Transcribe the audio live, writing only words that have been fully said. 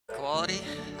quality.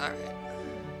 Alright.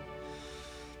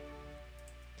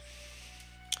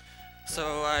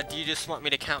 So, do you just want me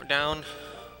to count down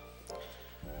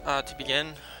to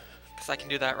begin? Because I can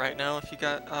do that right now if you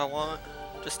want.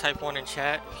 Just type 1 in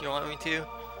chat if you want me to.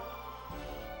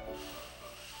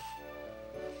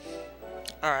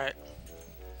 Alright.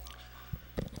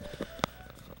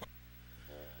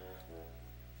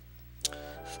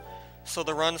 So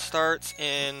the run starts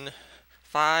in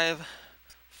 5,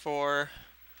 4,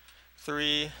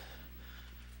 3,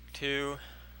 2,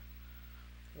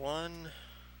 1,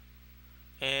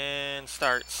 and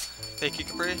starts. Thank you,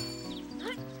 Capri.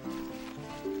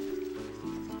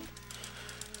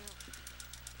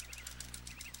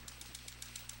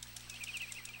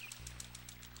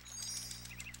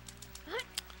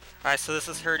 Alright, so this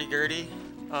is Herdy Gerdy.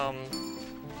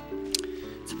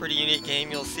 It's a pretty unique game,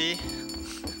 you'll see.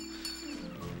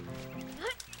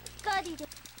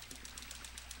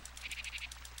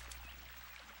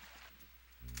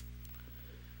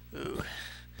 Ooh.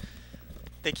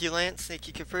 Thank you, Lance. Thank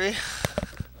you, Capri.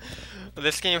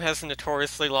 This game has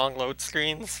notoriously long load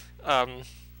screens.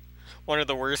 One of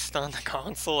the worst on the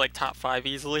console, like top 5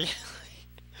 easily.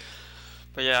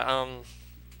 But yeah,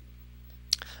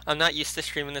 I'm not used to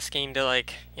streaming this game to,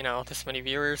 like, you know, this many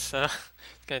viewers, so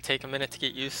it's gonna take a minute to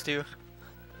get used to.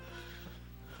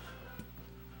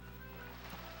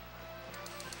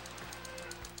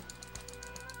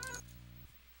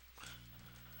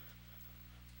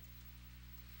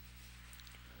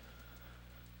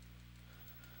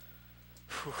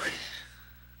 Whew.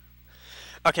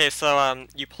 Okay, so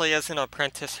you play as an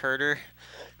apprentice herder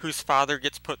whose father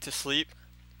gets put to sleep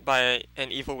by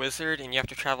an evil wizard, and you have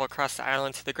to travel across the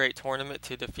island to the Great Tournament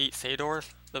to defeat Sador,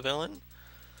 the villain.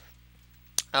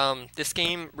 This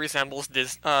game resembles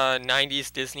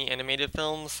 90s Disney animated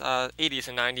films, 80s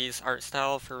and 90s art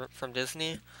style from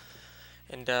Disney,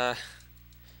 and yeah,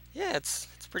 it's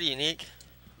pretty unique.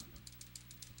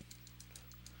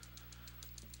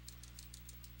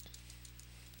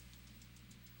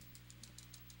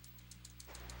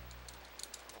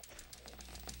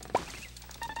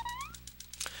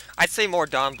 I'd say more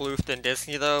Don Bluth than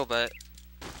Disney though, but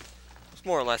it's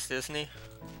more or less Disney.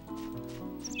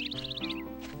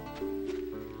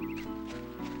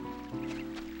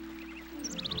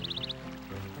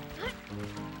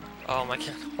 Oh my god,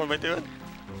 what am I doing?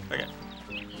 Okay.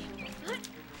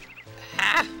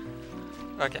 Ah!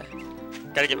 Okay.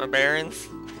 Gotta get my bearings.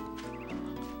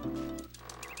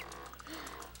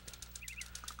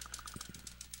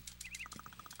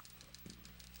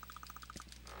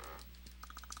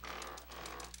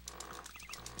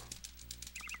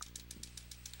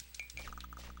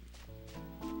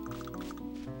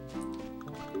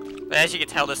 But as you can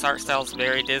tell, this art style is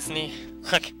very Disney.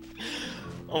 Like,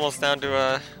 almost down to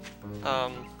a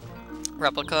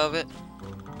replica of it.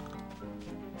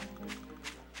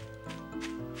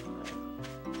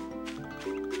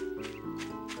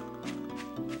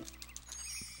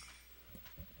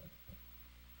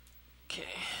 Okay.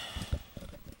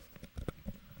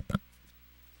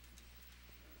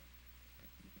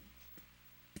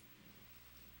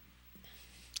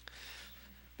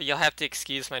 But you'll have to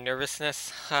excuse my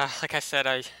nervousness. Like I said,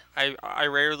 I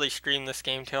rarely stream this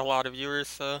game to a lot of viewers,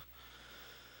 so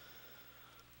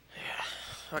yeah.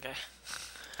 Okay.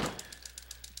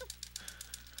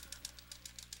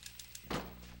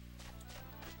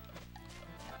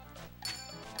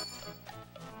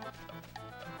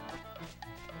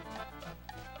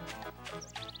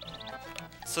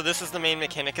 So this is the main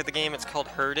mechanic of the game. It's called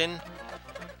herding.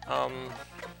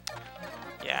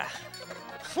 Yeah.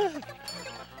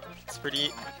 It's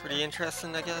pretty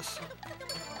interesting, I guess.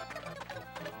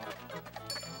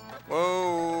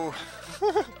 Whoa.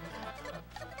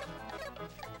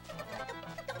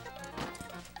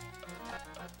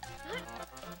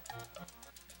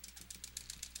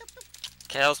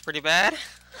 Okay, that was pretty bad.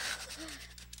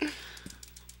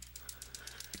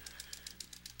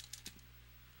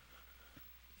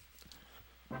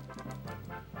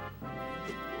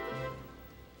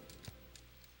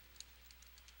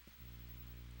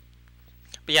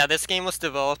 But yeah, this game was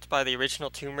developed by the original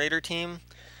Tomb Raider team,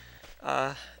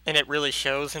 and it really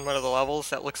shows in one of the levels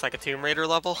that looks like a Tomb Raider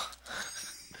level.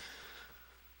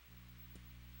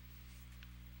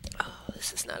 Oh,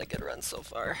 this is not a good run so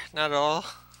far. Not at all.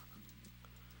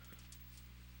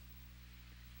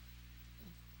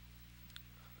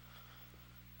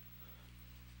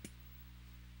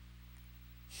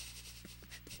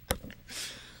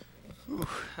 Whew,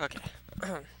 okay.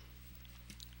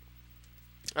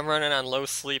 I'm running on low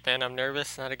sleep and I'm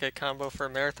nervous. Not a good combo for a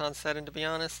marathon setting, to be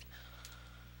honest.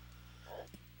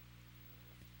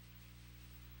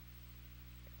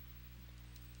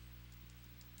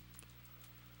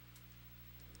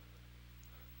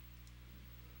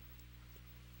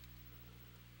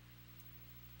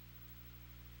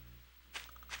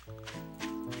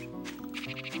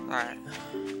 Alright.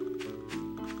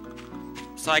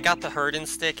 So I got the Herdy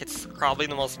stick. It's probably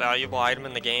the most valuable item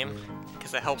in the game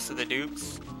because it helps with the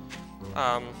dupes.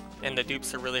 And the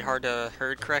dupes are really hard to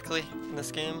herd correctly in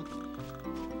this game.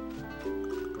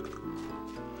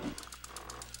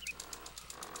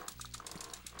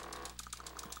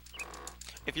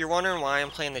 If you're wondering why I'm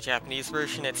playing the Japanese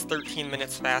version, it's 13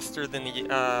 minutes faster than the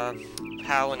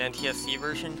PAL and NTSC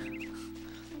version.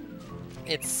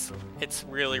 It's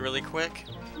really, really quick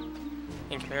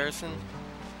in comparison.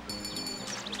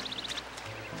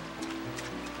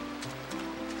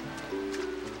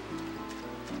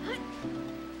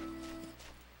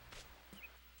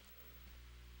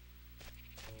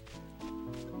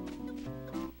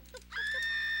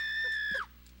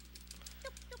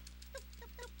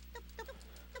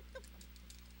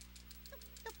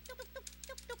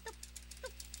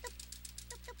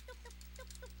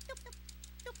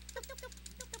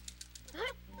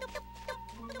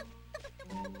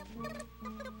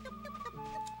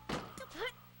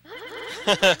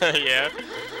 Yeah.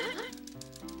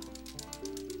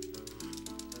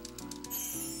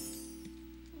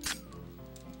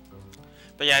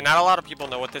 But yeah, not a lot of people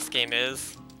know what this game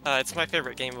is. It's my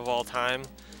favorite game of all time.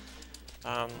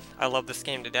 I love this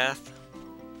game to death.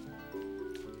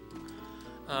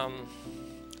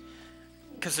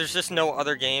 Because there's just no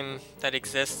other game that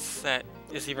exists that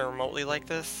is even remotely like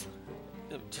this.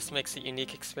 It just makes a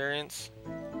unique experience.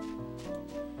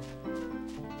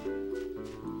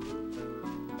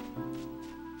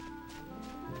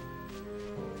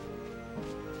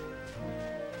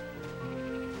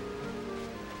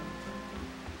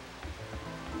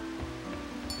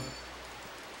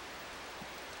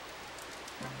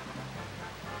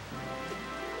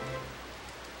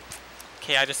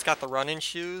 Okay, I just got the run-in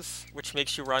shoes, which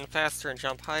makes you run faster and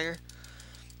jump higher.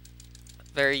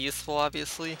 Very useful,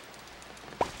 obviously.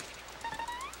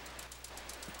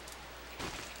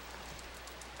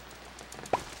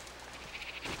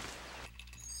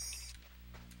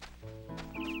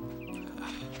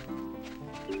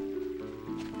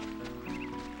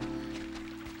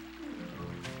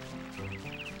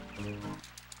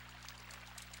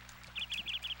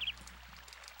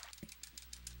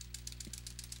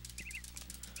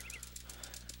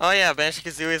 Oh yeah,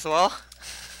 Banjo-Kazooie as well.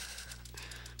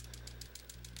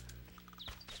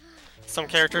 Some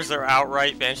characters are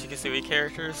outright Banjo-Kazooie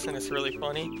characters, and it's really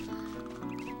funny.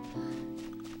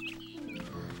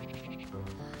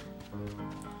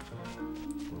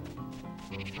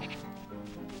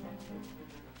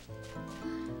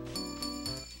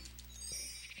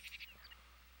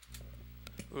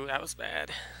 Ooh, that was bad.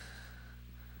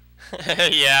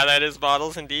 Yeah, that is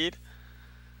bottles indeed.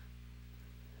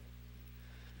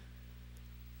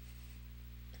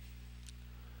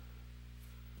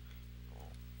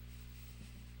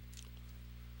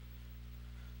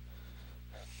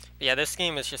 Yeah, this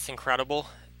game is just incredible.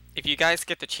 If you guys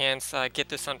get the chance, get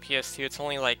this on PS2. It's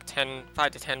only like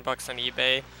 5 to 10 bucks on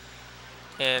eBay,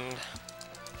 and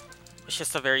it's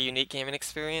just a very unique gaming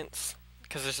experience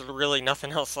because there's really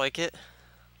nothing else like it.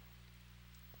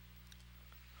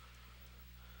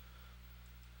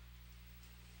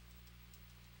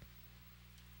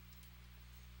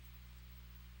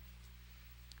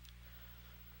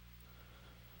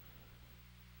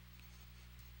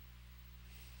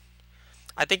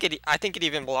 I think it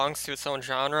even belongs to its own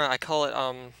genre. I call it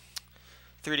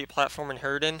 3D platform and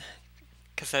Herdy,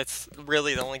 because that's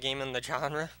really the only game in the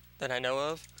genre that I know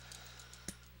of.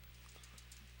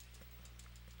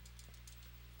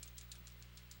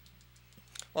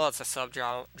 Well, it's a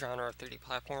sub-genre of 3D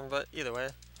platform, but either way.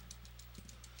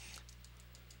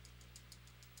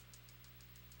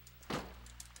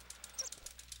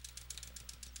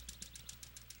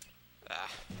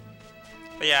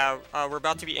 But yeah, we're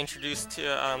about to be introduced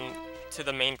to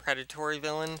the main predatory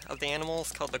villain of the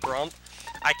animals, called the Grump.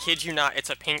 I kid you not, it's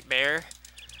a pink bear.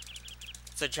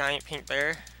 It's a giant pink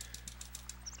bear.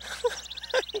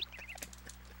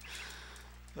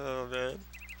 Oh man.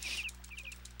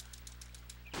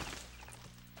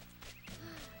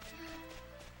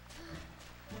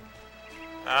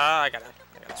 I gotta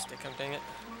stick him, dang it.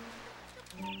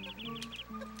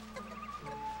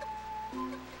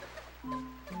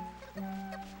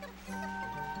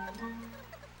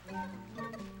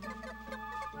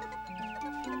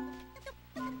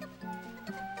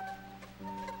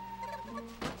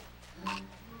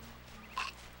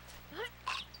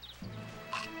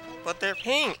 But they're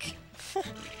pink!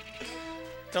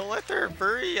 Don't let their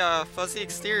furry, fuzzy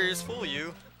exteriors fool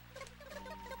you.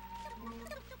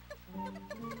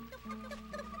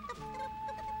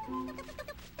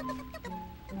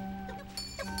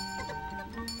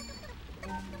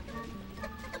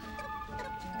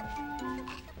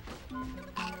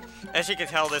 As you can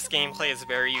tell, this gameplay is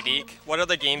very unique. What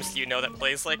other games do you know that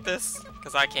plays like this?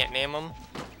 Because I can't name them.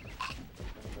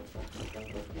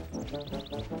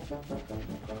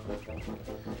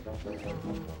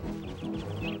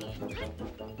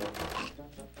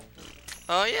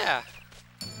 Oh yeah.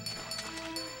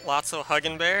 Lots of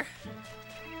hugging bear.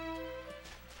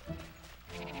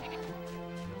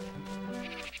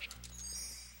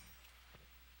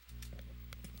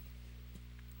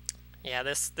 Yeah,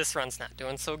 this run's not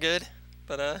doing so good,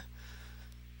 but let's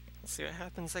see what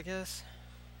happens, I guess.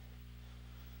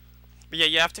 But yeah,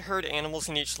 you have to herd animals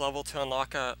in each level to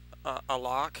unlock a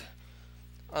lock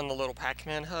on the little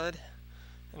Pac-Man HUD,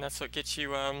 and that's what gets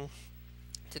you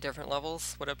to different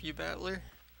levels. What up, you battler?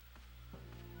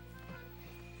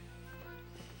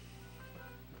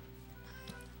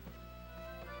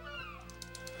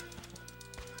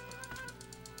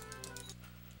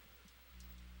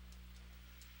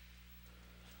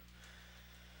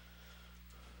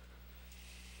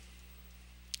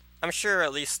 I'm sure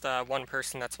at least one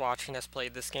person that's watching has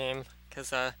played this game,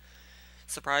 because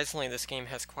surprisingly this game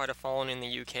has quite a following in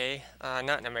the UK.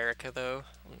 Not in America though,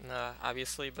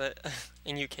 obviously, but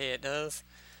in UK it does.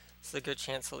 It's a good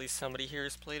chance at least somebody here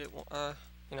has played it,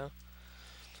 you know.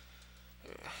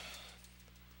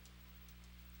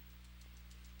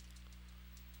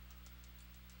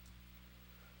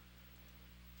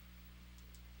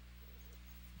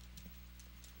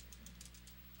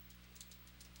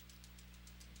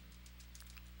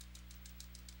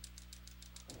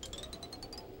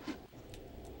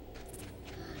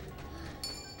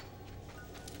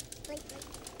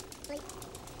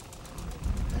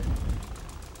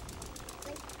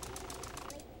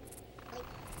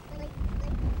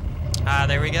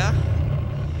 There we go.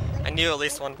 I knew at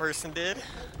least one person did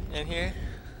in here.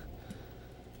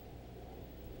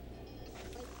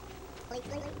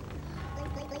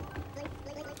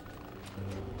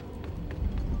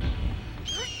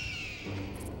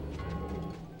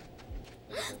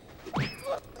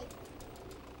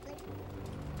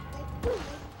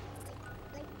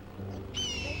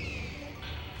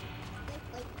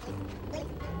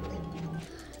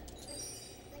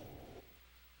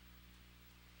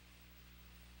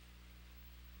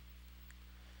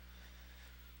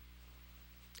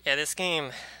 Yeah, this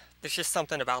game, there's just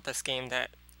something about this game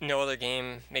that no other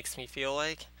game makes me feel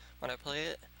like when I play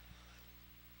it.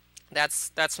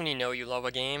 That's when you know you love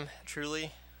a game,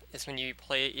 truly, is when you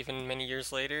play it even many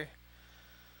years later.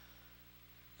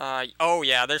 Oh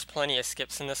yeah, there's plenty of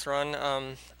skips in this run.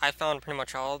 I found pretty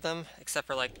much all of them, except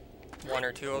for like one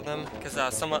or two of them,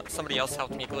 because somebody else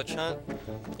helped me glitch hunt.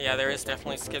 Yeah, there is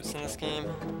definitely skips in this game.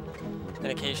 An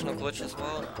occasional glitch as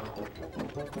well.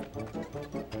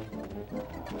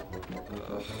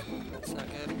 That's not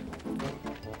good.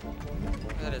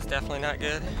 That is definitely not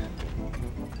good.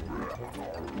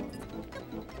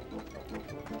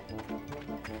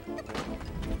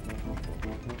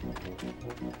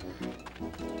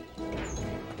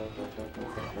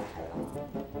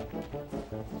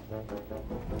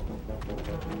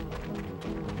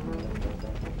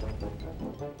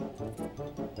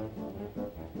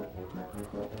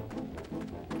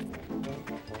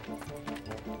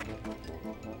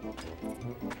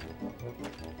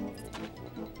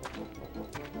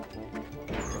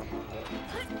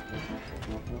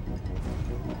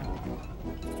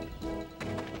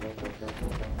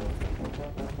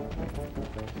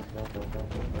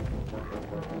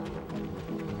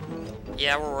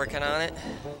 Yeah, we're working on it.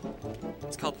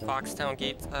 It's called Foxtown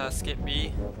Gate Skip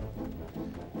B.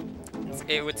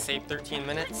 It would save 13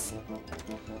 minutes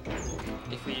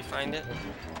if we find it.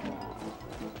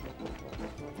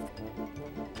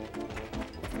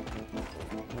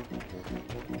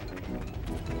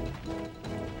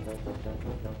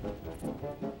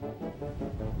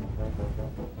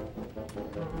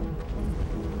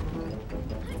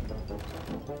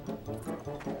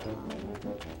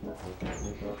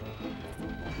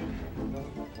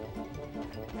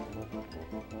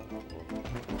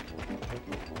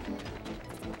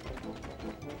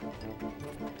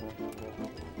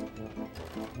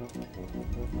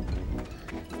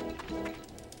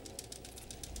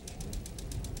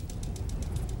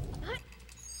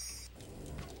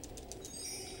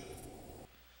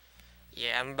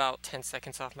 Yeah, I'm about 10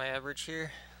 seconds off my average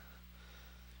here.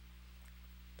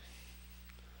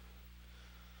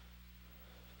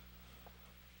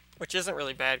 Which isn't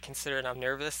really bad considering I'm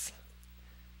nervous.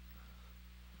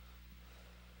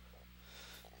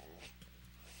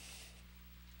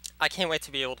 I can't wait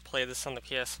to be able to play this on the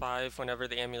PS5 whenever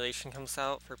the emulation comes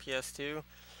out for PS2.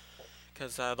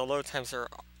 Because the load times are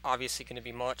obviously going to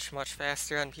be much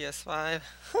faster on PS5.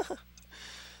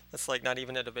 That's like not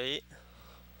even a debate.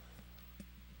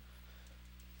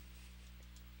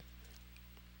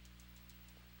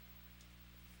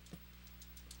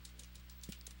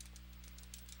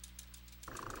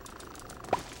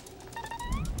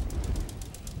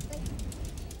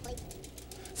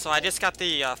 So I just got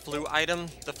the flute item.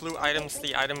 The flute item's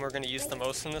the item we're going to use the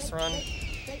most in this run.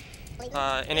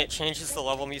 And it changes the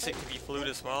level music to be flute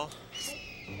as well.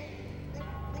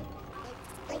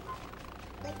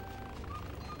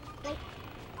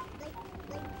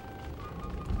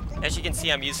 As you can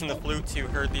see, I'm using the flute to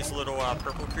herd these little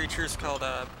purple creatures called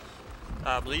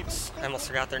bleeps. I almost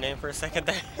forgot their name for a second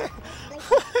there.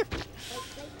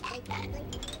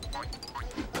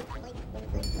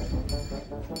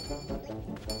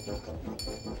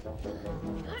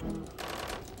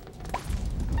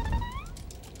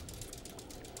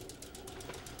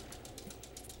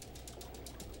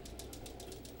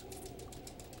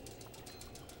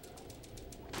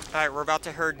 Alright, we're about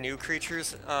to herd new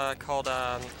creatures called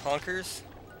honkers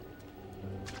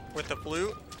with the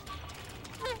flute.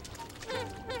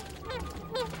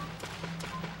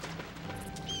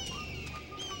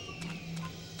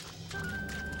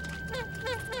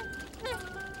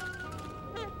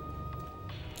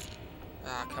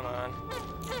 Ah, come on.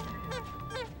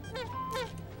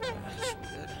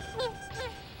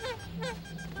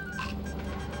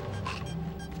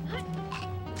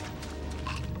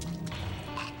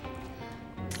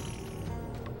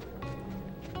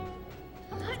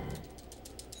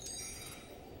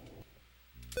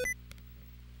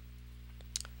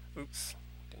 Oops,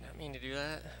 did not mean to do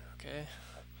that. Okay.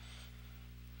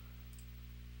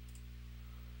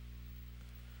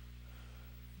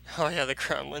 Oh yeah, the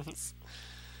gremlins.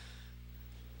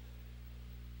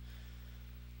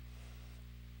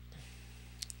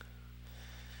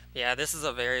 Yeah, this is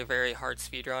a very, very hard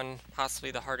speedrun. Possibly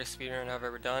the hardest speedrun I've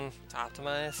ever done to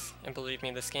optimize. And believe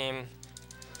me, this game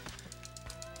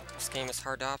is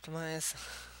hard to optimize.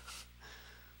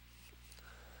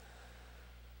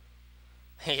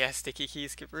 Yeah, sticky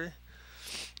keys, Skipper.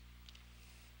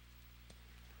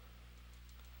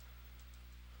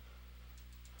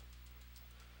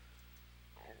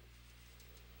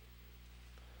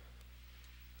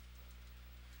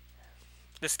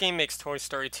 This game makes Toy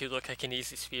Story 2 look like an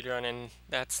easy speedrun, and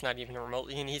that's not even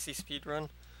remotely an easy speedrun.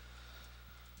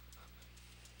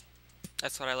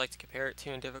 That's what I like to compare it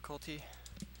to in difficulty.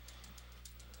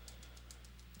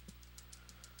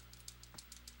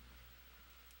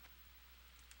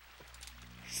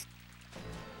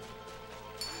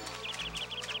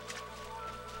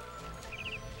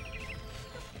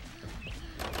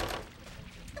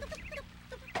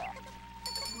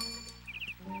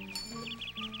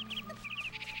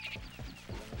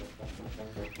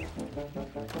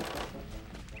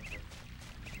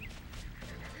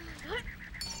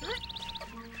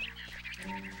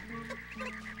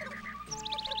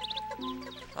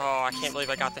 Oh, I can't believe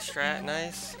I got the strat.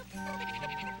 Nice.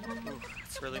 Ooh,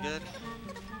 that's really good.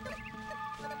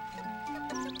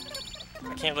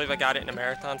 I can't believe I got it in a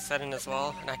marathon setting as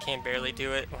well, and I can barely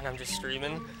do it when I'm just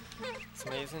streaming. It's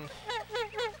amazing.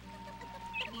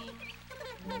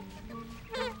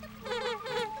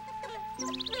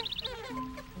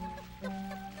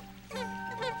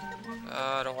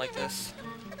 I don't like this.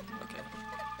 Okay.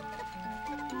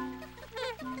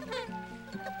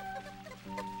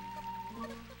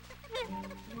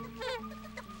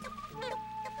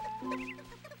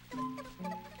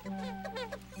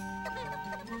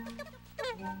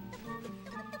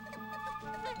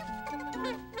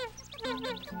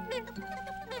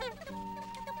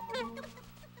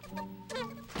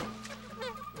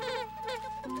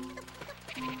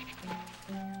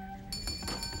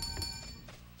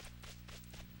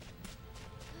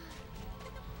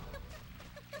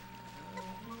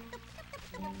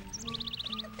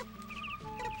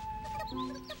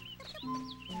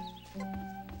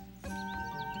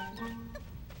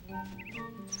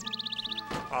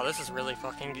 Oh, this is really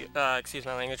fucking good. Excuse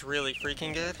my language, really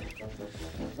freaking good.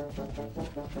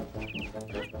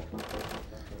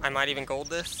 I might even gold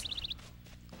this.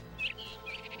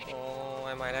 Oh,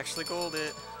 I might actually gold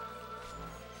it.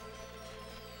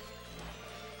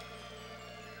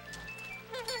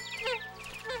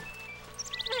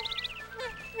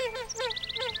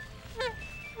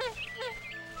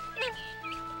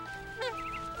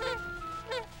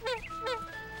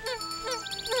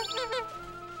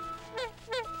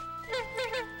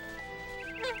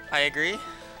 I agree.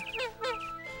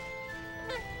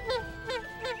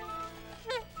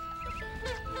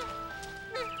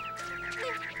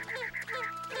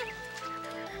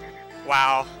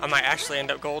 Wow, I might actually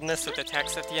end up golding this if the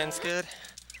text at the end's good.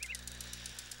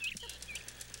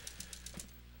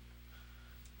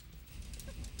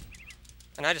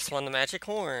 And I just won the magic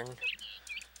horn.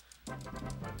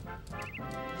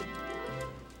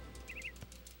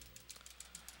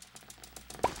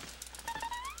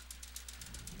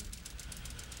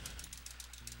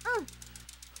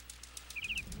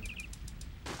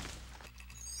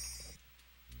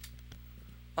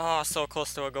 Oh, so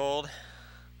close to a gold.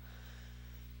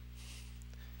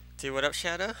 Dude, what up,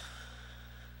 Shadow?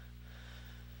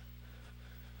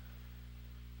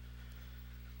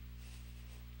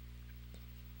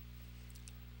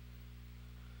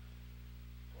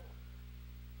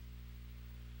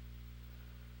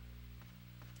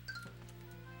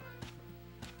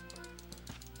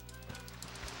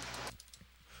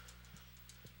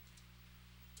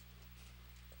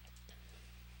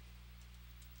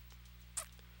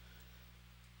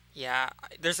 Yeah,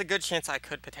 there's a good chance I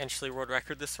could potentially world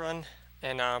record this run,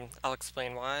 and I'll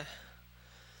explain why.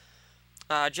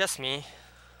 Just me,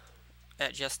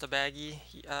 at just a baggy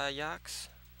Yox.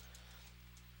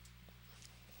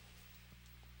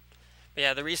 But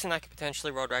yeah, the reason I could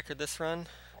potentially world record this run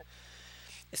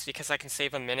is because I can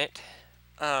save a minute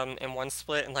in one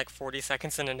split and like 40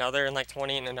 seconds in another and like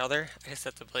 20 in another. I just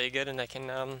have to play good and I can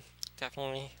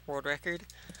definitely world record.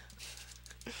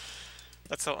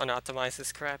 That's how unoptimized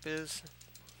this crap is.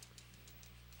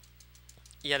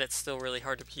 Yet it's still really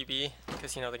hard to PB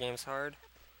because, you know, the game's hard.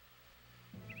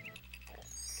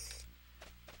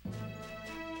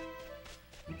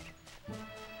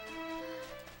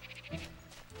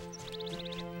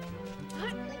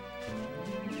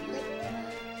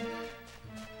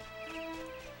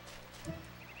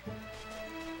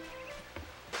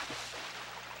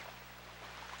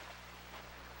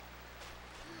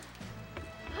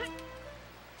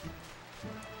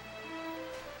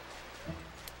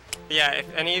 Yeah,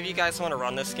 if any of you guys want to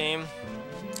run this game,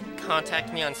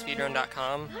 contact me on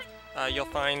speedrun.com. You'll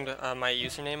find my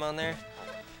username on there,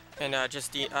 and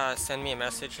just send me a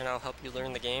message and I'll help you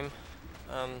learn the game.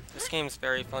 This game's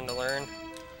very fun to learn,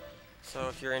 so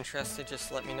if you're interested, just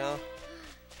let me know.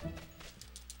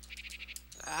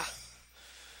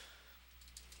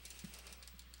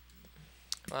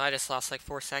 Well, I just lost like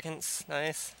 4 seconds.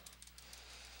 Nice.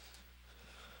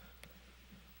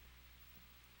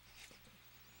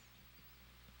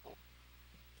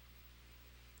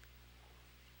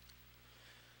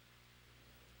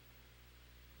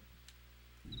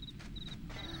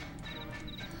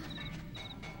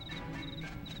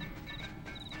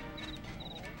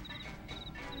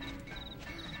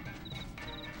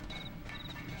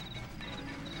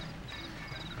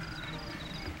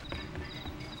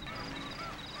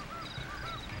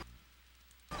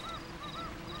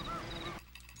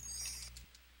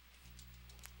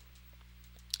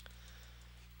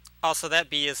 Also, that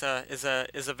bee is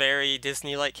a very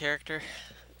Disney-like character.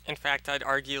 In fact, I'd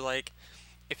argue like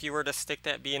if you were to stick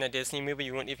that bee in a Disney movie,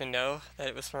 you wouldn't even know that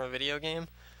it was from a video game.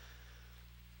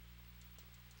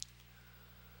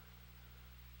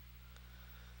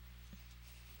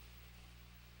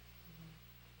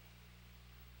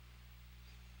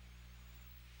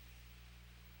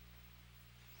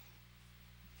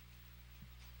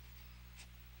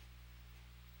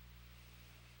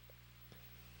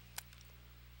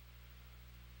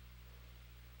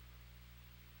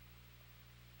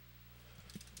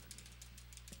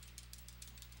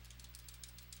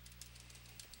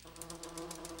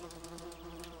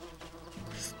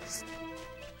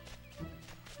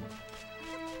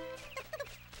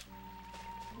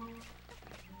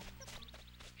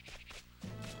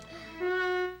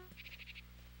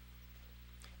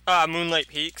 Moonlight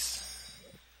Peaks.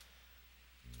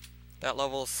 That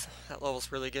level's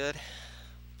really good.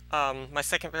 My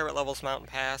second favorite level is Mountain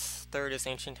Pass. Third is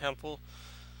Ancient Temple.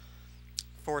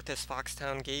 Fourth is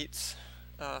Foxtown Gates.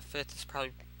 Fifth is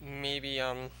probably maybe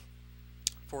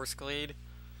Forest Glade.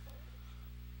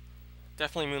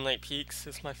 Definitely Moonlight Peaks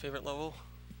is my favorite level.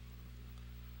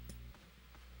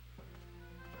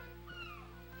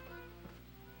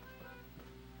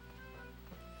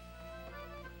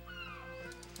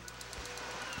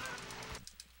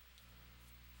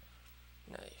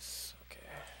 Nice, okay.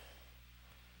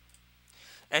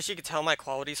 As you can tell, my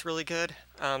quality's really good.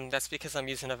 That's because I'm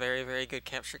using a very, very good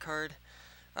capture card.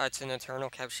 It's an internal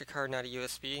capture card, not a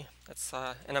USB. That's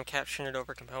and I'm capturing it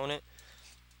over component,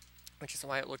 which is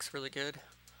why it looks really good.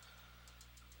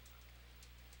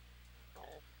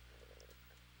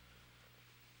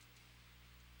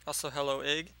 Also, hello,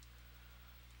 Ig.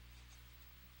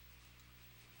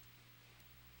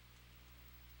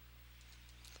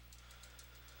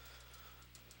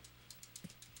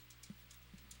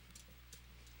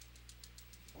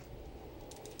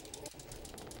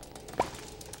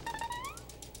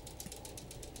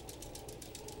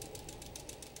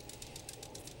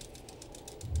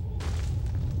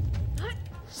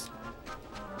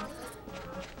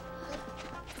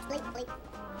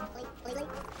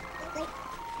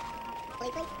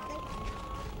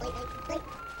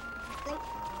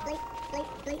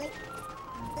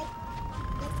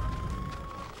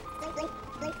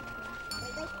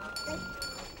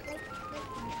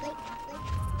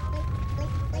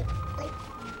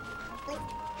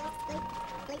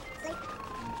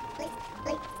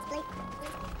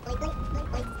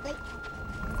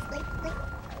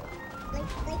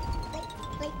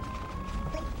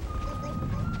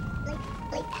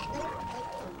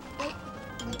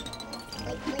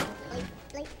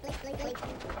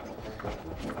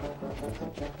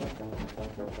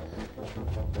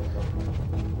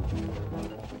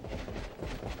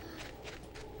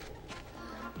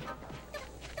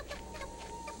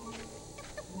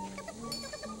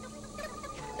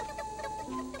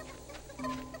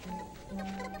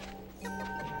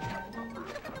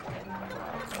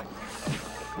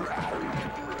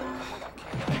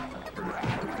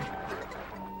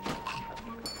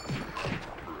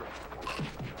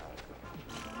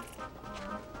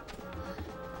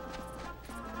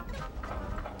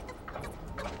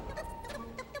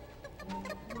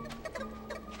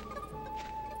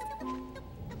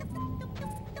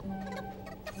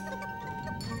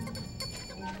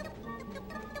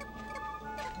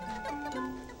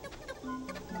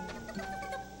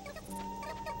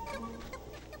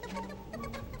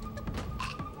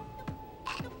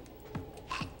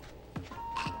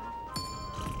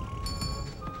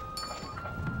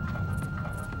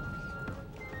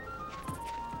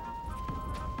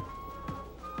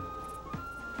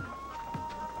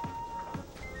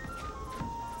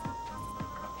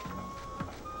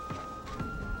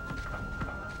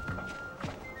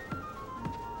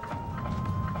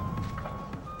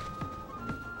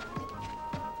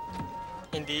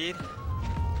 Indeed.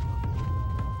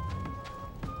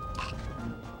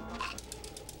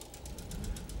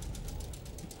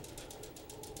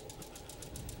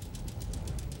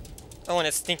 Oh, and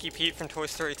it's Stinky Pete from Toy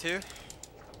Story 2.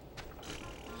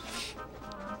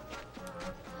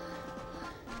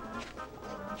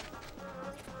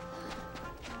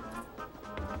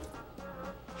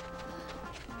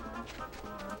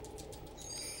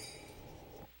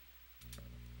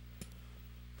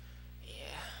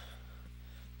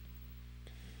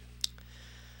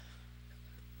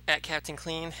 At Captain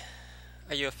Clean,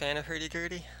 are you a fan of Herdy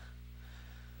Gerdy?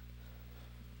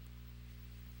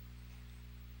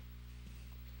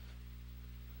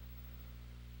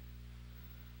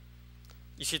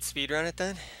 You should speedrun it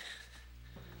then.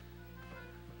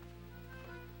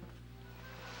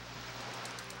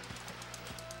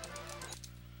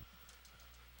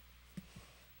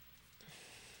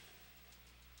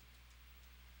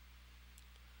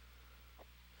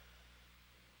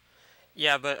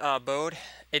 Yeah, but Bode,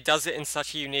 it does it in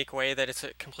such a unique way that it's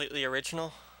completely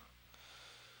original.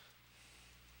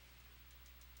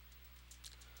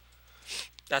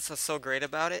 That's what's so great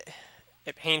about it.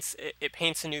 It paints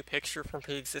a new picture from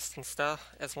pre-existing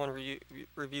stuff, as one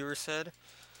reviewer said.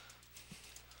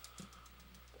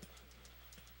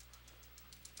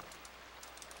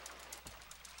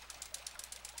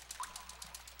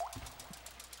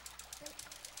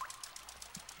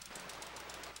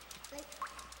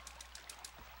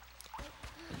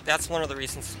 That's one of the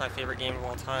reasons it's my favorite game of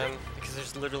all time, because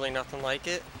there's literally nothing like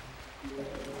it.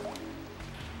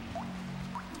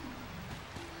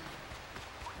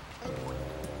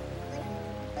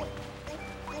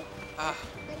 Ah,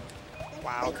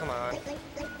 wow, come on.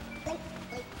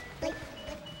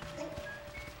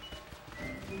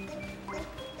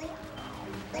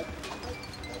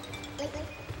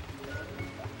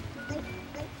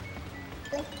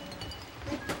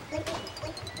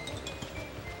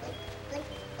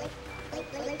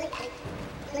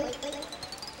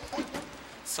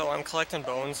 So I'm collecting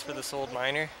bones for this old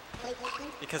miner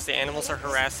because the animals are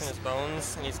harassing his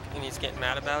bones, and he's getting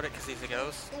mad about it because he's a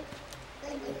ghost.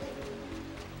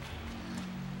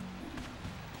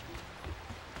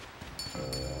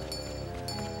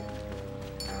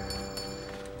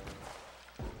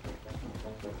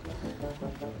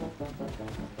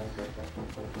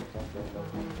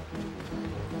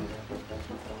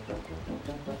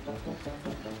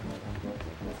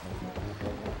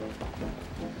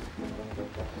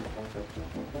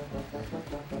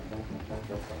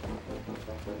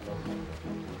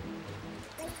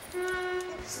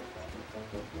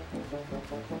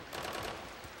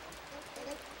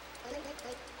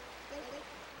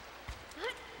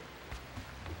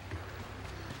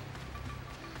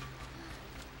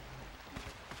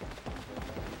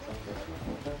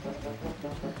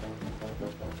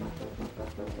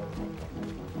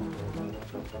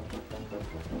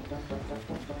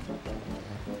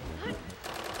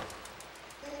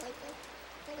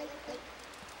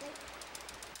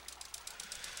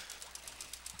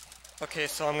 Okay,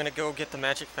 so I'm gonna go get the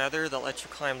magic feather that lets you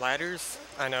climb ladders.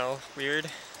 I know, weird.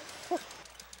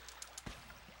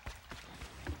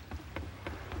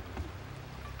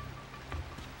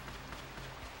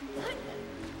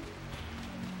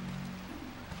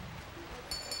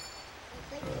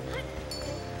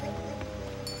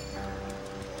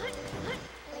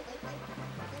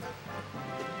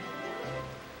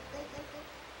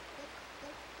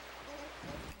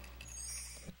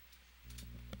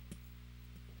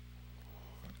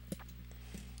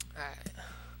 Alright.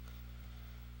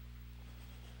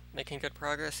 Making good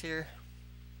progress here.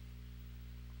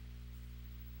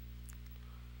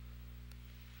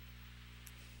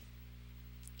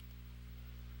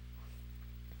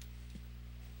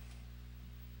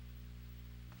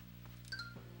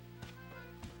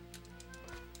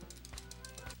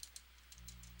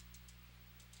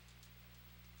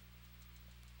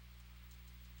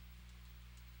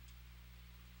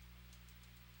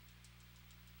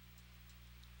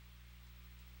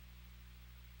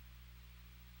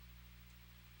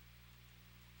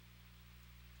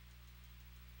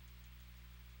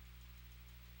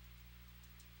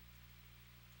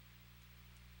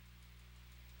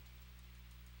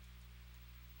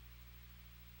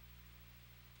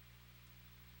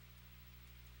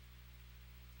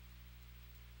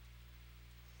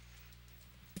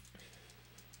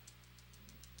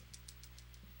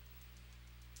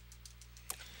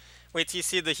 Wait till you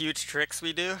see the huge tricks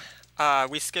we do.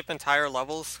 We skip entire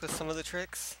levels with some of the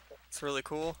tricks. It's really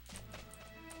cool.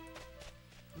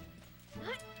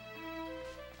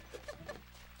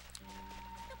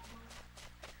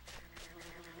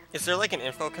 Is there like an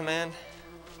info command?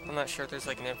 I'm not sure if there's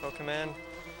like an info command.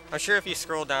 I'm sure if you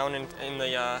scroll down in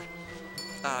the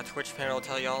Twitch panel, it'll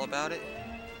tell you all about it.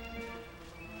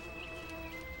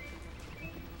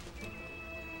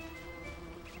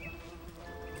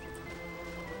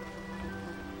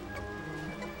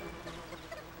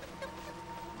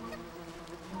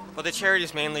 Well, the charity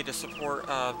is mainly to support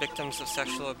victims of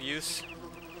sexual abuse.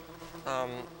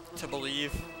 To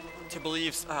believe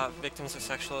victims of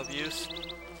sexual abuse.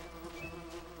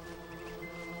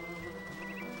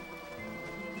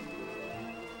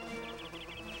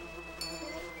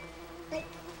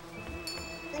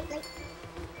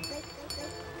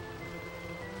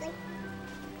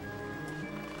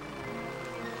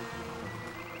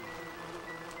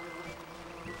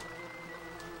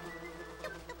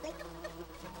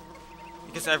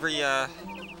 Because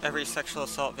every sexual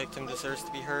assault victim deserves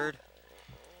to be heard.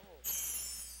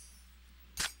 That's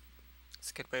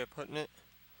a good way of putting it.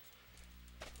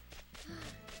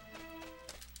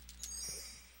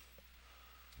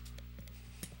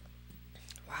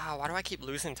 Wow, why do I keep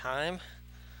losing time?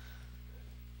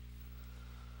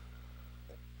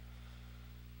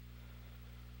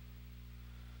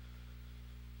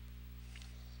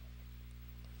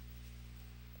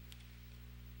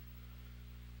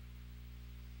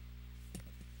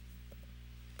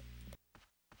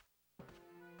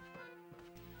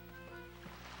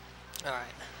 Alright.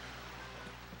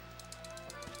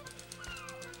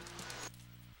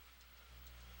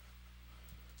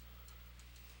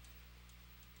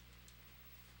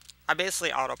 I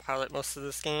basically autopilot most of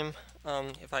this game,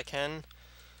 if I can,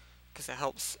 because it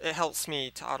helps me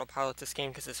to autopilot this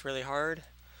game because it's really hard.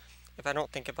 If I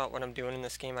don't think about what I'm doing in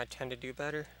this game, I tend to do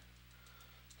better.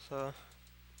 So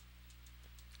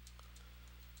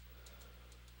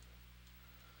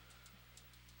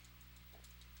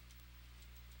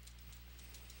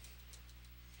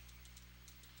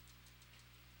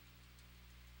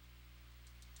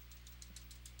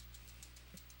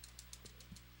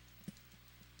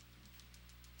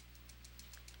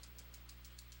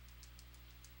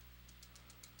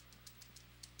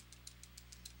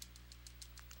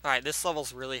alright, this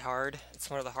level's really hard. It's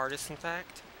one of the hardest, in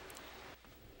fact.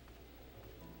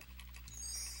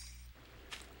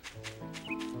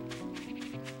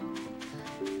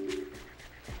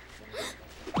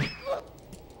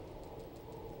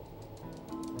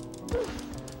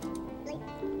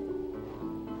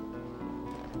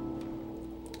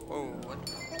 Whoa, what?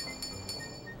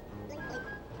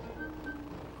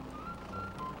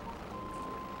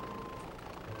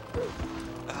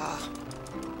 Ah.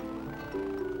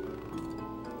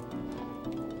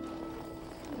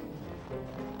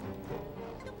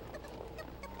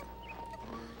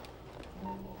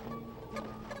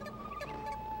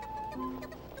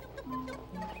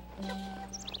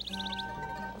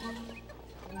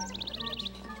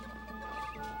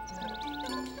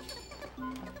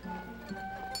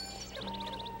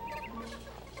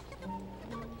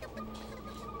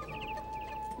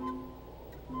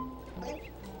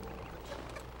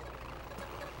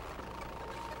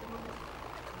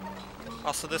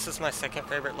 Also, this is my second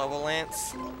favorite level,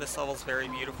 Lance. This level's very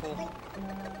beautiful.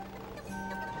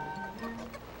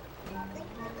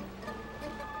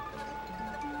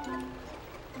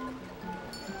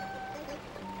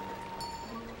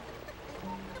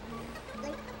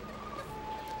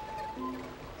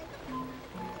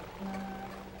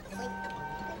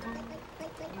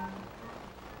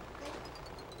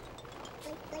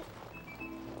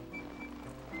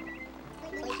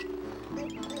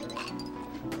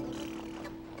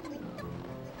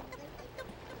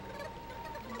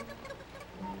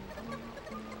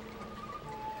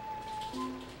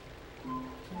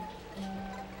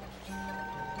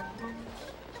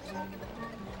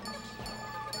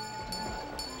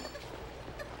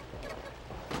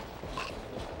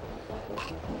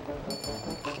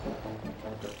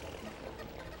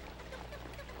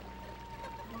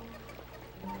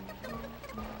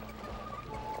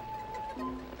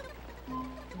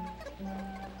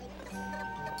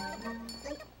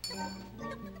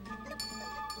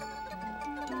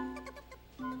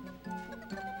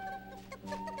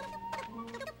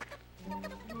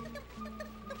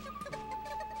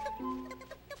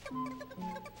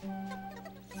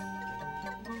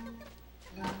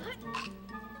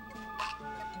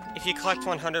 If you collect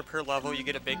 100 per level, you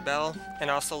get a big bell, and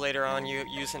also later on you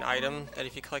use an item that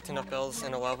if you collect enough bells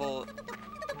in a level,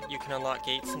 you can unlock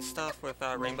gates and stuff with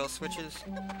rainbow switches.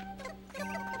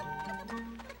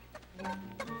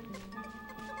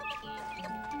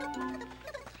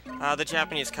 The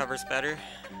Japanese cover's better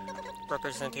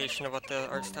representation of what the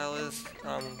art style is.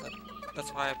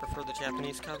 That's why I prefer the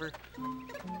Japanese cover.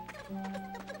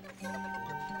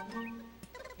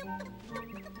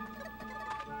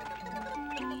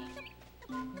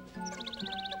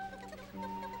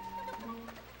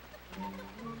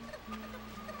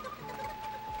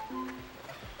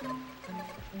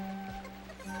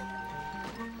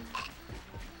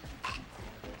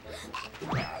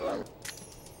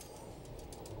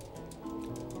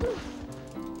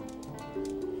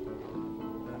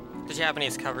 The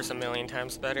Japanese cover's a million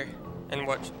times better, and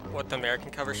what the American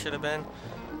cover should have been.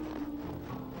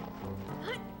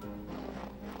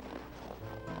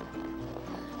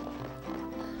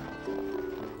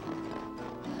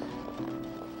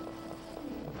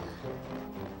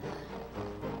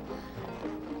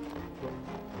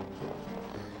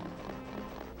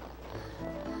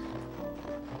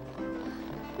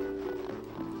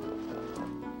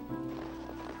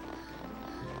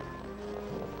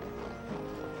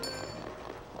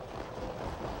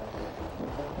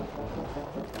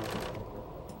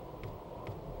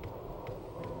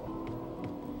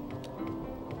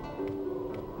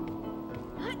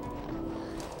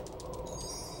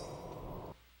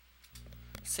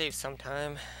 Save some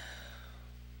time.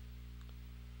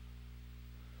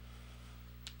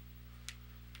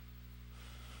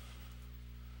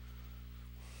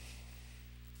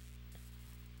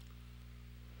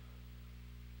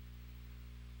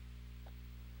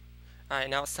 Alright,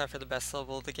 now it's time for the best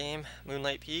level of the game,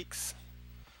 Moonlight Peaks.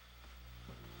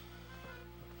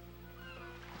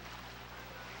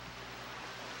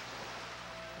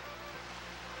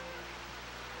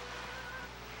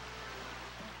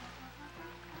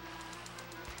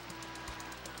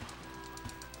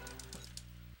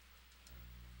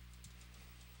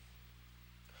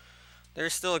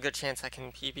 There's still a good chance I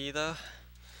can PB though.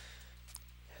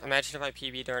 Imagine if I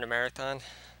PB during a marathon.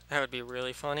 That would be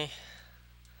really funny.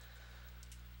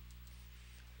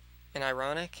 And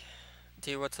ironic.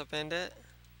 Do what's up, Bandit?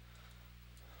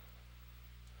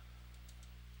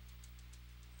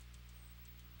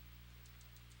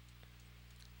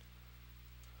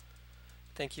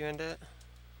 Thank you, Bandit.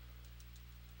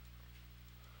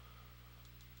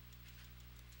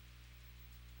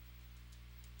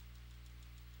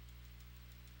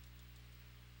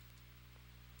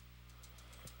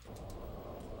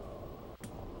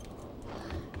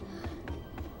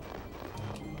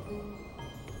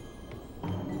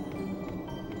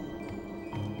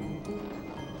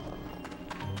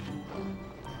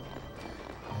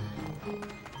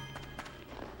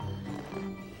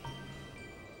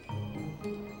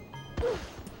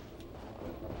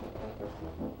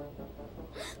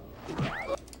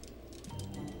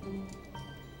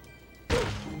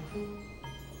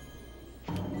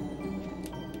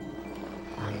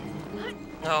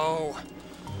 No,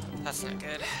 that's not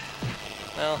good.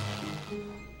 Well,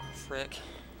 frick.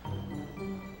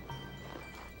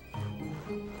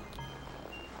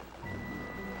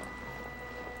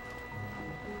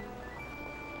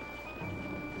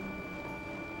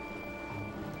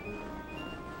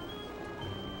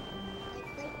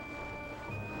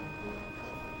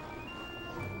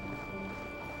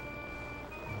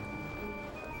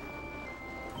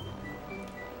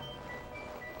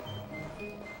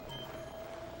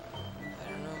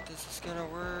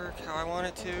 I want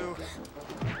it to.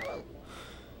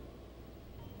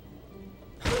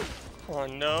 Oh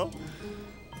no.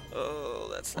 Oh,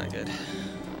 that's not good.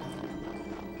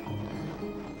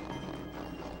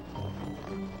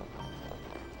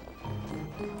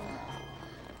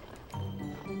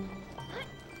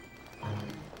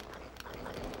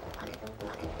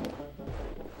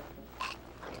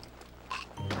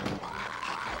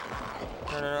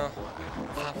 No.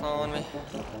 It's not following me.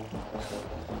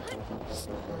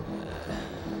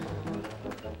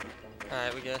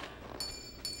 Alright, we good.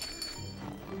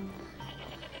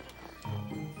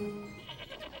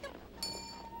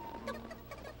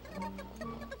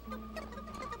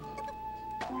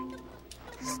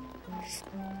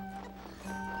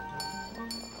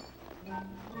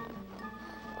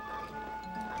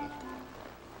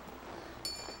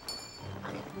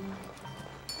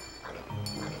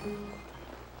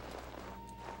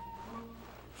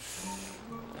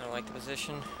 I don't like the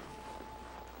position.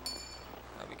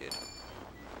 That'll be good.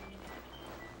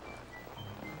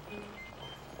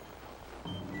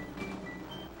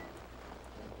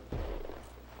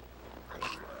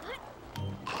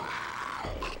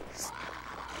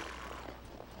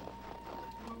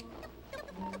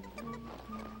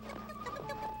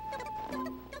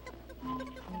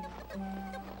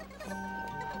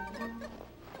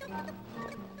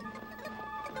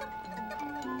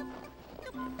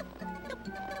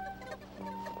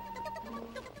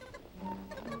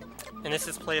 And this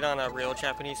is played on a real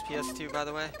Japanese PS2, by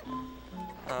the way.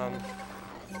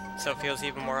 So it feels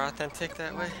even more authentic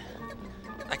that way.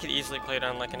 I could easily play it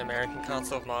on like an American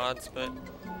console of mods, but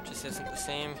it just isn't the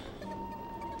same.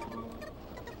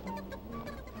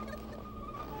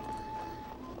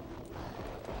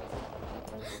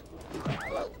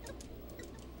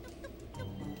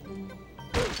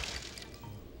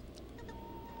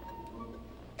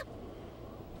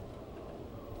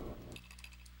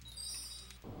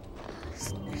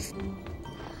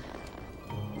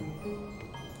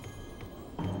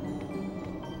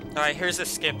 Alright, here's a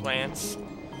skip, Lance.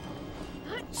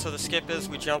 So the skip is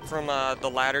we jump from the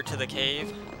ladder to the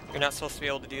cave. You're not supposed to be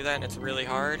able to do that, and it's really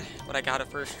hard. But I got it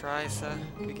first try, so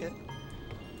we good.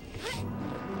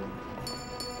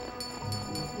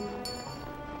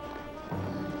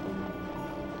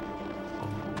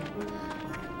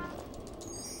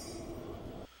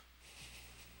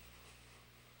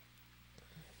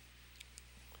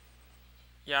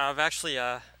 Yeah, I've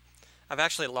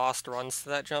actually lost runs to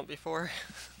that jump before.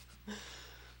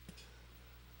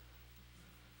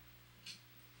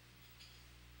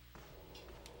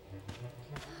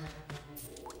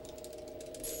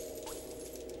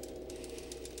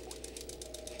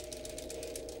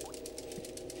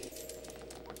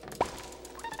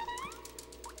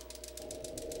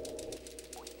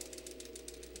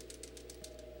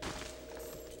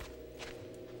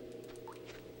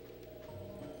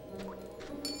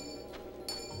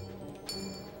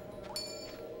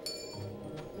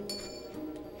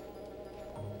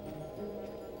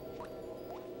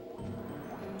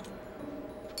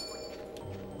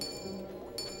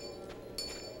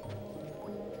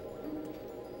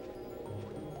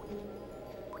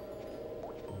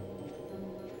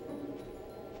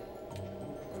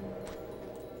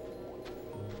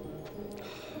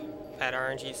 Bad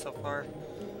RNG so far.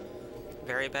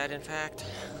 Very bad, in fact.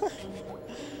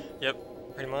 Yep,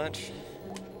 pretty much.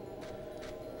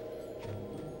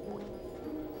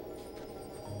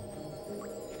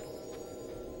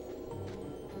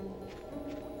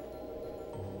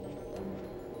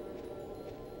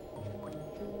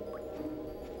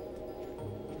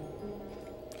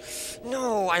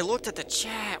 No, I looked at the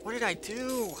chat. What did I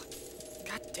do?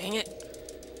 God dang it.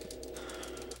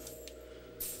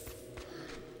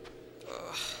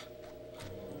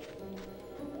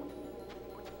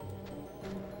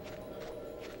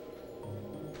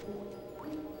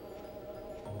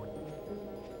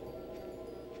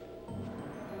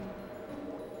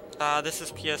 This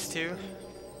is PS2.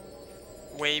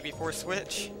 Way before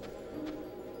Switch.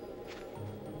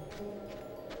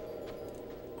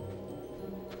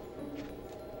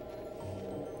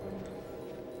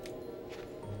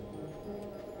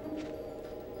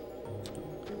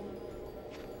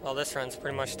 Well, this run's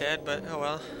pretty much dead, but oh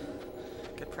well.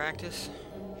 Good practice.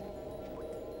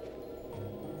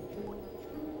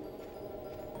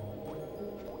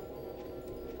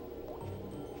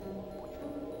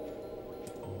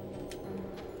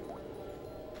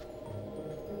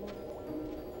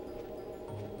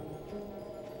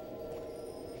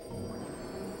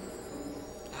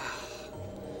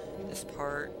 This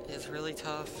part is really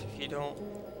tough if you don't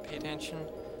pay attention.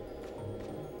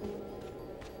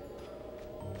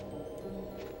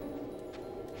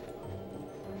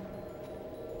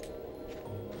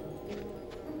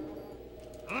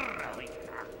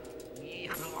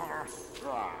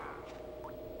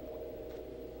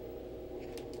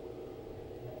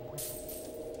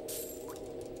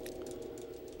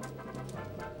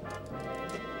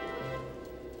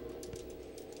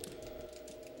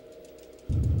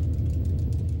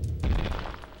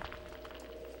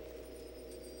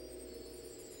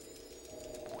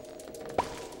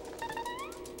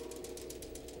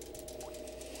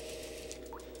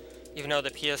 Even though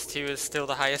the PS2 is still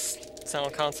the highest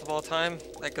selling console of all time,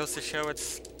 that goes to show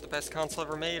it's the best console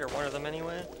ever made, or one of them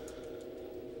anyway.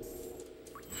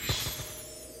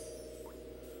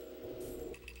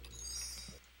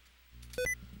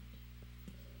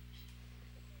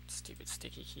 Stupid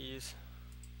sticky keys.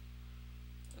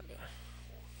 Okay.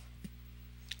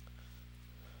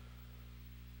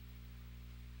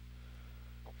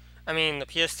 I mean, the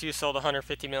PS2 sold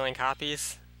 150 million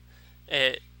copies.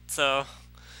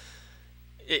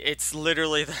 It's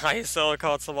literally the highest selling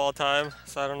console of all time,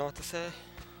 so I don't know what to say.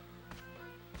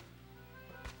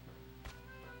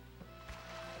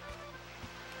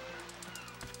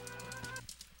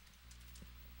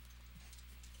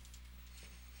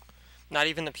 Not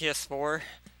even the PS4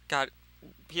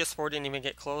 PS4 didn't even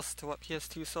get close to what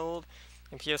PS2 sold,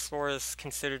 and PS4 is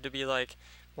considered to be like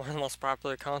one of the most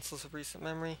popular consoles of recent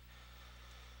memory.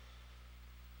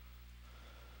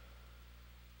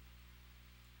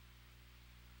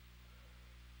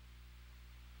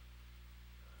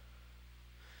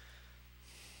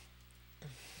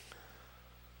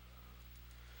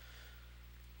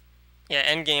 Yeah,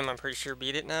 Endgame I'm pretty sure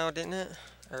beat it now, didn't it?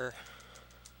 Or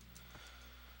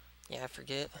yeah, I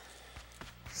forget.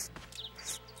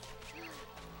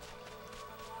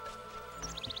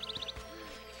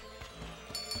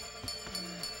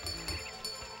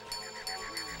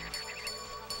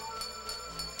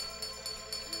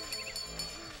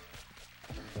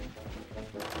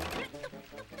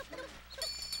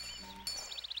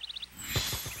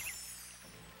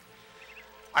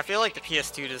 I feel like the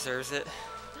PS2 deserves it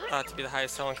to be the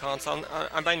highest selling console.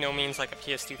 I'm by no means like a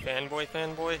PS2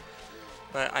 fanboy,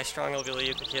 but I strongly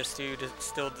believe the PS2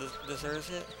 still deserves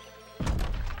it.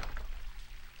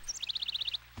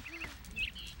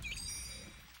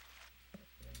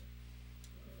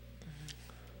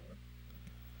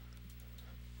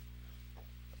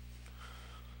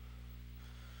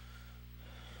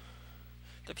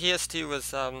 The PS2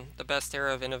 was the best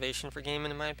era of innovation for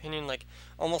gaming, in my opinion. Like,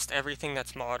 almost everything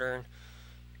that's modern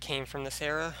came from this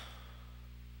era.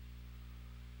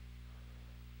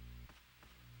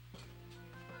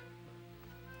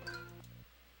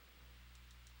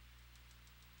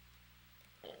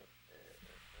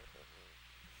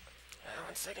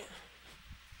 One second.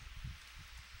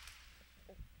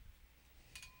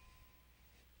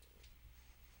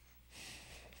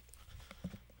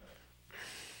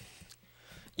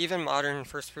 Even modern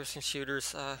first-person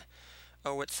shooters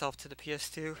owe itself to the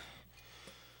PS2.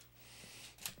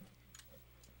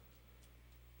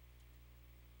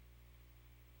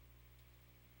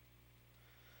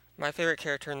 My favorite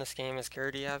character in this game is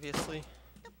Gerdy, obviously.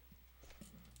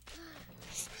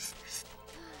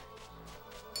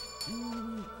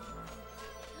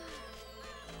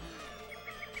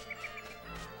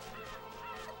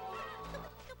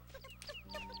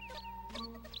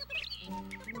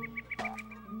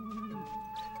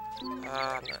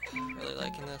 I'm not really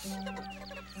liking this.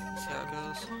 Let's see how it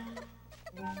goes.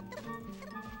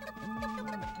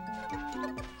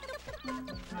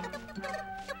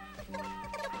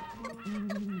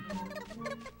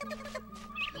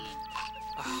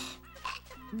 Oh.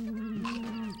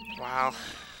 Wow.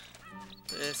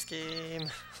 This game.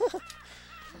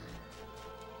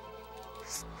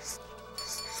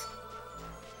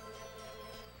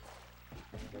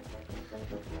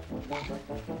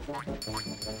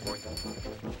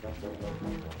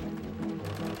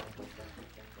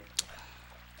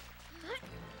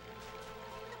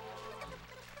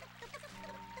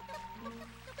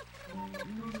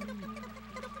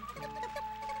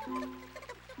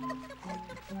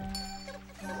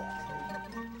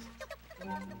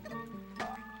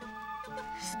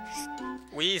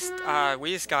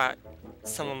 Wii's got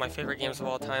some of my favorite games of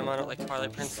all time on it, like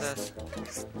Twilight Princess.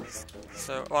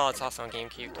 So, well, it's also on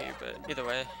GameCube too, but either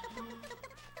way.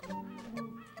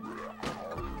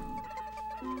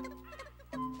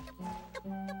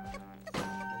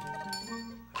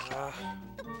 Oh,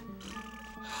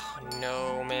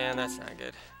 no, man, that's not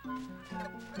good.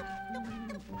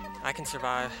 I can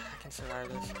survive. I can survive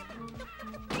this.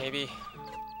 Maybe.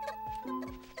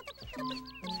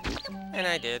 And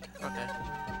I did. Okay.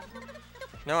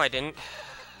 No, I didn't.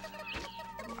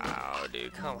 Wow,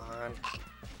 dude, come on.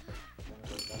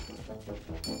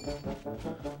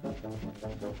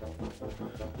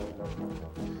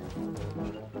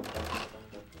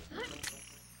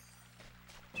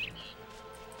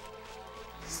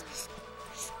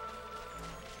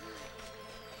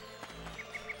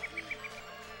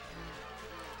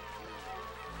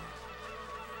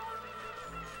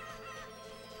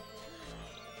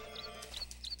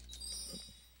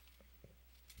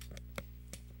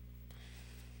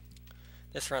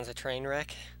 This runs a train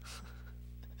wreck,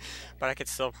 but I could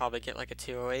still probably get like a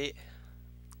 208,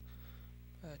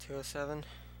 207.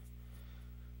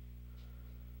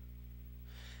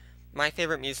 My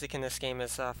favorite music in this game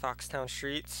is Foxtown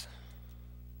Streets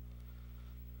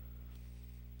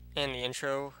and the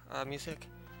intro music.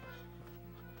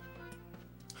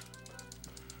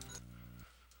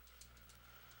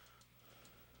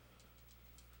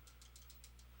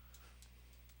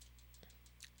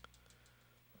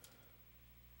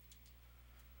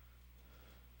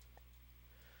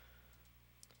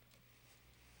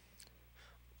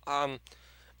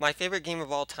 My favorite game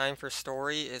of all time for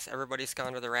story is Everybody's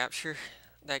Gone to the Rapture.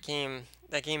 That game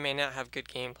may not have good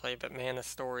gameplay, but man, the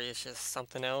story is just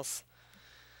something else.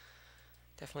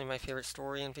 Definitely my favorite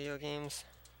story in video games.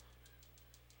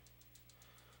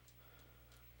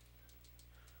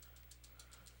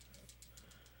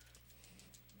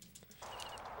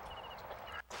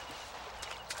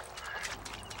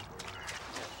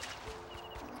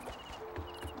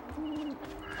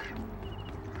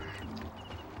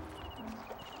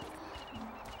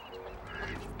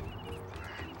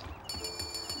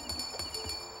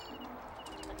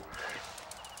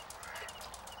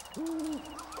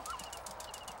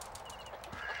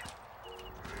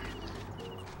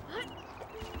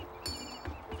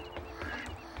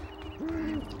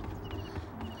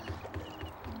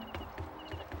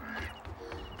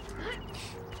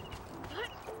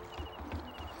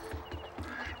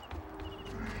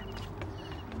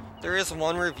 There is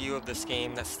one review of this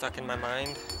game that's stuck in my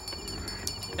mind,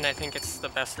 and I think it's the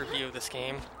best review of this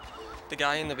game. The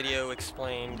guy in the video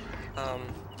explained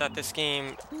that this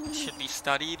game should be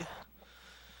studied,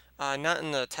 not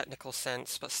in the technical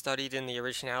sense, but studied in the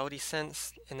originality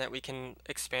sense, and that we can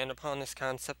expand upon this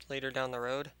concept later down the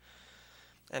road.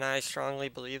 And I strongly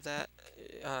believe that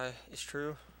is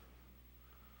true.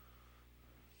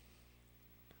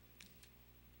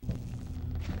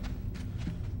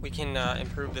 We can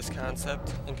improve this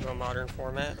concept into a modern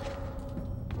format.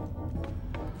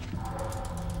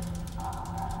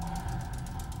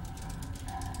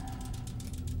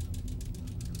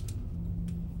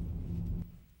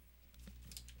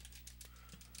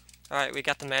 Alright, we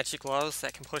got the magic gloves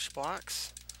that can push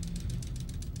blocks.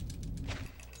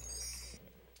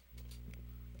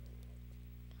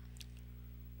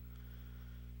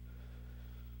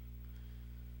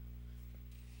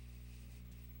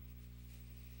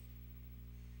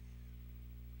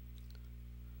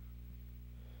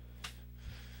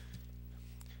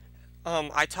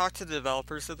 I talked to the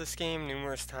developers of this game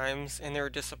numerous times, and they were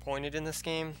disappointed in this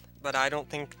game, but I don't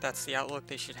think that's the outlook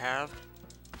they should have.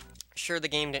 Sure, the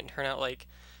game didn't turn out like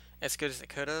as good as it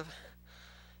could have,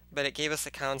 but it gave us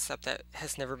a concept that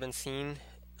has never been seen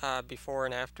before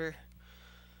and after.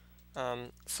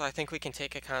 So I think we can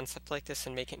take a concept like this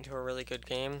and make it into a really good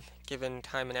game, given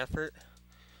time and effort.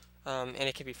 And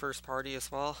it can be first party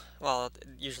as well. Well, it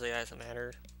usually doesn't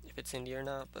matter if it's indie or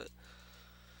not, but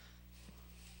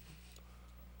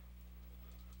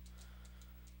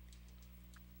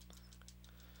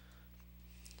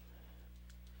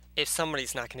if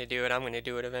somebody's not going to do it, I'm going to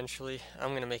do it eventually. I'm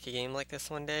going to make a game like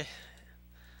this one day.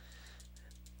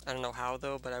 I don't know how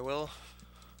though, but I will.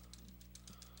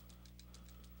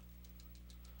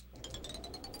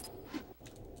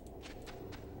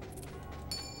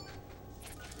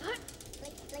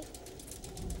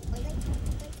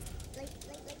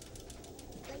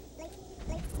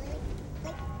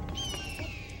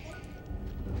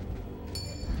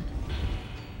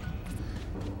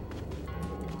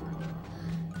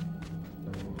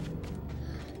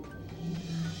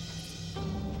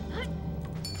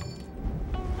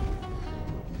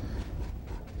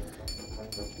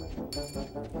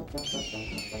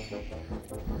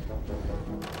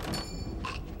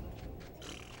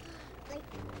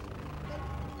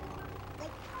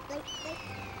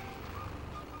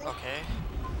 Okay.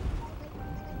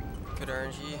 Good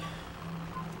RNG.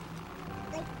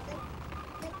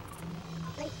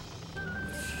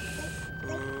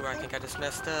 Ooh, I think I just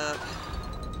messed up.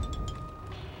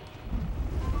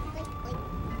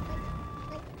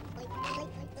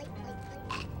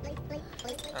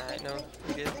 Alright, no,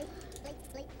 we good.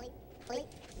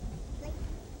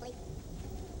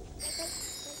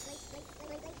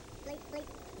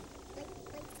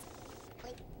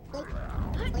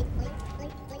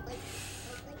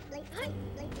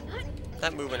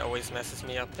 That movement always messes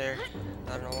me up there.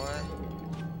 I don't know why.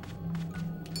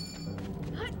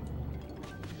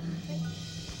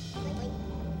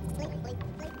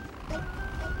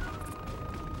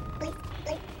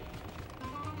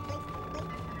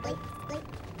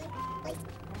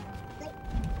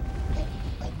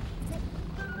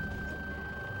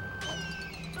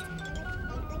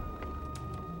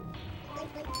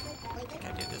 I think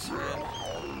I did this right.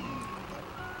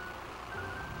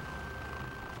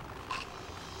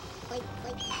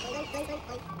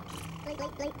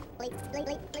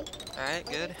 Alright,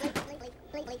 good.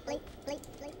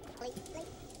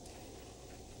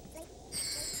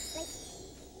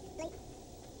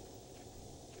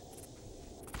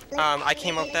 I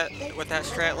came up with that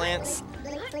strat, Lance.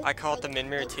 I call it the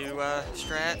Min-Mirror 2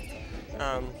 strat.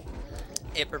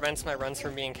 It prevents my runs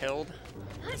from being killed,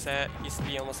 because that used to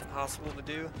be almost impossible to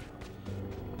do.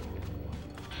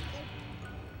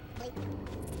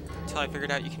 Until I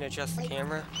figured out you can adjust the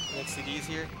camera, it makes it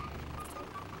easier.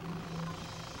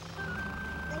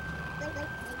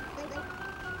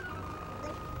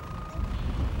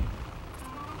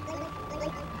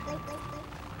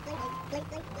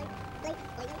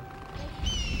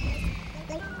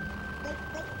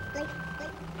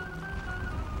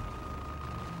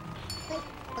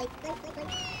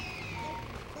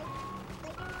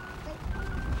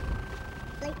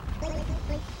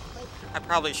 I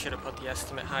probably should have put the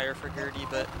estimate higher for Gerdy,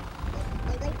 but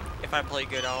if I play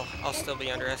good, I'll still be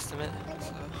underestimate.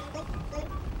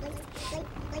 So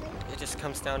it just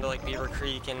comes down to like Beaver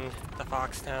Creek and the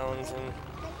Fox Towns and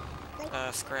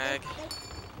Scrag.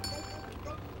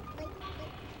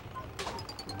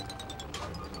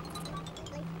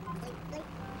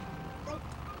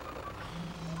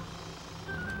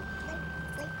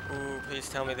 Ooh, please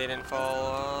tell me they didn't fall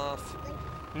off.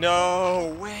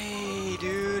 No way,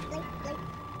 dude.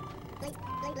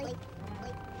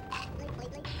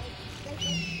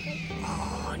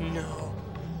 Oh no.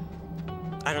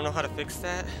 I don't know how to fix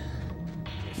that.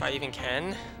 If I even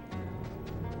can.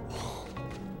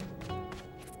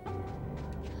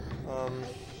 Oh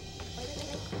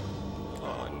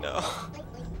no.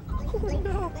 Oh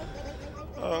no.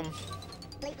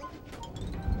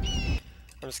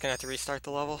 I'm just gonna have to restart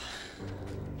the level.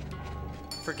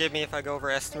 Forgive me if I go over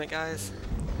estimate, guys.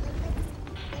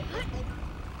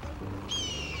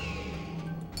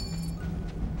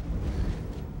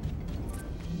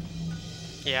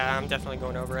 Yeah, I'm definitely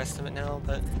going over estimate now,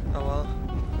 but oh well.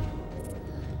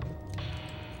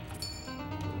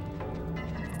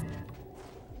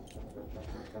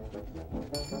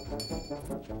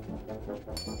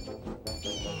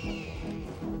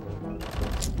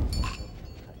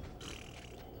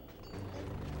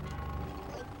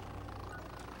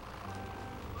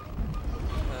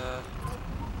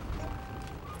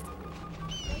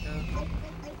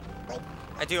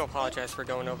 I do apologize for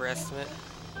going over estimate.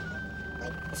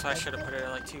 So I should have put it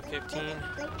at like 215.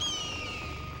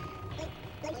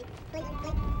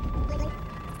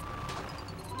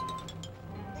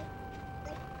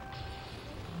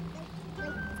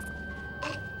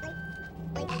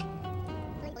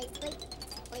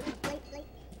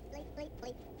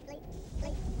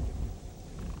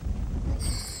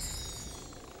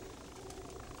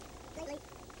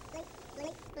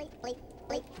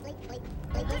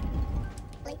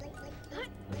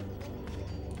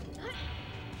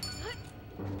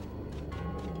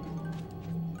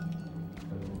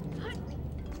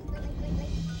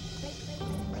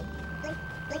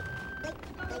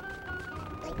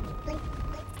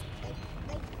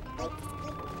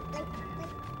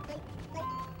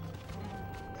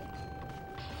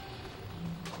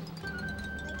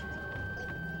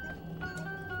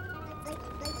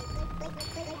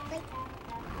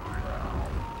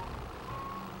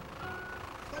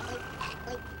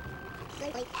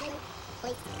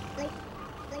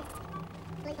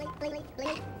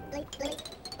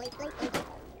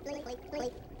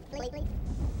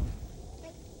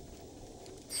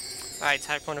 Alright,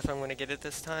 type 1 if I'm going to get it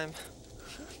this time.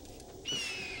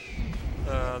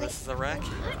 This is a wreck.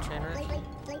 Train wreck.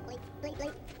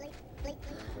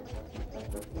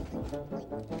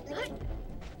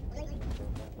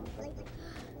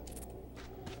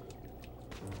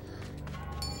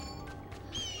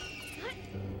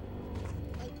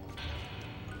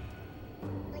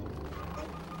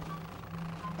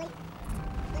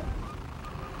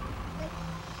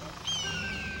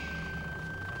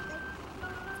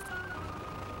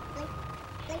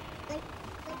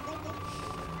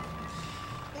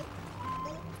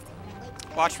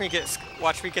 Watch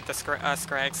me get the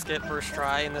Scrag skip first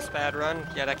try in this bad run.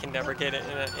 Yet I can never get it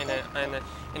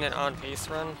in an on pace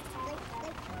run.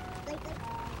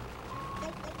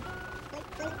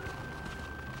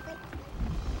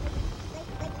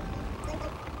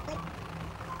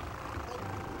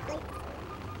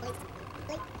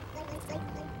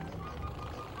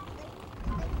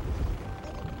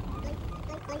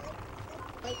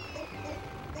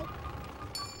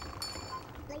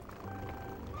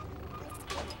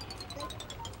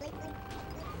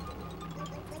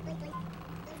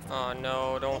 Oh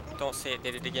no, don't say it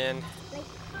did it again.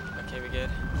 Okay, we good.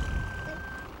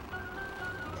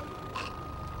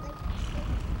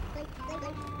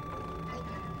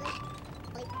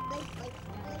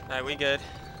 Alright, we good.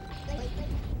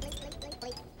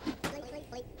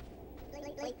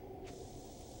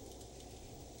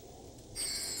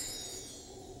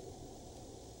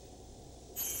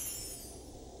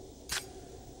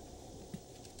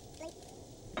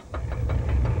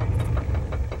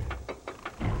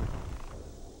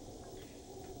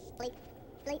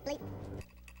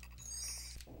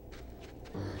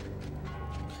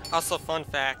 Also, fun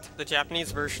fact, the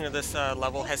Japanese version of this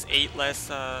level has 8 less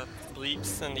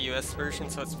bleeps than the US version,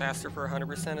 so it's faster for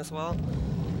 100% as well.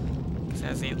 Because it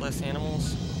has 8 less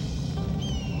animals.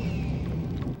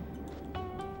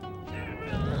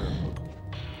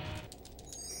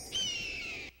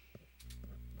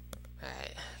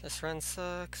 Alright, this run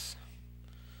sucks.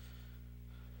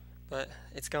 But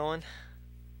it's going.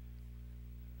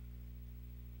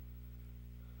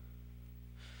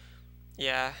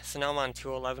 Yeah, so now I'm on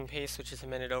 2:11 pace, which is a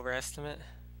minute over estimate.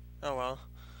 Oh well.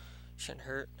 Shouldn't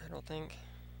hurt, I don't think.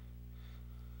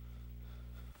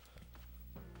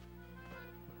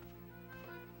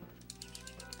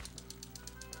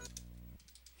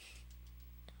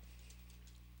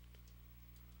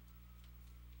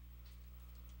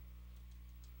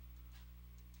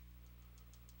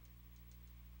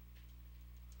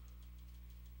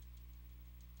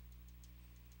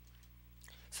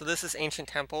 So this is Ancient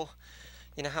Temple.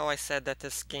 You know how I said that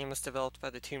this game was developed by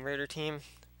the Tomb Raider team?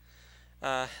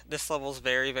 This level's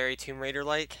very, very Tomb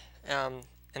Raider-like, and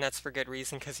that's for good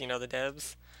reason, because you know the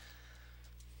devs.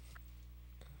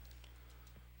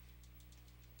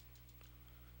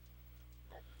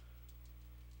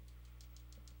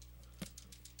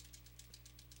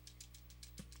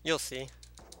 You'll see.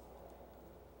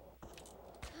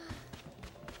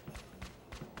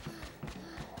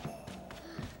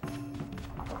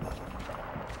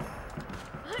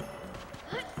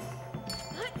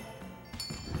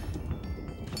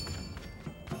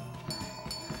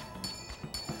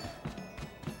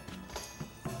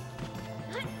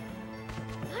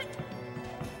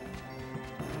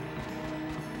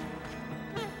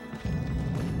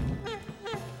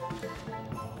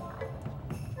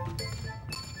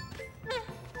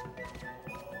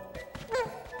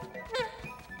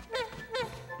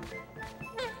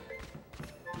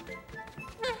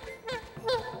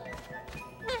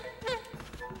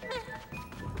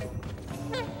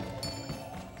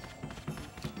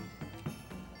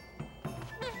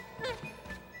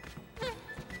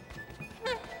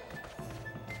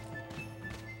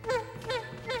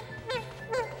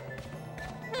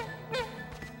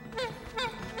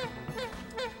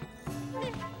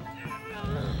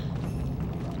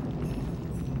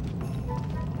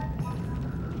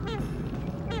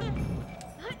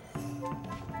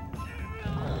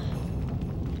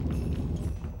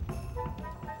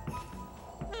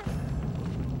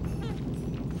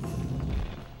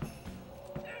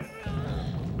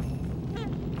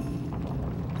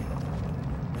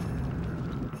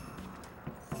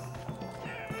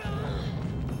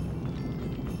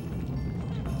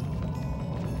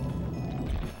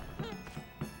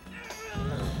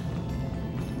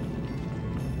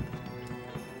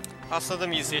 Also, the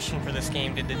musician for this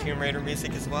game did the Tomb Raider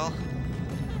music as well,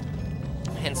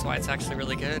 hence why it's actually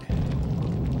really good,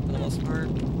 for the most part.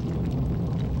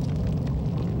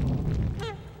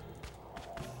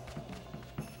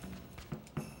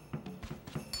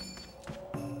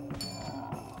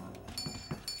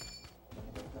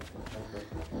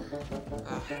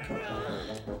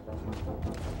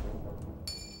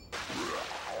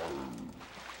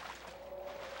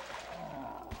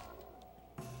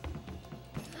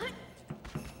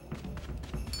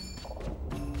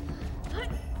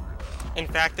 In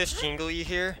fact, this jingle you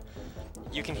hear,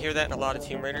 you can hear that in a lot of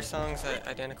Tomb Raider songs, that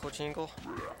identical jingle.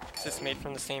 It's just made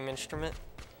from the same instrument.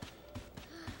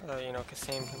 You know,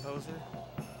 same composer.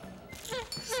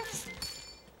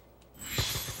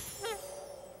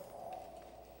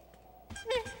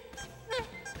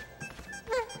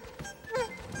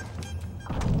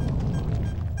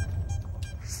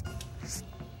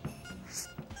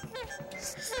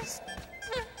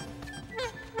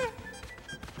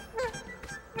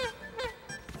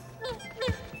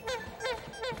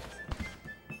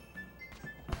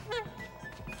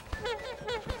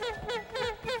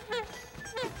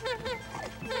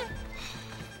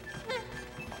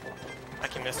 I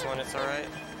can miss one, it's alright.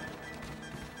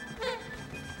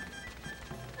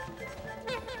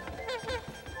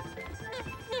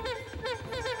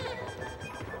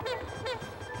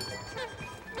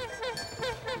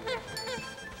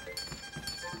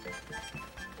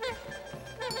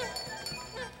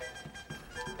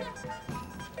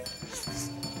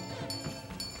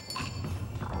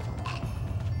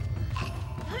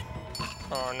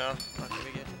 Oh no. Okay,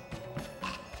 we good.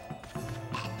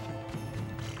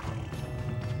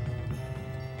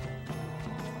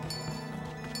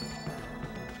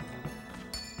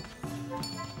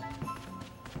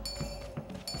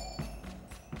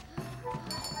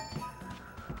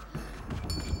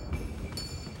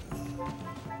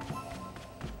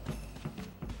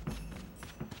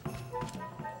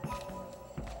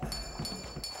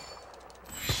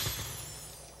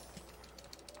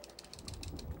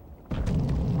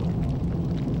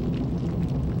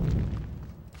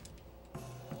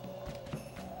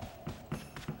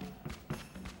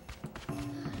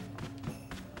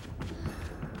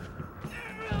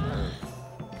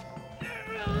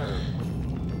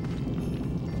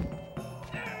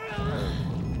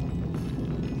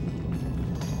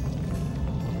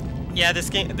 Yeah,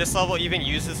 this level even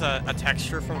uses a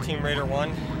texture from Tomb Raider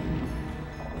 1,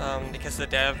 because the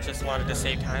dev just wanted to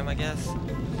save time, I guess.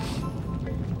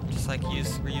 Just like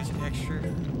reuse a texture.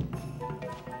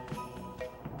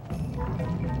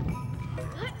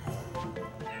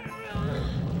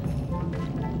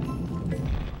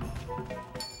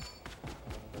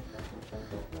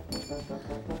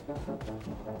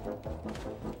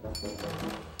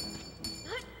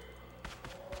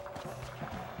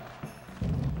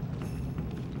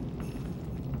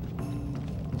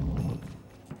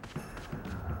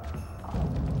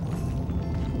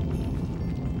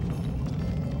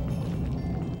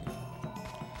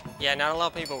 Yeah, not a lot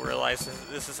of people realize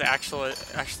this is actually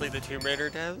the Tomb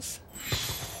Raider devs.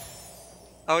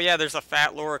 Oh yeah, there's a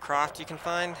fat Lara Croft you can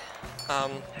find.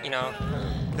 You know,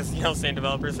 because you know, same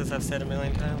developers, as I've said a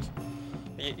million times.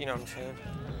 You know what I'm saying.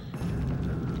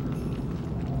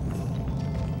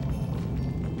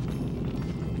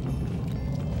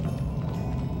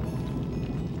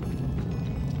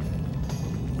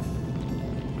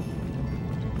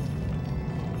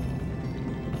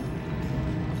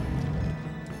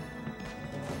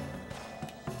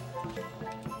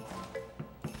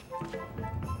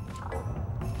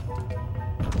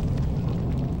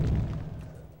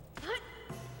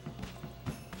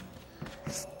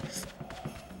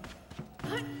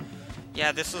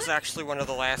 Yeah, this was actually one of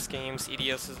the last games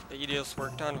Eidos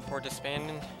worked on before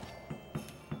disbanding,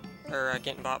 or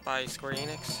getting bought by Square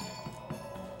Enix.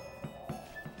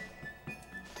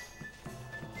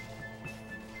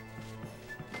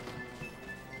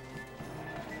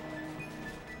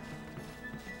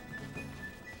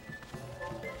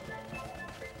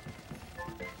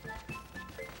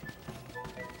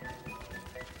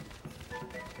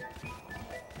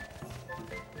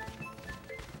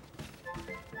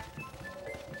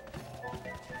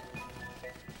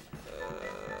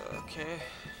 Okay.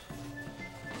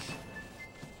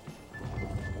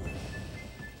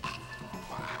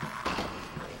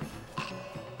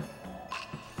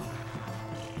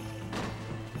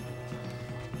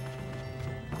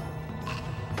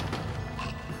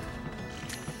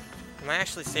 Am I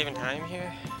actually saving time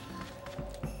here?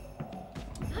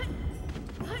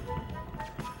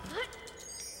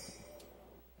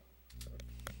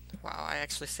 Wow, I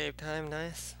actually saved time,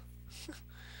 nice.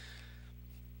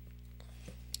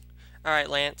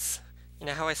 Alright, Lance. You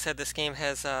know how I said this game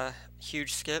has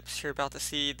huge skips? You're about to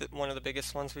see one of the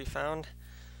biggest ones we found.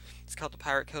 It's called the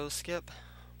Pirate Cove skip.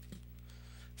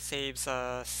 Saves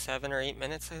 7 or 8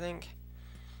 minutes, I think.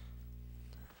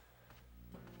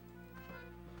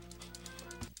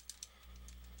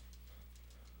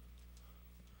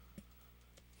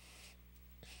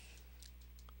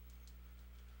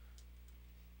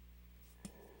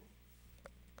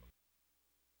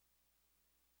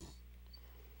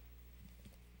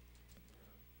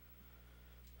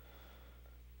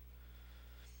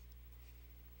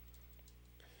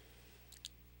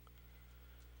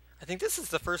 I think this is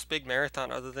the first big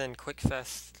marathon other than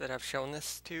QuickFest that I've shown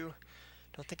this to.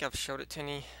 Don't think I've showed it to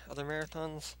any other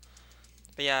marathons.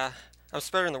 But yeah, I'm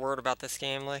spreading the word about this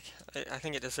game. Like, I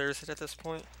think it deserves it at this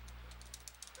point.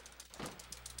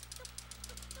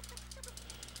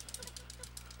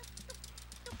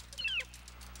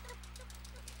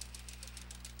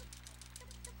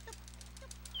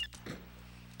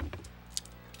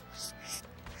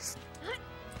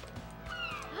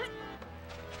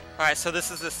 Alright, so this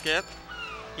is the skip.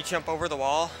 You jump over the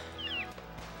wall.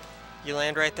 You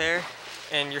land right there.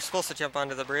 And you're supposed to jump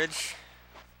onto the bridge.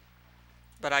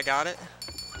 But I got it.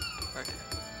 Okay.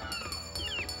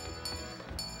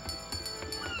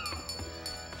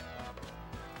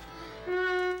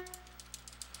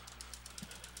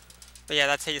 But yeah,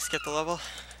 that's how you skip the level.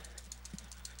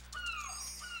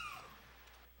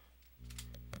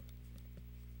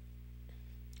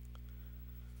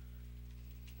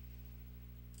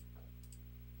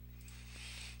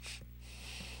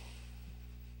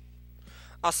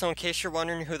 Also, in case you're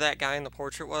wondering who that guy in the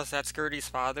portrait was, that's Gerdy's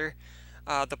father.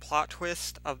 The plot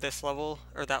twist of this level,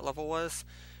 or that level, was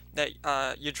that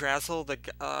Yggdrasil,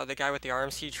 the guy with the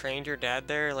arms, he trained your dad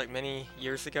there like many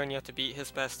years ago, and you have to beat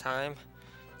his best time.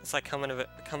 It's like coming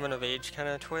of age kind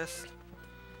of twist.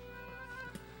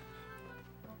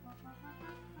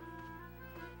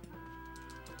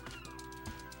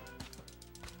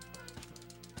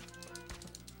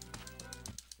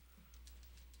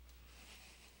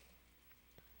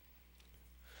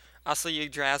 Also,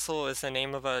 Yggdrasil is the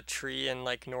name of a tree in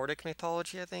like Nordic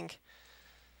mythology, I think.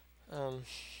 Um,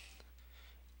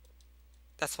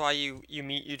 that's why you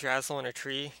meet Yggdrasil in a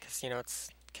tree, because you know it's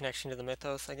connection to the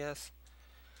mythos, I guess.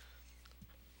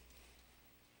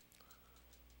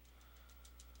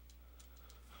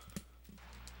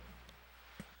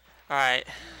 All right,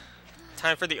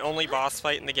 time for the only boss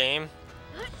fight in the game,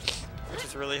 which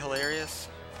is really hilarious.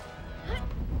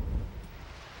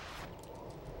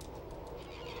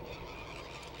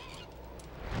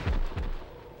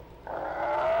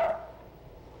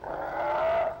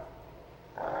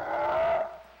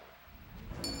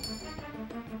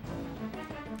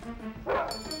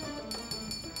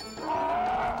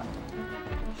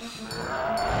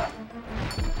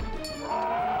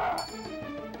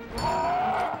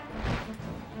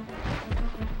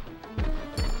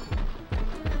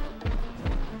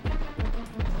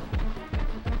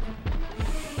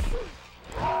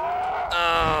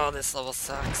 Oh, this level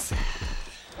sucks,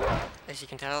 as you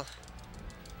can tell.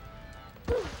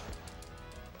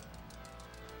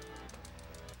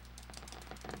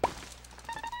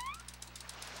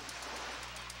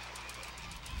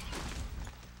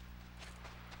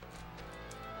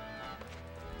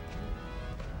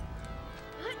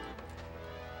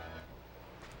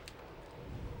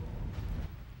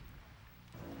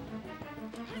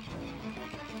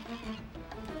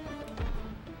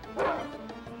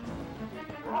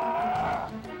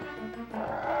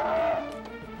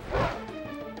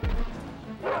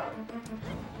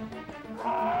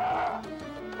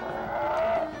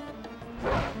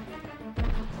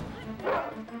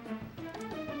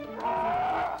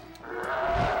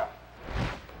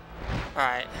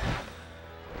 Alright.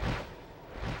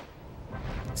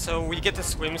 So we get the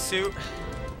swimsuit.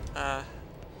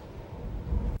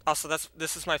 Also,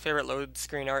 this is my favorite load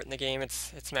screen art in the game.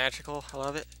 It's magical. I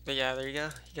love it. But yeah, there you go.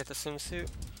 You get the swimsuit.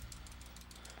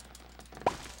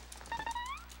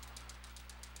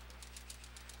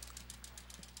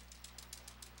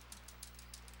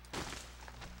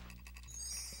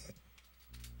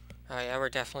 Oh yeah, we're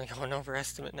definitely going over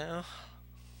estimate now.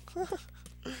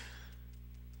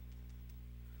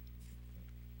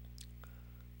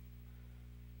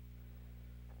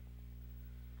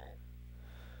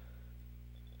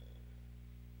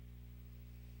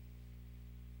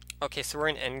 Okay, so we're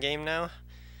in endgame now,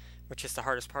 which is the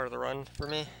hardest part of the run for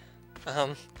me.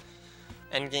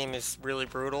 Endgame is really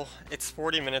brutal. It's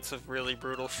 40 minutes of really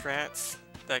brutal strats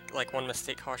that like one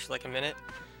mistake costs you like a minute,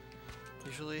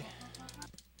 usually.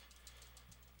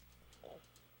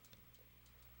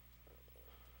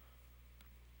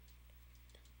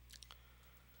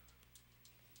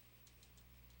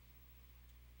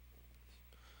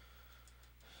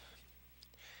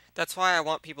 That's why I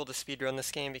want people to speedrun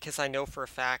this game, because I know for a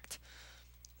fact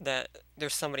that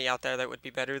there's somebody out there that would be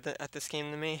better at this game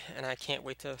than me, and I can't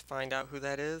wait to find out who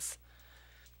that is.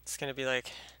 It's gonna be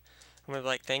like, I'm gonna be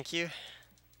like, thank you.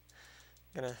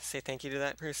 I'm gonna say thank you to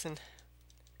that person,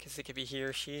 because it could be he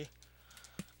or she.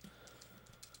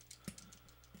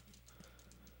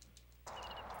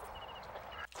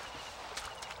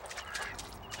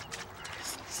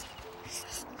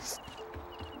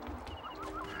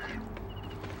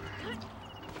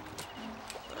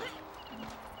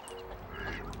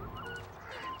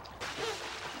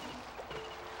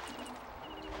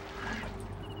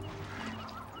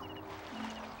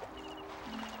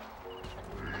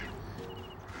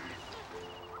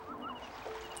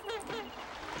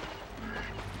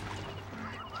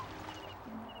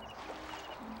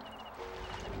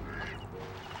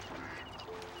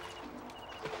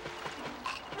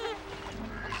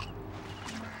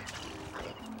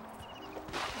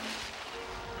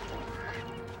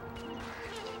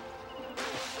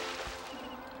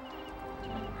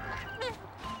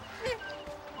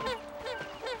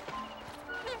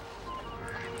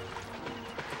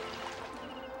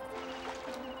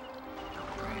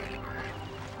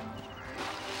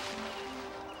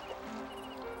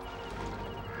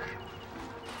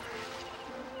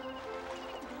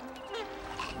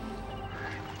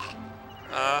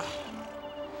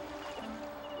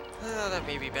 That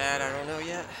may be bad, I don't know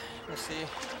yet. We'll see.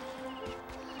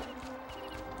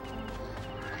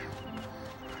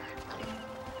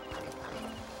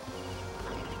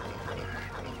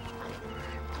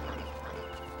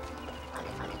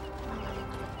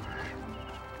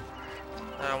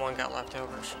 one got left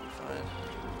over, should be fine.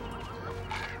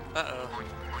 Uh-oh.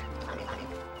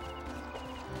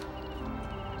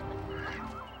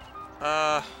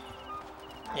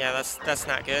 Yeah, that's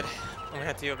not good. I'm gonna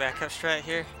have to do a backup strat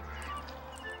here.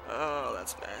 Oh,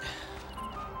 that's bad.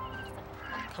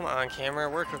 Come on, camera,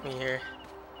 work with me here.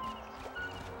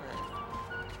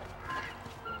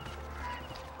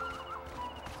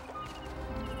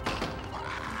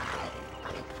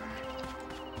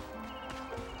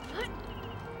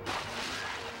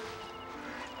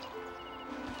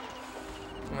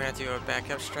 I'm gonna have to do a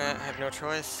backup strat. I have no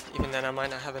choice. Even then, I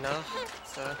might not have enough,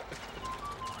 so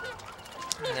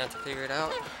I'm gonna have to figure it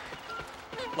out.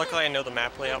 Luckily, I know the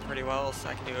map layout pretty well, so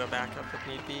I can do a backup if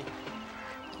need be.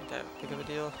 Not that big of a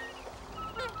deal.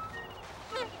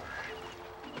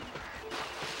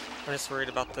 I'm just worried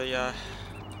about the,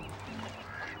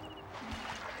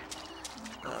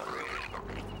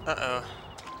 uh-oh.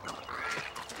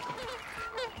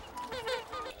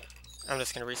 I'm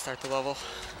just gonna restart the level.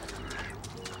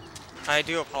 I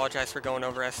do apologize for going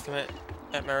over estimate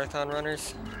at marathon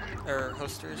runners, or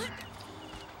hosters.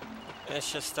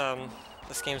 It's just,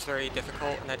 this game's very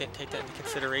difficult, and I didn't take that into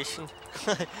consideration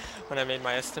when I made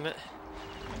my estimate.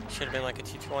 Should have been like a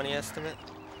 220 estimate.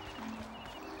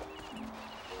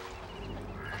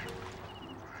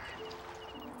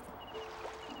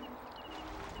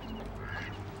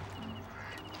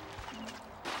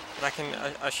 But I can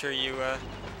assure you,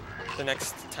 the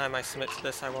next time I submit to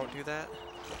this, I won't do that.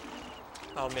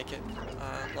 I'll make it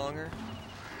longer.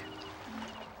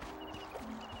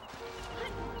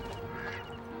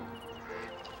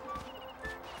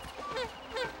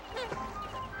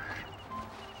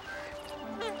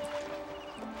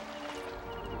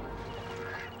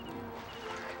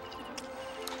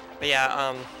 But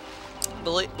yeah,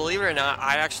 believe it or not,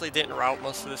 I actually didn't route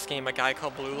most of this game. A guy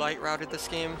called Blue Light routed this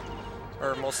game,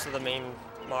 or most of the main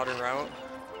modern route.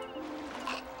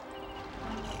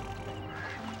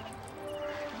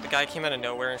 The guy came out of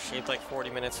nowhere and shaved like 40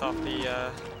 minutes off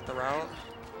the route.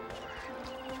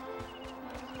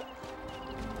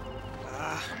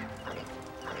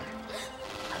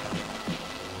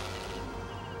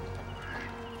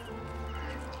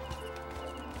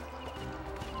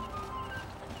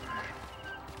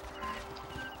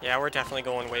 Yeah, we're definitely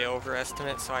going way over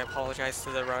estimate, so I apologize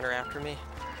to the runner after me.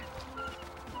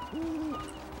 You're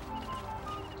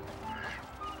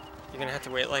gonna have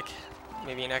to wait like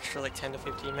maybe an extra like 10 to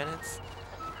 15 minutes.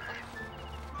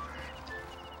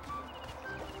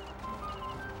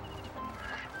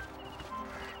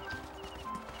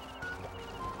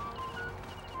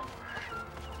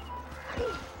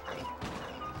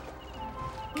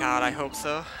 God, I hope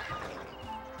so.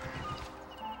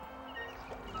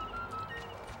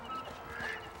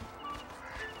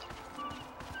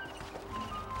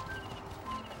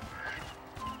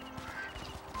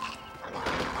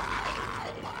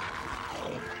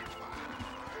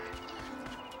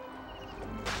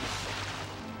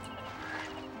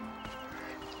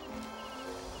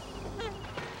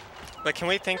 But can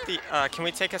we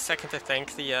take a second to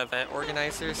thank the event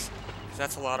organizers? Because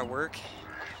that's a lot of work.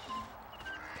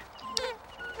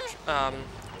 I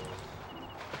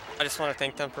just want to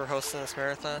thank them for hosting this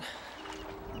marathon.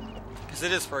 Because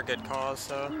it is for a good cause,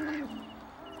 so.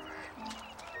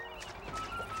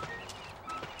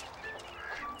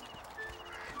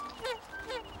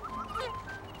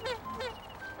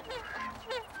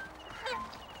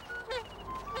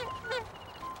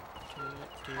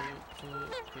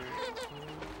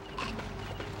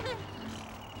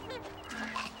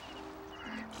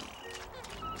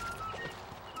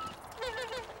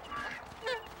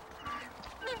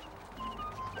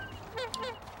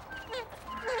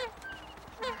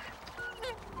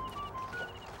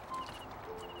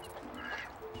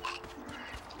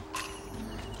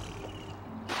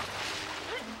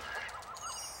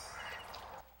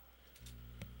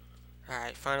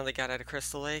 Alright, finally got out of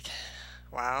Crystal Lake.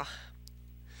 Wow.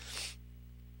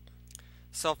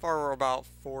 So far we're about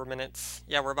 4 minutes.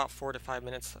 Yeah, we're about 4 to 5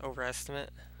 minutes over estimate.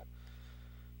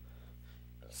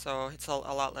 So it's a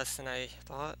lot less than I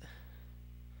thought.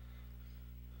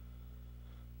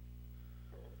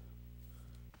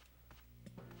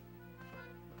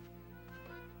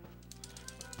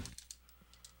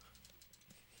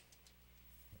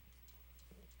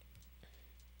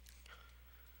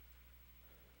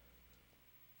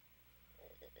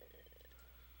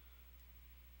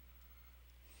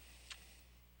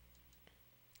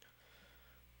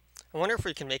 I wonder if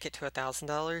we can make it to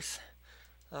 $1,000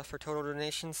 for total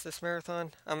donations this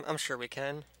marathon. I'm sure we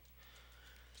can.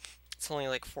 It's only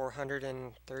like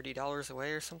 $430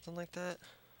 away or something like that.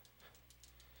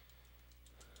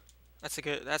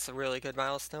 That's a really good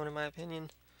milestone in my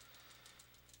opinion.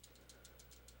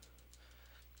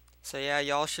 So yeah,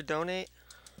 y'all should donate.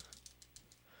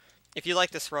 If you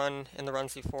like this run and the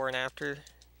runs before and after,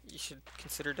 you should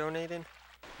consider donating.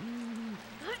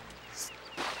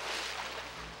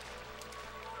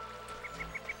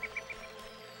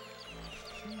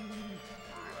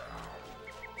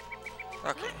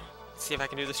 Okay, let's see if I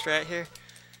can do the strat here.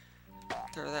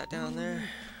 Throw that down there.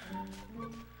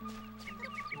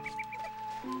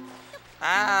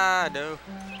 Ah, no.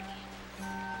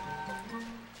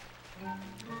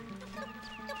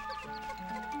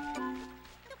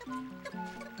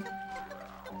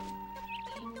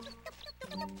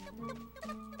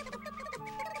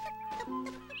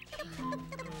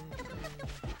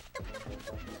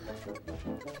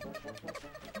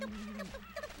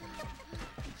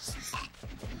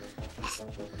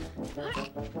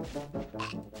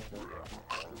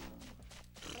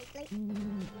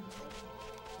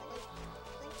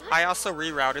 I also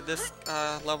rerouted this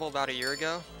level about a year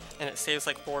ago, and it saves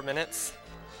like 4 minutes.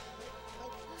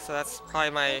 So that's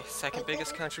probably my second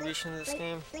biggest contribution to this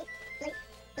game.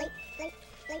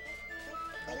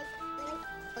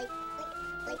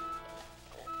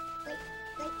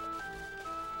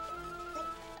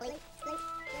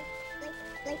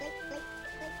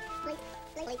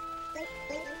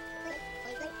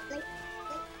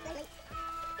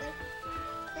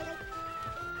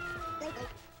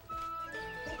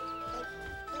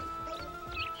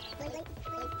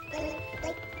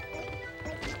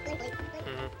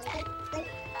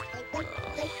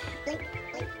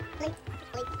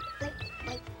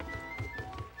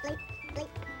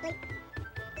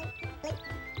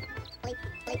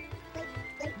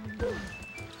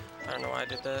 I don't know why I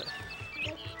did that.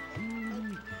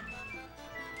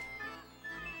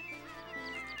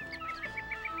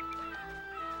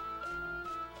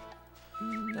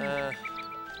 Alright.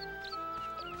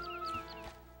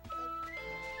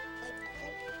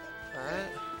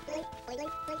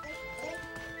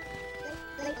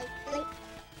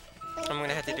 I'm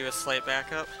gonna have to do a slight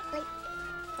backup,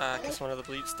 because one of the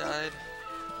bleeps died.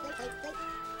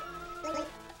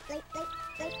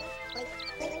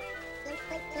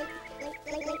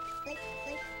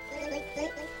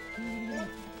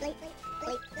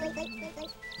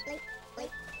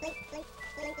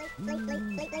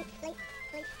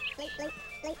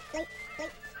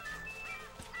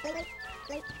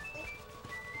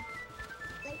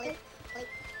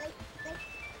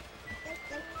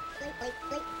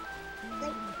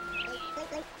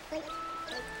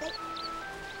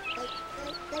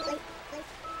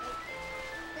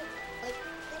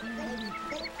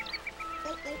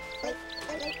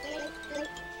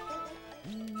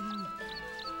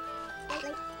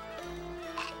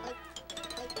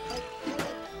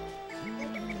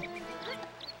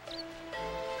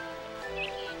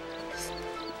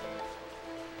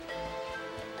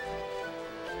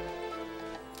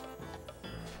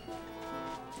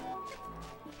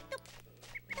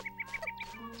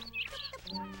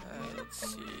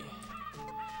 Let's see.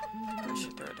 I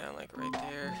should throw it down like right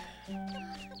there.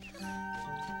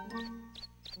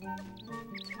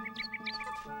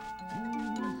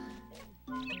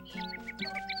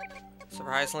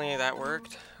 Surprisingly, that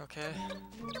worked. Okay.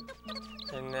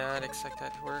 Did not expect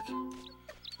that to work.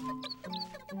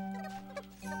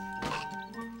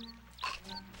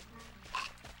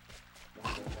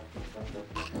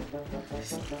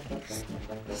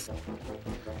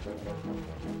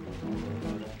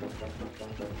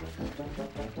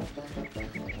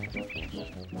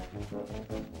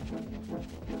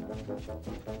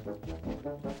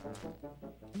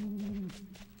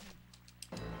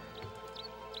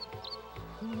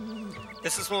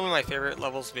 This is one of my favorite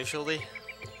levels visually.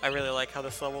 I really like how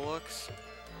this level looks.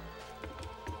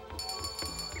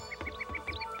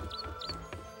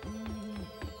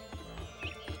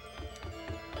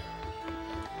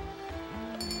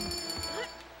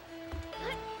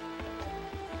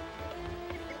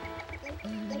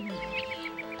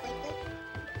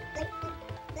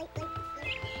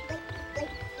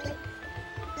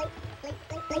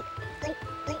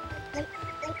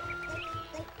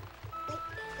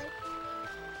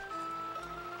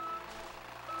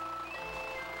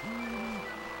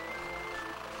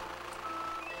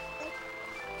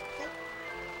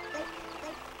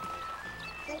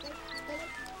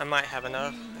 I might have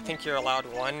enough. I think you're allowed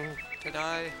one to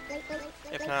die.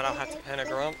 If not, I'll have to pen a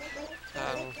grump,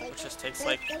 which just takes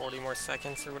like 40 more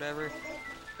seconds or whatever.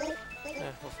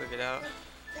 We'll figure it out.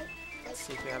 Let's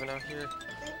see if we have enough here.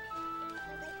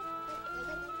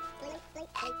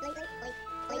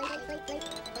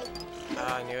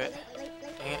 Ah, I knew it.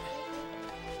 Dang it.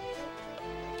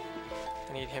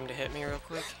 need him to hit me real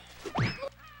quick.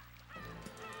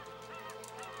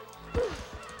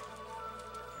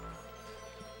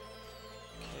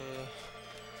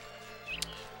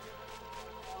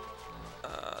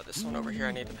 This one over here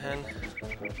I need to pen.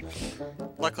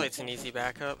 Luckily it's an easy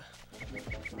backup.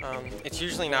 It's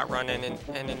usually not running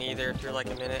in either if you're like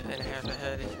a minute and a half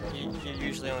ahead. You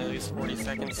usually only lose 40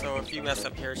 seconds, so if you mess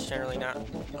up here it's generally not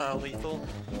lethal.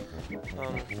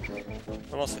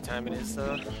 But most of the time it is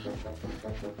though. There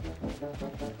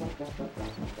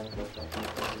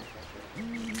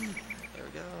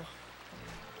we go.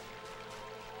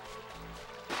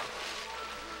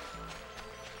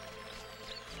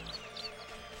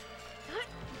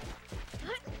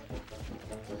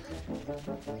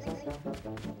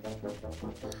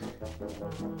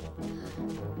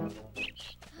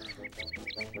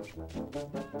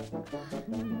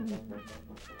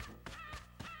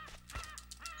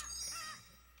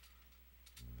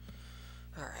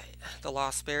 Alright, the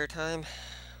lost spare time.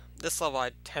 This level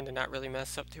I tend to not really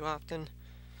mess up too often.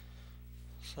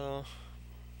 So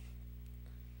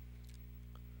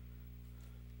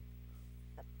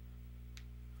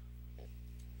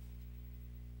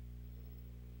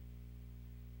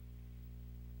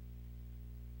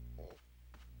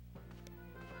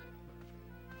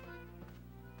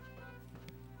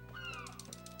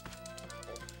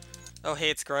oh hey,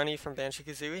 it's Gerdy from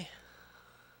Banjo-Kazooie.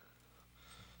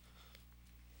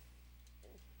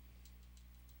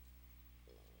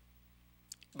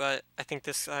 But I think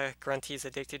this Grunty's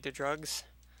addicted to drugs.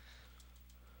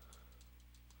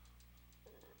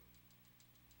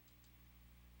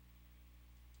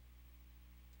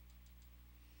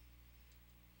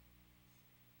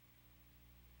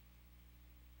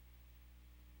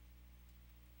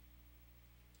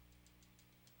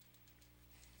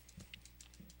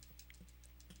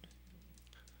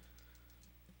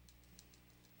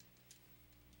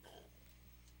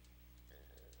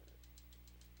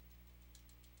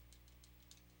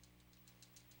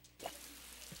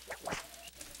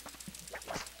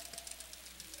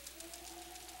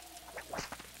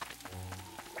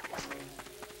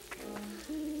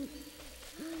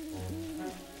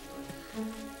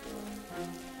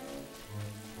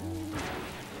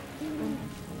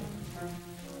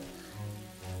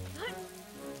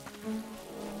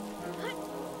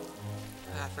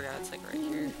 I forgot it's like right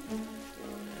here.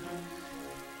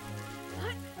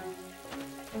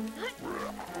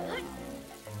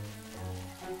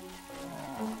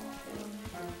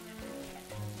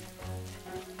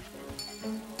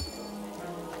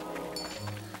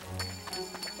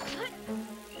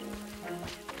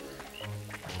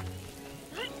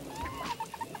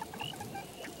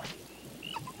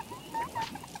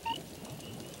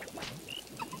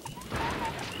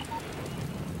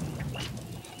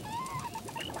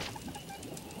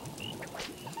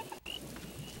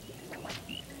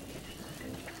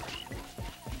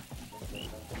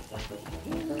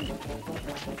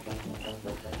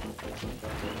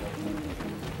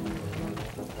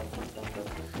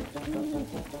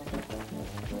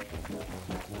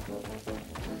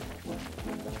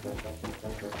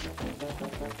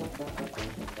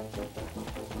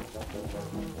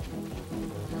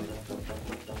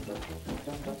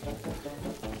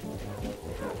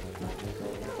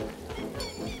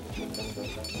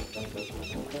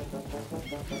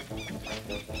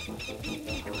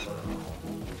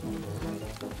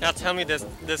 Now tell me this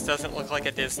doesn't look like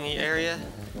a Disney area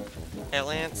at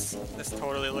Lance. This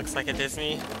totally looks like a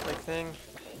Disney like thing.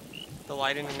 The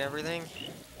lighting and everything.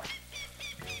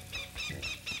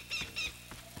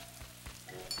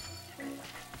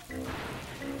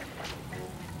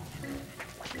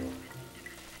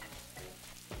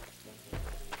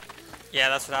 Yeah,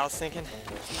 that's what I was thinking.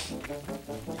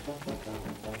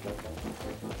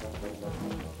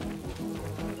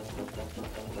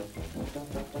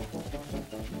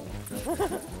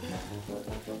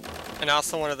 And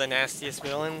also one of the nastiest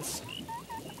villains.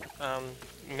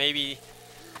 Maybe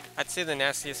I'd say the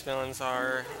nastiest villains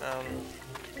are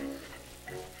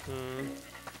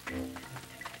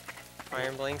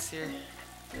Iron Blanks here.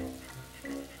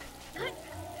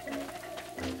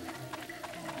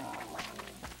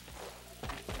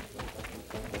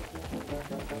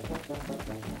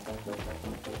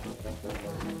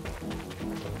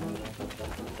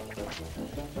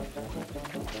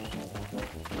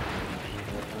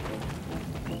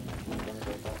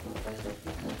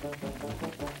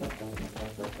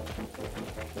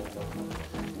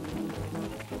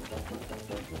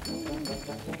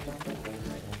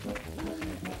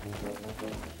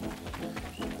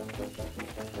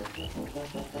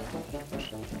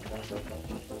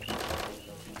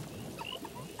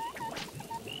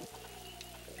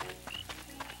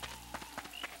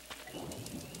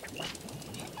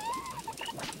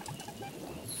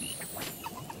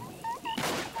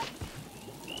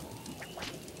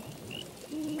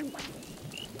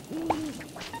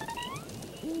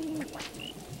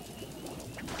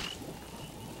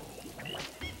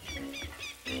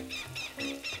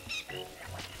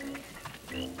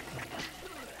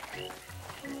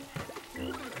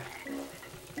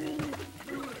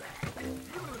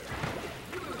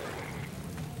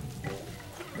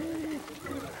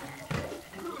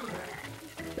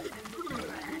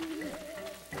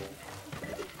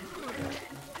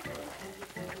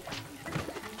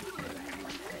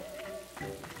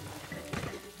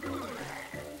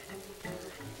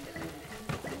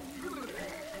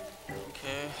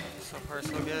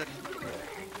 far so good.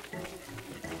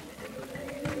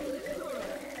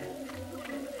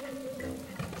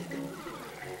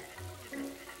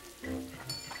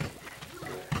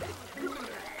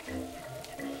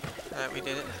 Alright, we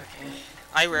did it. Okay.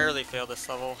 I rarely fail this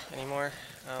level anymore.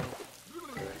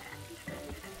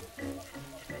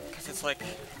 Because it's like,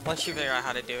 once you figure out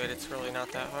how to do it, it's really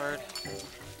not that hard.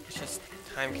 It's just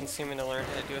time consuming to learn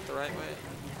how to do it the right way.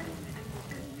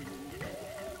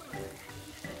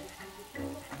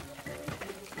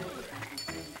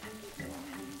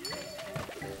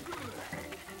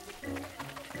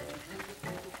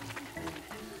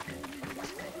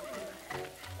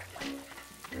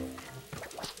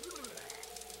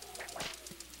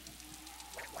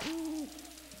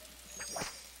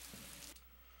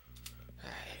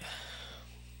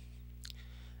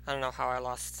 I don't know how I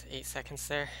lost 8 seconds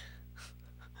there.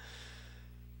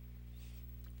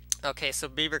 Okay, so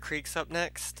Beaver Creek's up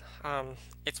next.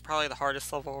 It's probably the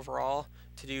hardest level overall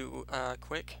to do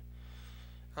quick.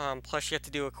 Plus you have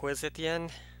to do a quiz at the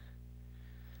end.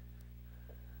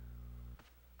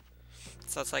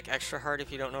 So it's like extra hard if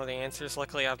you don't know the answers.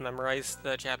 Luckily I've memorized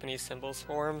the Japanese symbols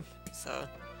for them, so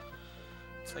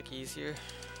it's like easier.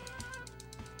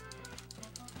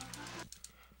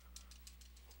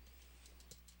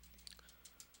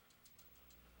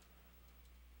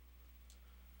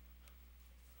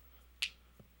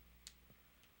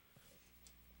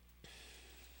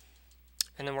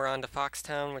 And then we're on to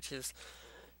Foxtown, which is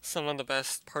some of the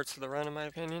best parts of the run in my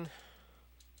opinion.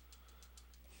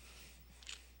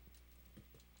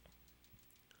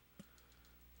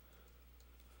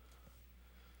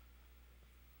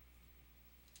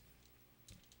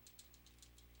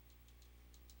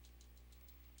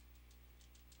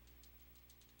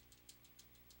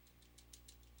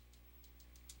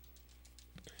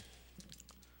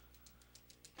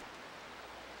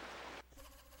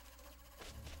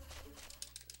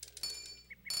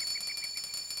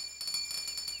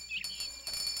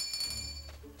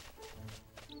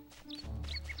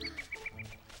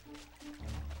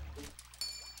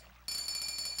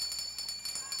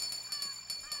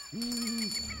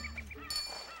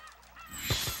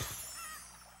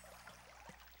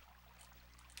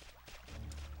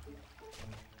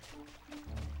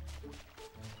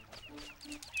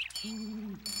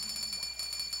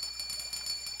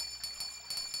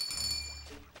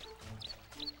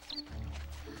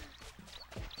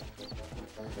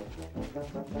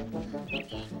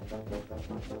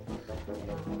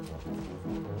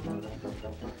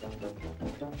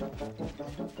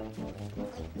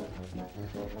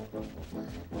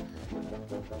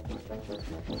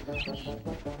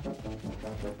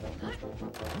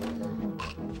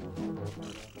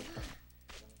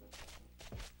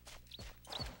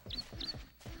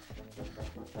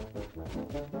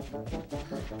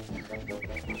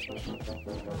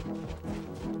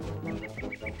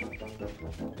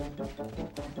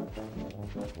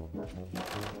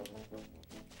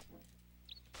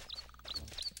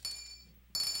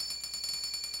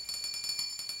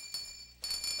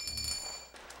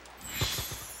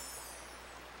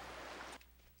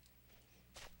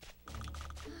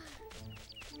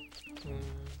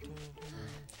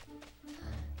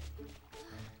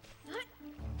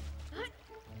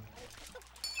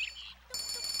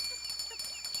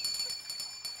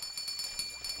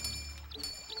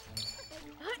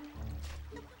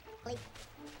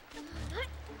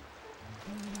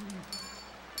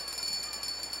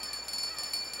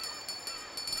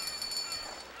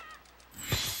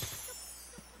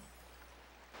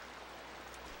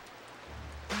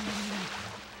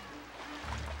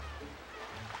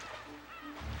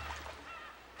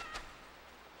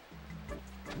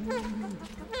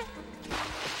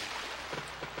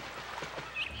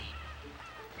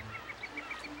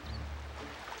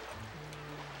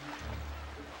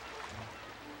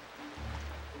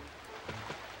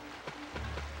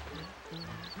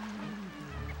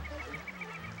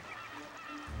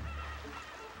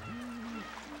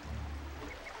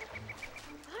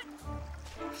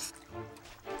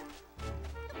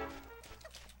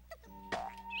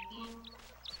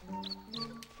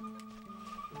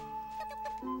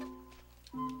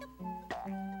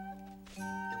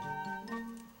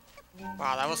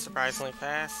 Wow, that was surprisingly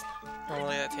fast.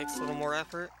 Normally that takes a little more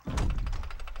effort.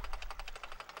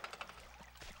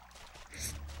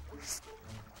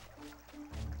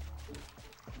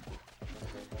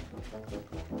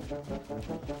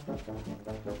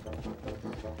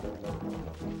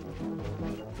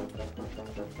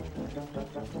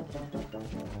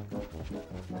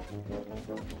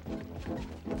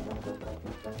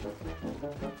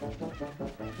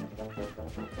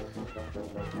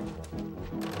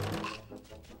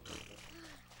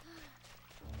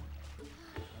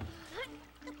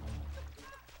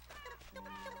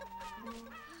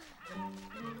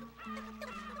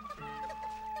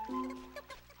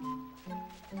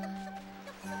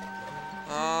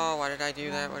 I do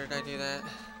that? Where did I do that?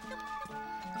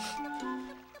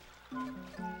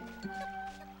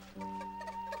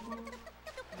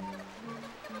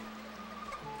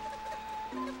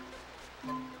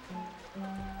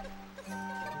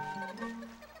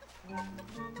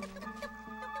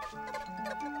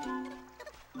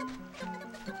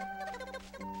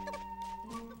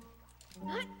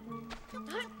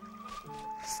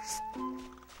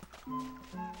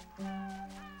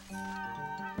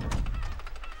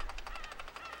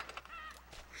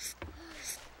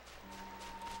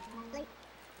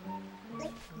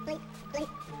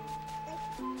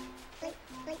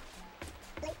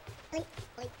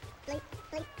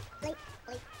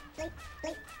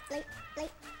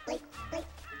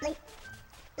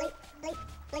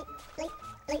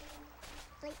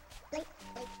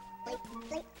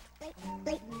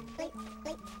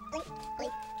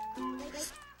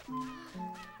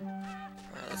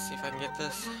 Alright, let's see if I can get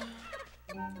this.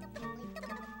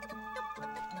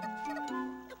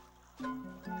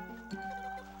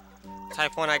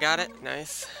 Type 1, I got it.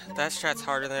 Nice. That strat's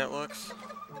harder than it looks.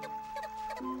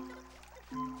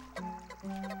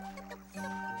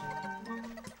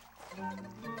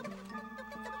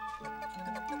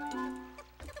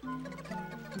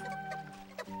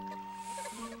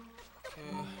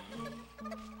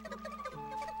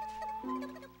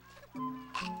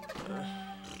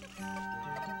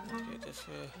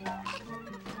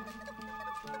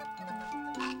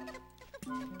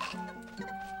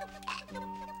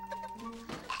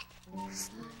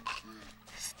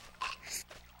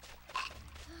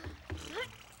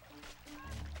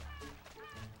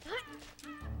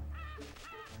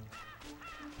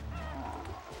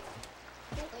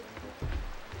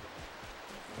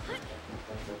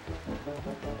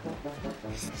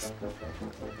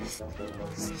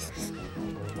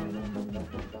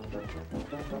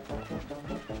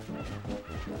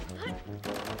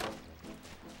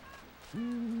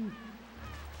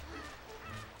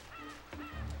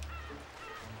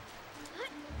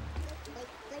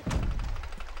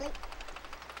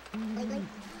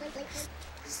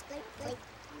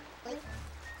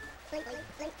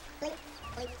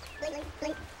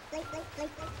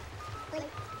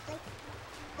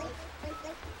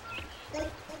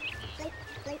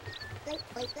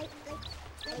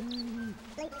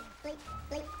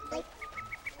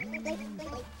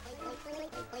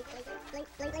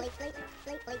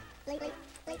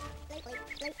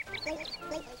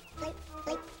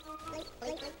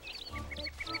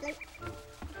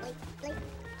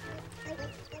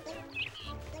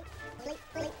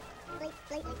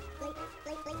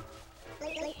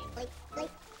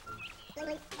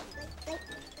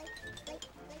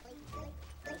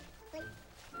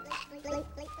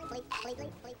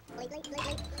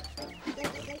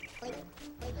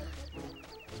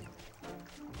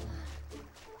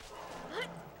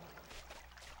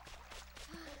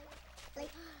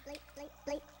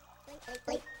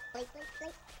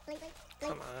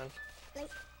 Come on.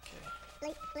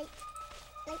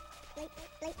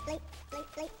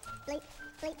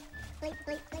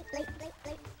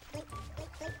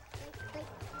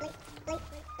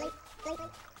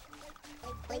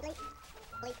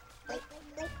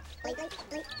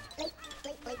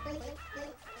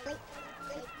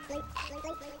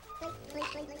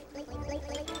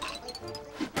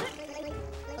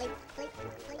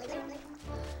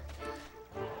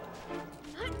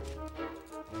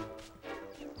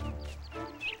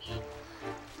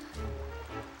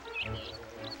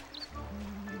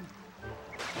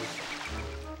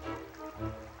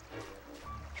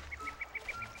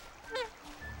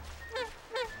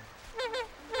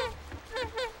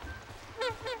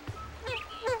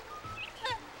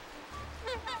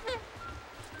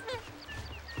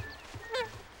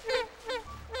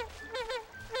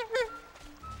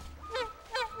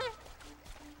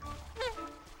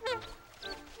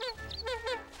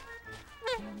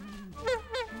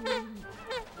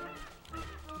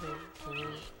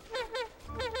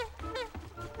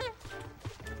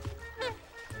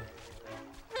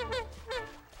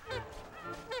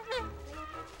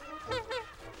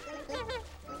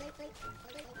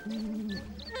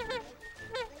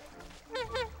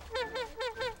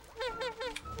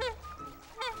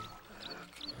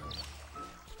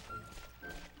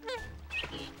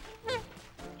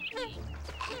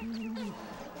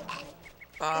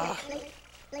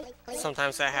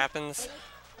 Sometimes that happens.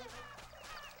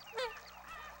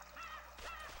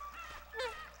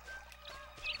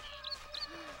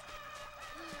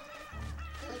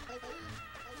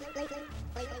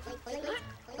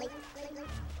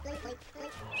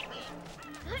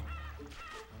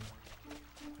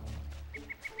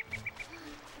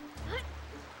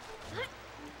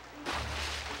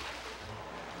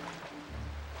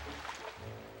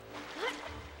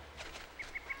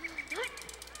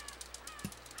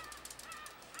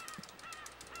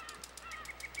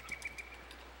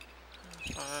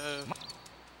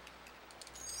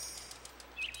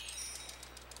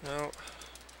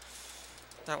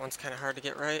 That one's kind of hard to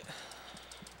get right.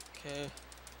 Okay.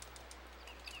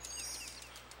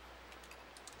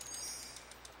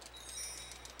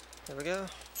 There we go.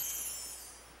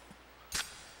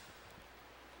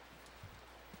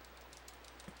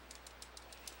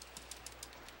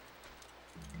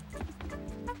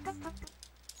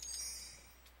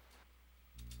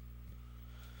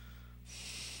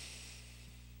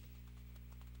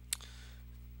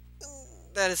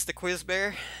 That is the quiz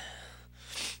bear.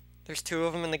 There's 2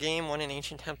 of them in the game, one in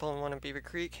Ancient Temple and one in Beaver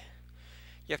Creek.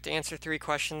 You have to answer 3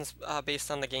 questions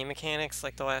based on the game mechanics.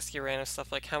 Like they'll ask you random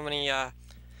stuff like how many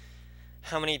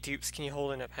dupes can you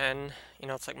hold in a pen? You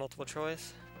know, it's like multiple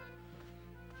choice.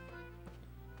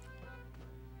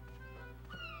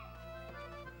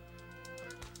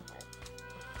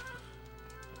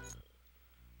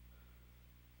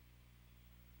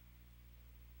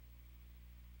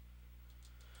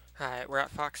 Alright, we're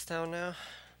at Foxtown now.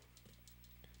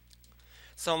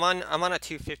 So I'm on a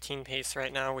 2:15 pace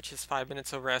right now, which is 5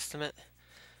 minutes over estimate.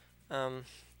 But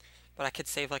I could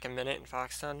save like a minute in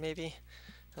Foxtown maybe,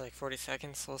 or like 40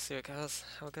 seconds. So we'll see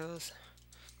how it goes.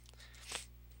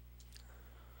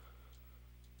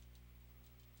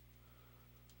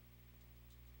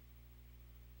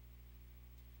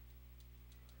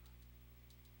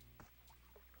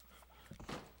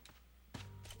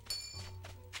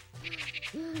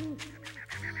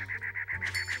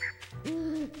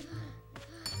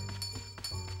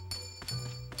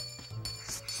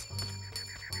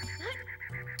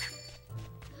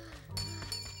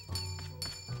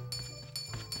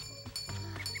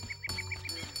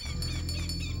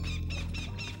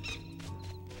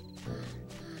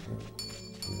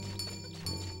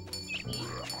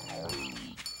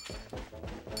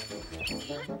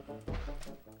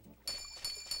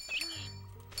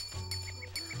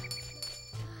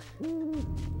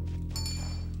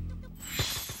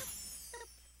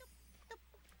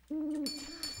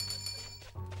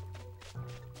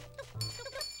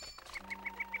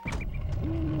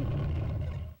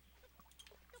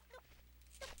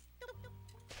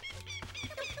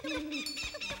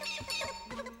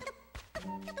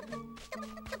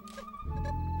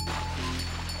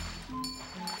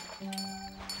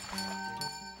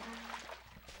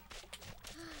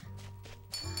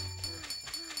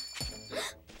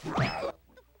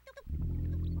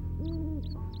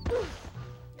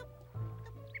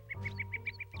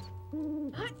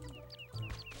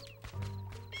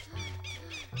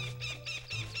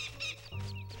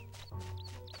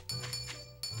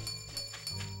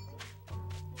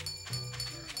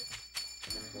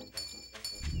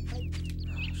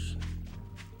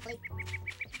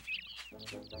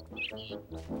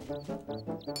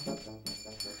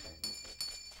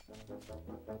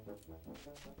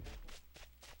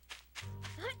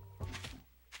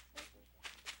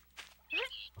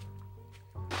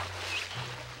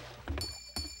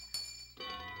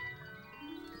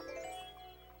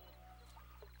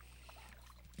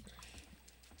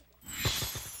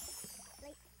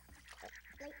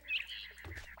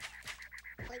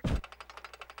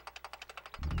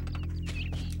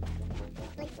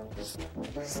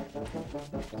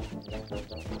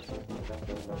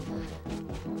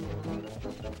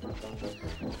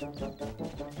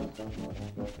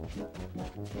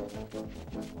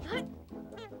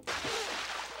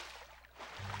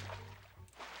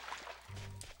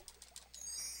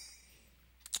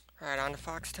 Alright, on to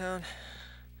Foxtown.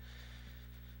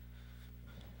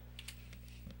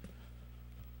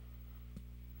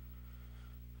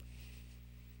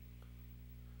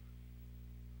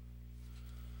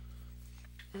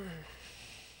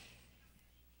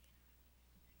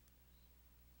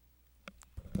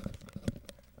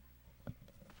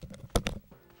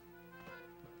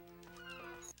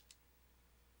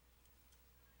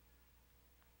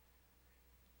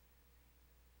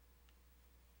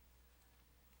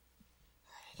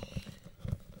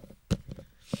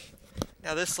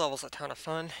 Now this level's a ton of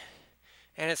fun,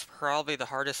 and it's probably the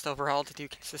hardest overall to do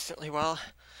consistently well.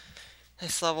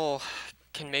 This level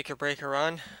can make or break a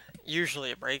run.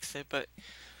 Usually it breaks it, but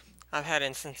I've had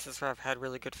instances where I've had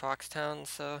really good Foxtowns,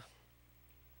 so...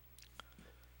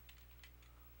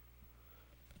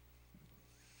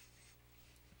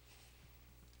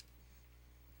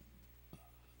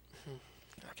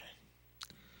 Okay.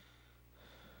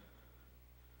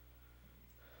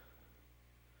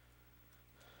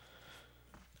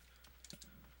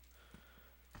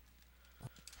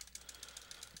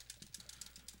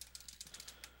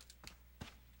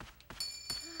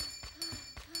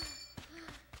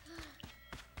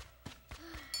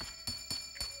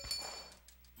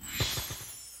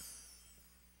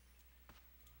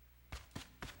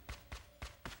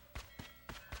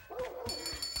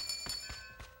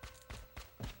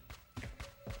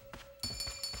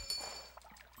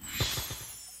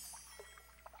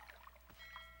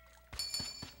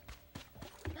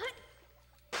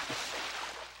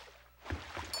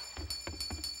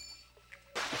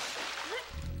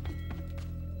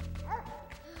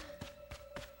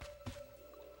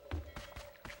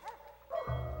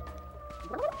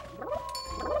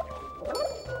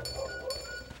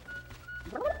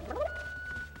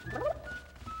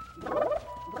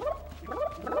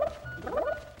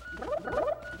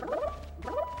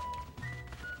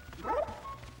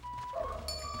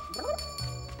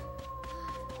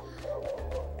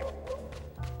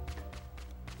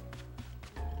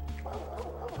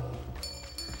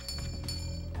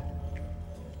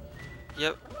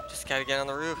 Yep, just gotta get on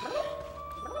the roof.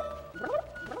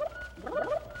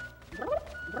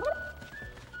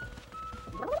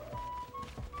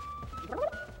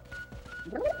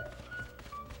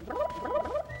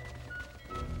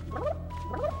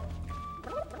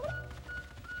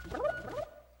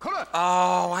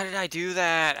 Oh, why did I do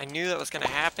that? I knew that was gonna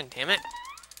happen, damn it.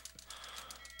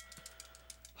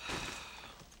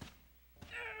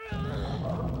 I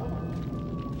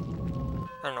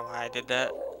don't know why I did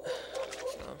that.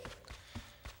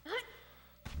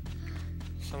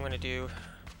 So I'm gonna do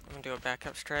a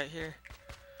backup strat here.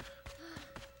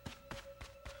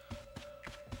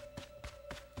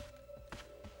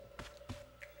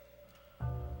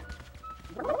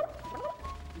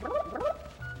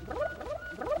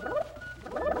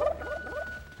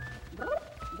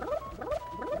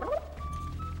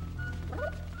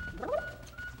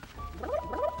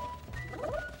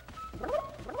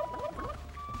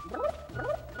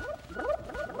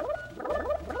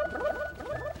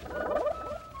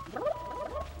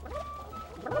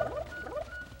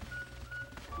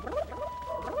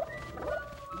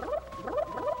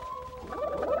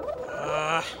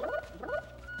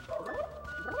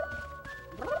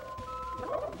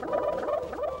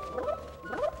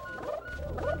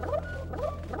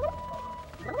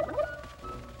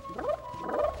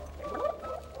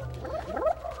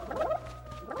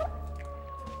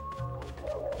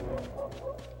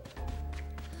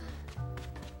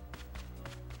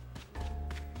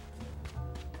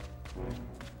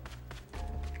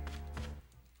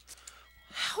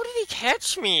 How did he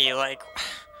catch me? Like,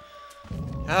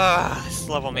 this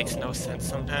level makes no sense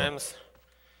sometimes.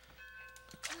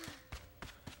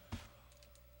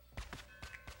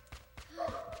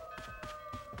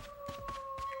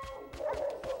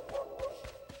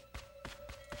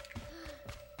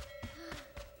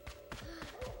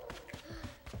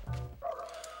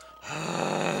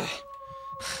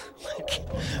 Like,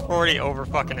 I'm already over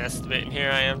fucking estimating here.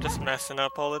 I am just messing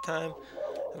up all the time.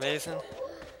 Amazing.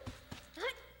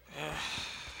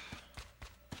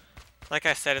 Like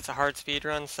I said, it's a hard speed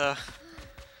run, so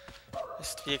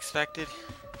it's to be expected.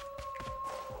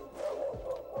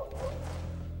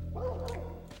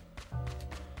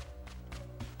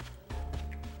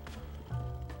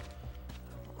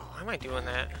 Why am I doing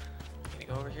that? Let me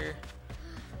go over here.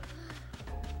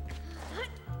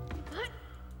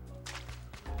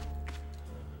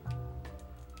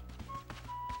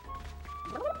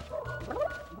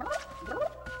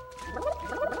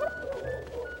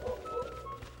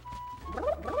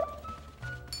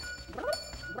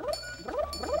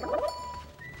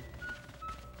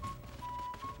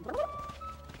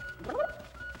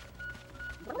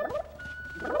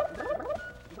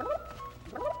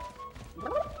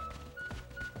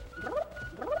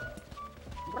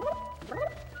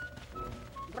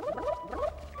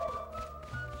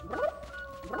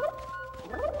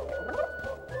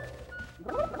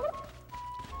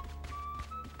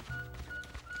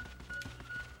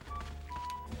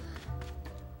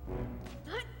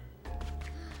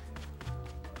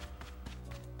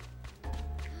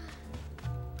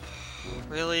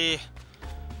 Really?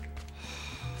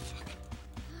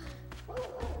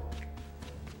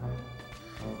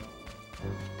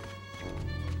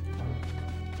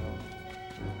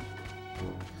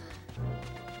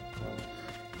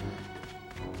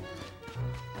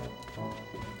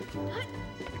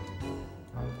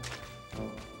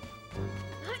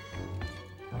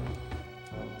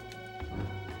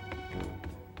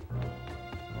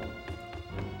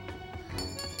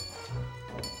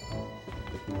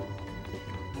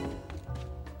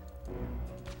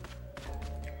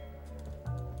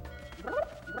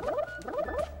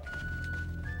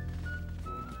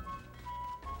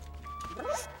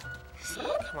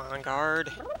 Come on,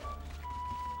 guard.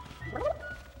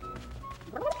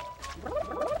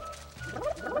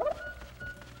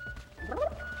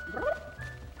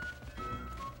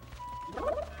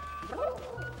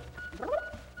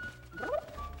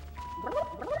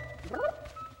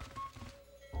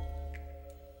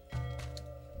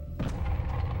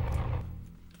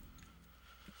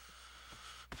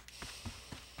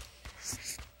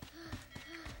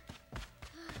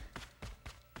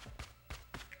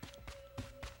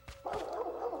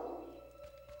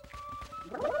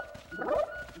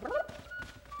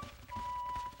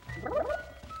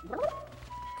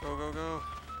 Go, go, go.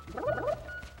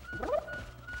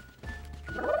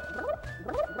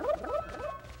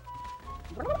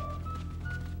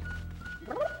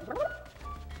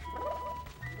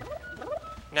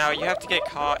 Now you have to get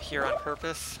caught here on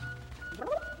purpose.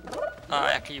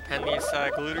 After you pen these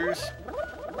glooters.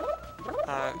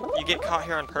 You get caught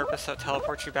here on purpose so it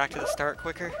teleports you back to the start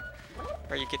quicker.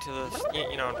 Or you get to the,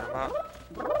 you know what I'm talking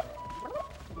about.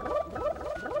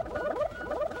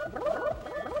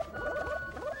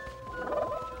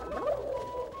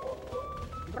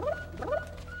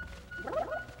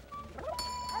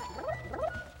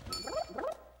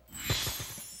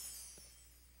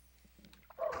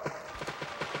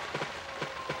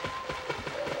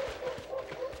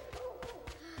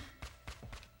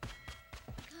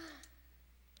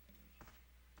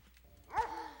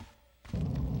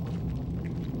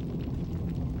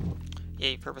 Yeah,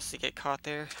 you purposely get caught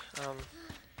there. So you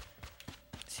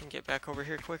can get back over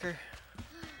here quicker.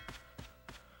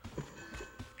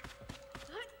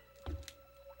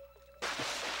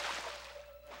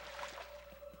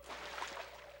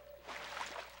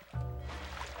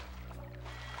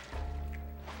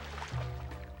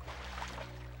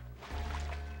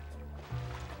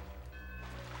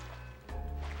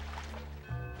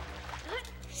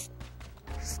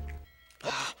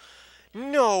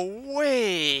 No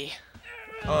way!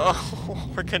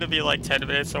 Oh, we're gonna be like 10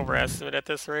 minutes over estimate at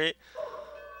this rate.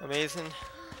 Amazing.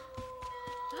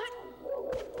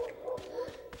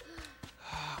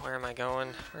 Where am I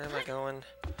going? Where am I going?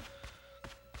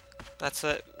 That's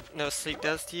what no sleep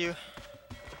does to you?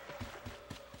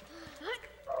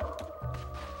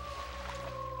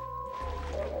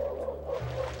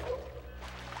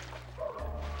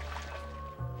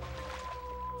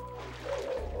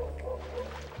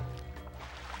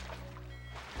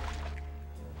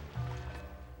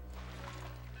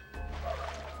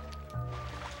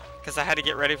 Because I had to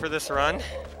get ready for this run.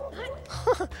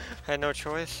 I had no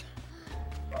choice.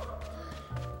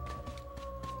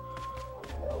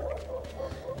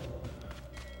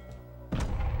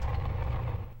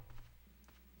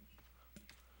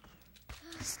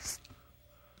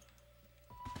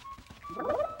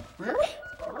 Where?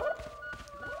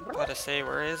 About to say,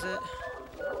 where is it?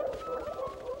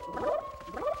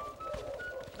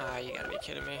 Ah, you gotta be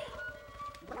kidding me.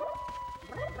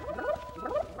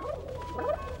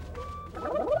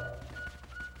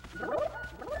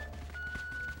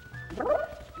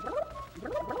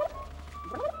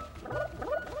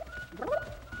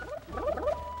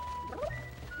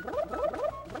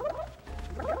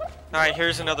 Alright,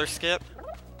 here's another skip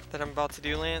that I'm about to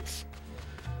do, Lance.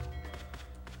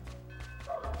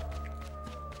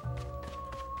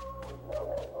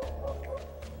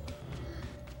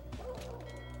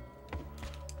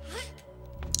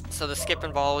 So the skip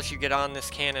involves you get on this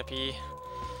canopy,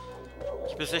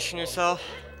 you position yourself.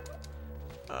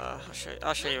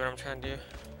 I'll show you what I'm trying to do.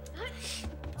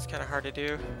 It's kind of hard to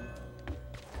do.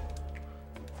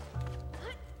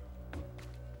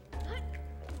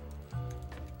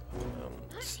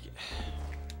 Let's see.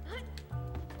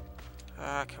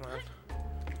 Come on.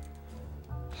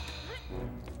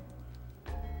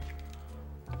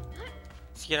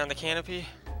 Let's get on the canopy.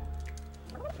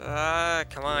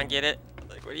 Come on, get it.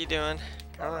 Like, what are you doing?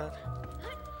 Come on. Come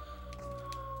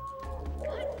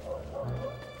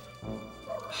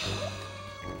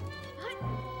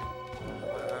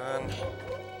on.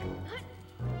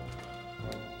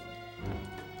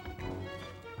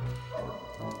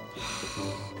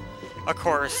 Of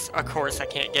course I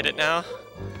can't get it now.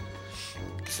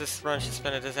 Because this run's just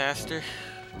been a disaster.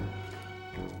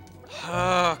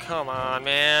 Oh, come on,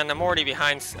 man. I'm already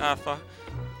behind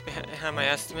my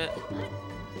estimate.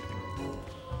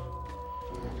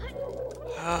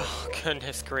 Oh,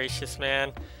 goodness gracious,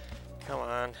 man. Come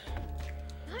on.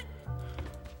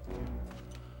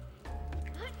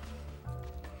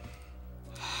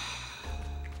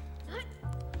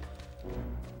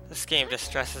 This game just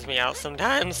stresses me out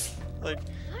sometimes. Like,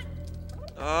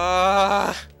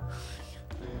 I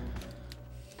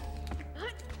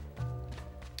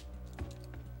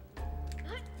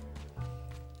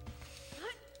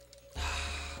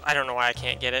don't know why I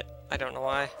can't get it. I don't know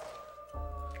why.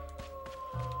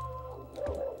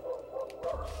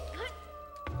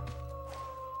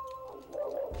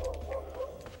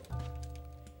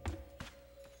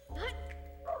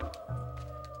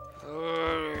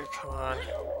 Oh, come on.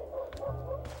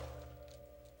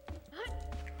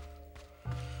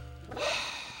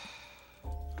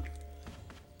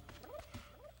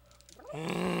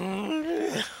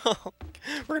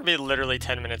 We're gonna be literally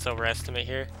 10 minutes over estimate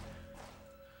here.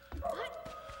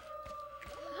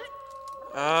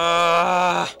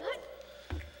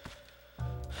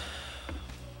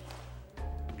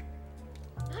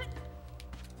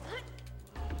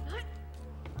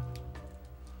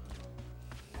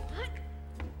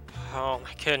 Oh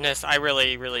my goodness, I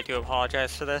really do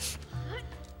apologize for this.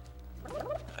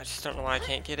 I just don't know why I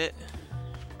can't get it.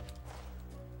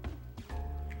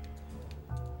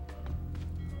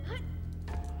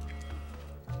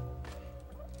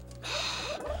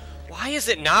 Why is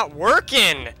it not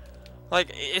working?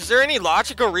 Like, is there any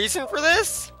logical reason for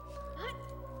this?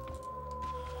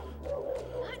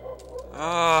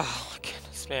 Oh,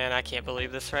 goodness, man, I can't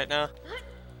believe this right now.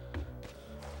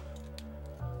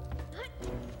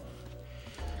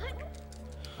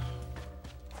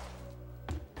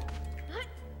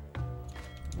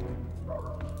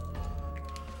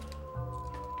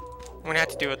 I'm gonna have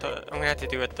to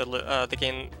do it the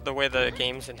game the way the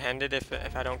game's intended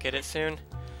if I don't get it soon.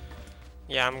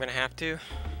 Yeah, I'm gonna have to.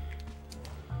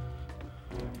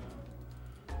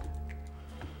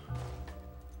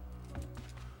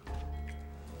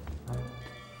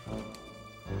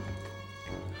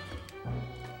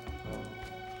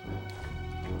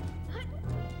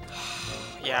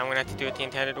 Yeah, I'm gonna have to do it the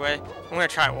intended way. I'm gonna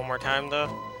try it one more time though.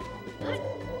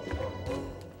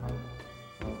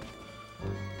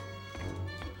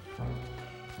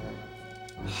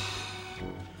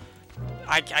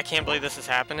 I can't believe this is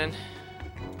happening.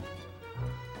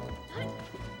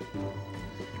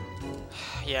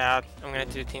 Yeah, I'm gonna have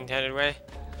to do it the intended way.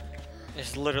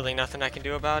 There's literally nothing I can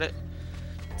do about it.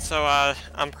 So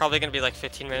I'm probably gonna be like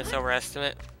 15 minutes over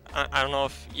estimate. I don't know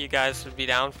if you guys would be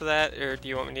down for that, or do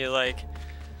you want me to like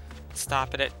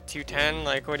stop it at 2:10?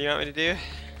 Like, what do you want me to do?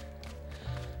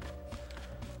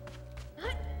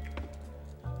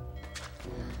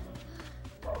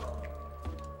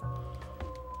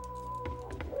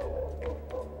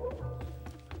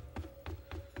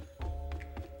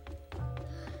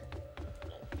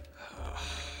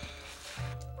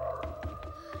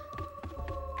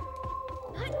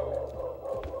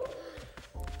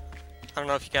 I don't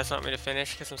know if you guys want me to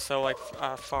finish because I'm so like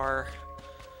far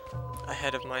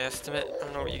ahead of my estimate. I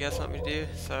don't know what you guys want me to do,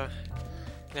 so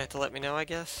you're gonna have to let me know, I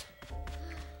guess.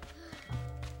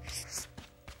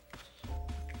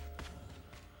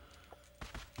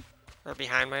 Or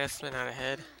behind my estimate, not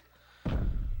ahead.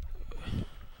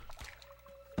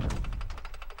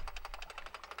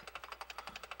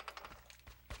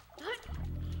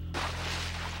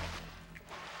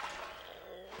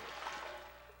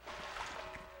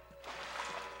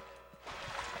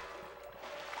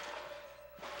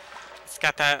 It's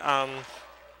got that,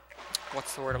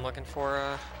 what's the word I'm looking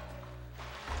for?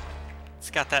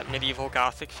 It's got that medieval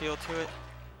gothic feel to it.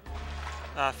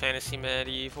 Fantasy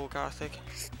medieval gothic.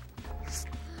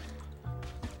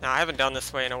 Now, I haven't done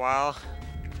this way in a while.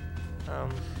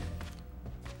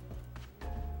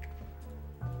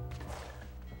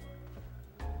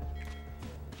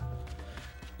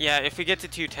 Yeah, if we get to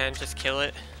 2:10, just kill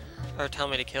it. Or tell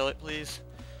me to kill it, please.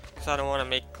 Because I don't want to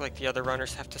make like the other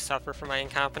runners have to suffer for my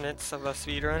incompetence of a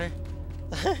speedrunner.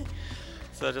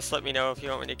 So just let me know if you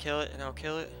want me to kill it, and I'll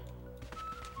kill it.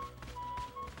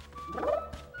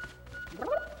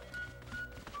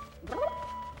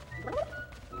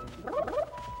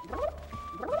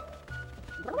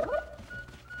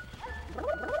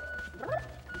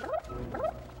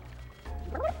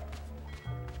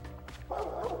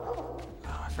 Oh,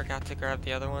 I forgot to grab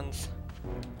the other ones.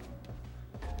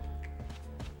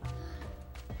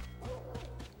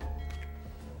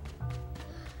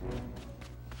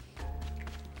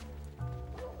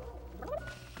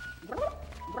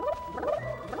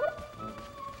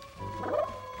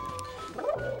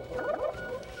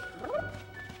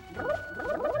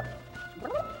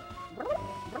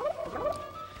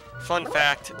 Fun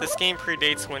fact, this game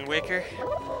predates Wind Waker,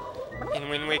 and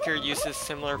Wind Waker uses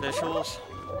similar visuals.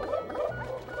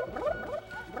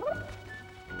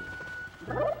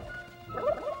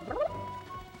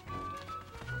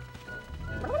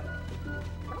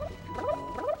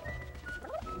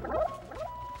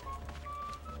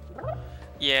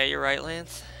 Yeah, you're right,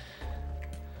 Lance.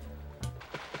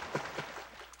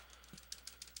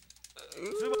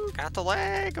 Ooh, got the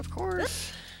lag, of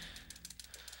course.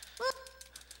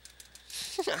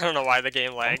 I don't know why the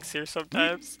game lags here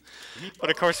sometimes,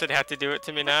 but of course it'd have to do it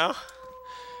to me now,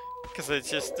 because it's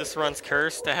just, this run's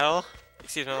cursed to hell.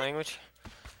 Excuse my language.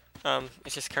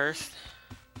 It's just cursed.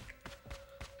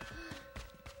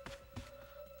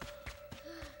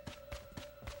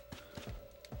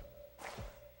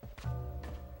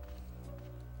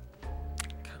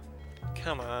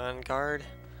 Come on, guard.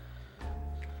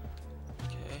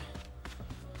 Okay.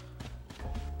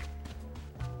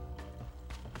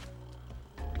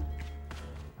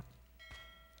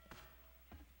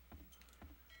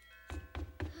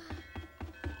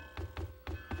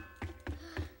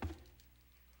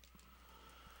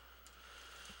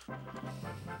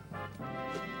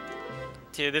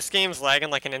 Dude, this game's lagging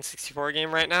like an N64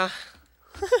 game right now.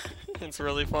 It's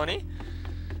really funny.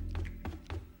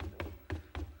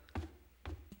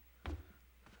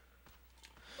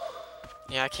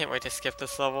 Yeah, I can't wait to skip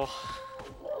this level.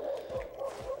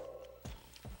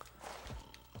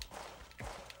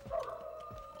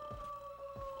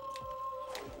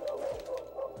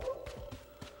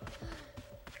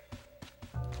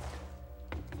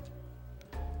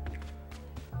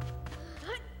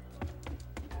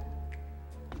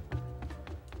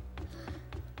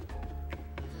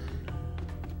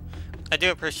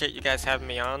 do appreciate you guys having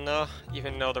me on, though,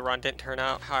 even though the run didn't turn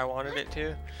out how I wanted it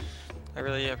to. I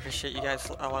really appreciate you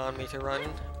guys allowing me to run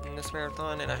in this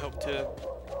marathon, and I hope to...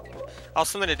 I'll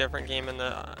submit a different game in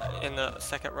the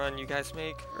second run you guys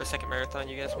make, or second marathon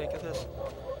you guys make of this.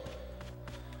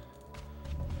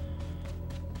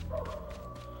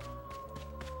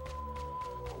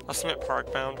 I'll submit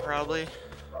Parkbound probably,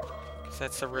 because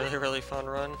that's a really, really fun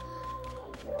run.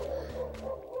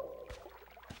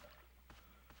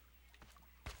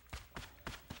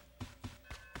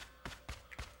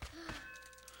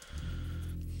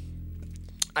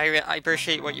 I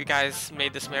appreciate what you guys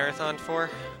made this marathon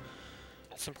for.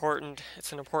 It's important.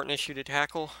 It's an important issue to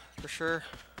tackle, for sure.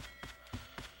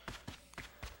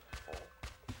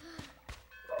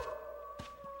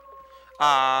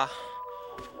 I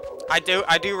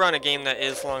do run a game that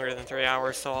is longer than 3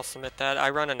 hours, so I'll submit that. I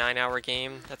run a 9-hour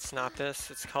game that's not this.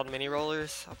 It's called Mini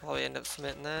Rollers. I'll probably end up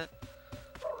submitting that.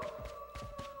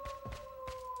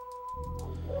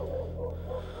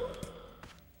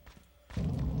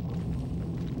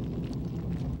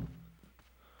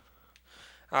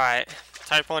 Alright,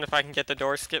 type 1 if I can get the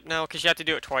door skip now, because you have to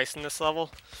do it twice in this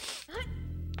level.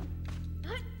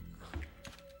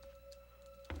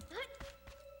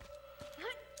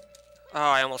 Oh,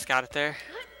 I almost got it there.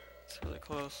 It's really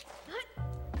close.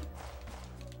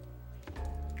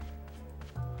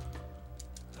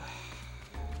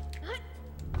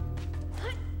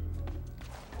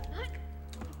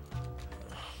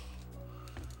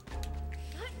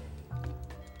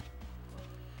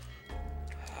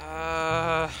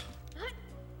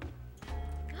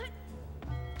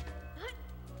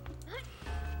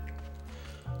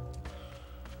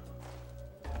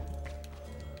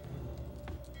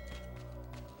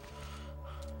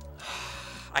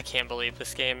 I can't believe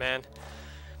this game, man.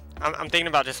 I'm thinking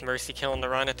about just mercy killing the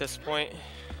run at this point.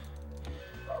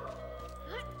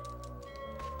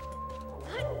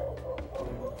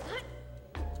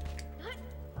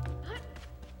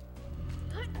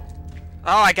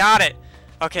 Oh, I got it!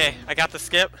 Okay, I got the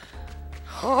skip.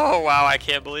 Oh, wow, I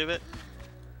can't believe it.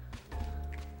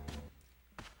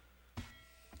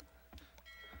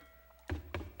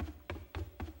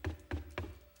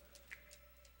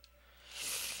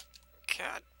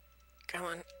 God, come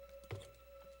on.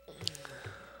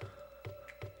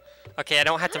 Okay, I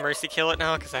don't have to mercy kill it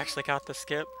now because I actually got the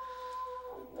skip.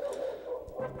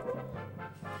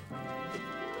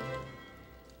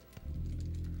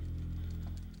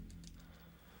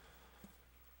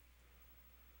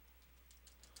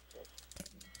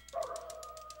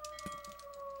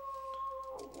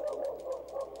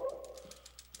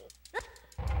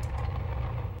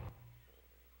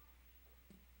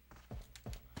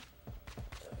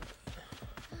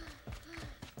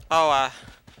 Oh,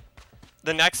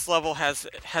 the next level has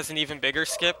an even bigger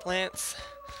skip, Lance.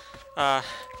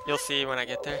 You'll see when I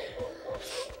get there.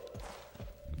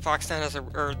 Foxtown has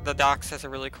or the docks has a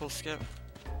really cool skip.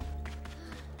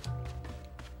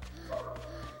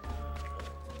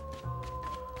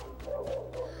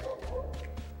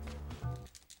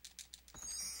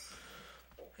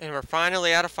 And we're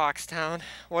finally out of Foxtown.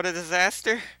 What a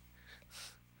disaster.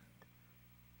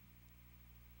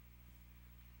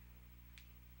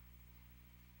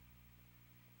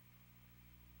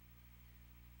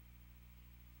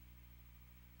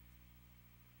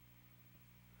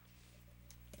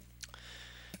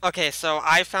 Okay, so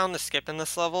I found the skip in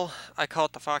this level. I call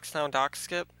it the Foxtown Dock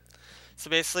skip. So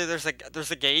basically there's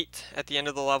a gate at the end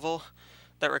of the level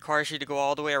that requires you to go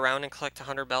all the way around and collect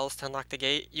 100 bells to unlock the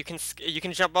gate. You can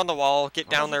jump on the wall, get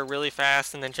down there really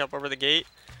fast, and then jump over the gate.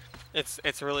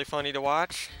 It's really funny to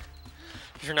watch.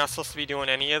 You're not supposed to be doing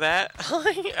any of that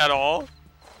at all.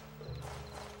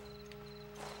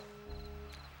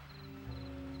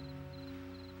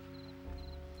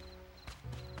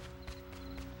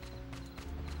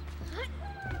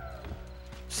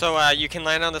 So you can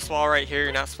land on this wall right here,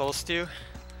 you're not supposed to.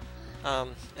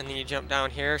 And then you jump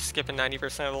down here, skipping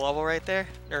 90% of the level right there,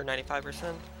 or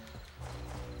 95%.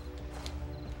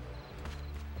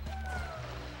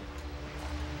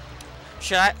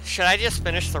 Should I just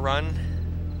finish the run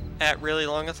at Really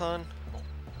Longathon?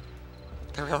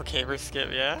 The real caber skip,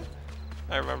 yeah?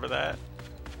 I remember that.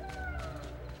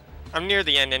 I'm near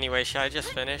the end anyway, should I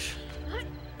just finish?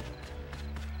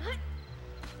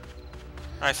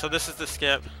 Alright, so this is the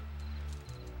skip.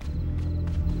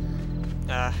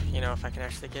 You know, if I can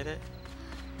actually get it.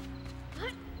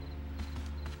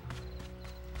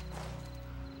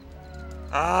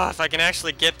 If I can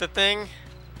actually get the thing.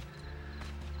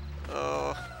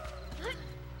 Oh.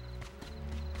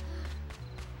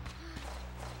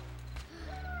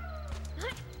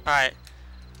 Alright.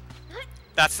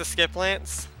 That's the skip,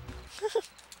 Lance.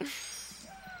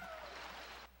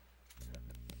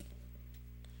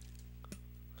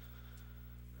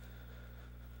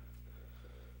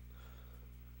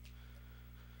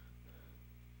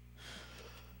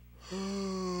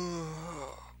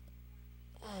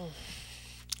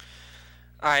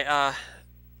 Alright,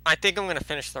 I think I'm gonna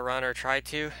finish the run or try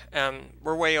to.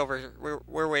 We're way over.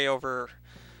 We're way over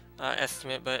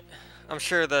estimate, but I'm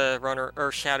sure the runner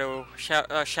or Shadow's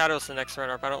the next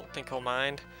runner up. I don't think he'll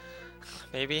mind.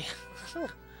 Maybe.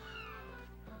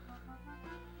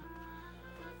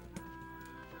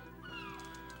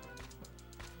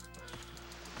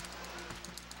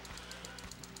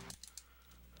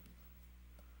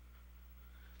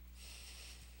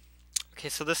 Okay,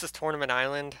 so this is Tournament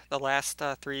Island. The last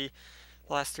three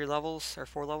levels or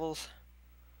 4 levels.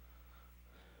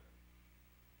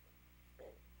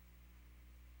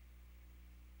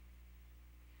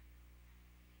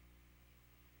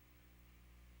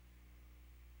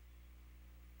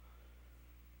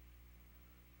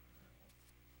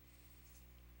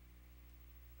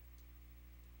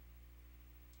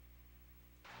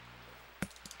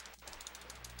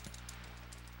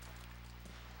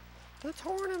 The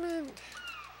tournament.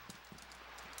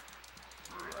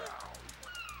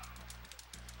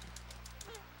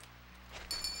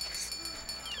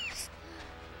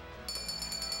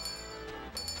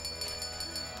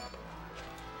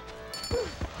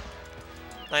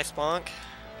 Nice bonk.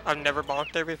 I've never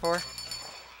bonked there before.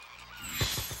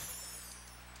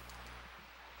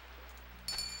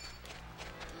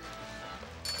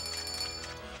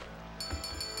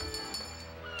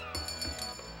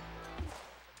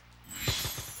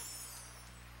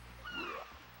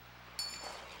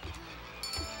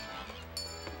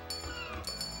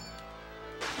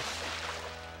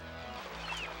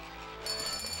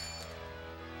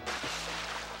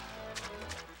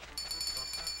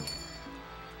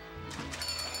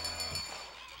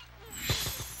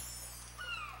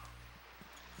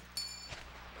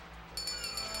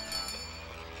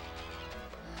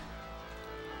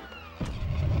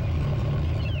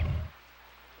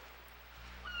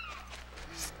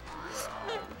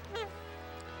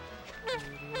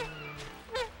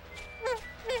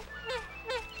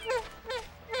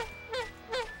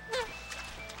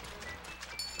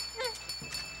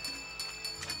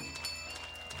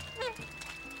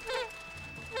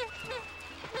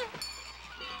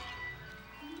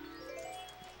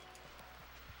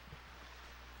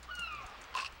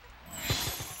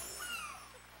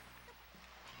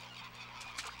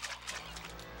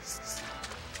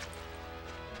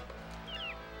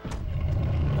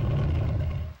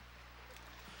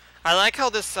 I like how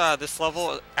this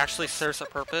level actually serves a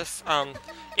purpose.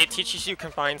 It teaches you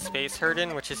confined space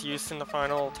herding, which is used in the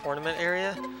final tournament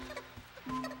area.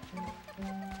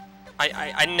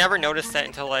 I never noticed that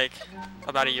until like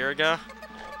about a year ago.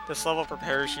 This level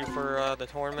prepares you for the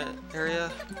tournament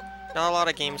area. Not a lot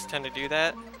of games tend to do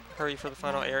that, prepare you for the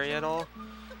final area at all.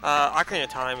 Ocarina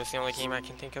of Time is the only game I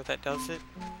can think of that does it.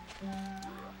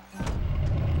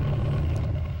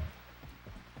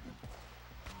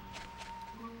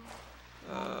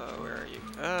 Where are you?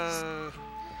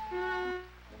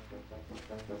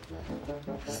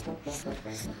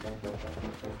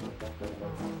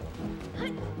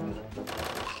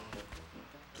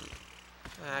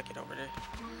 Get over there.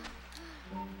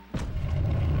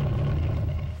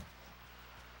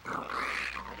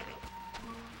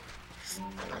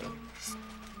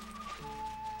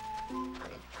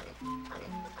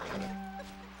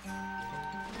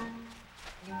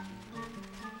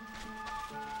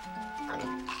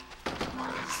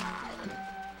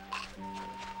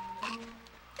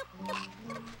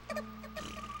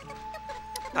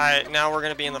 Alright, now we're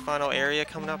going to be in the final area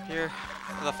coming up here.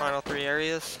 The final 3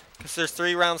 areas. Because there's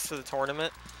 3 rounds to the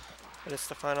tournament. But it's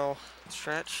the final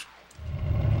stretch.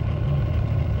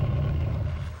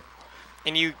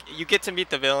 And you get to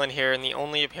meet the villain here in the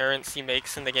only appearance he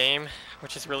makes in the game,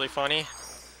 which is really funny.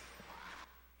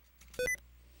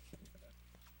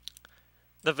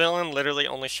 The villain literally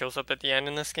only shows up at the end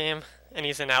in this game, and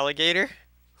he's an alligator.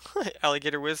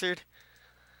 Alligator wizard.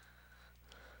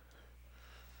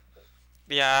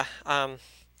 Yeah,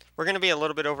 we're gonna be a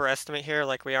little bit overestimate here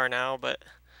like we are now, but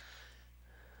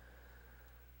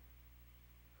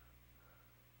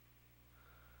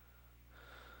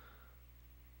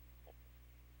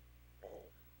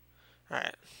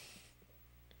alright.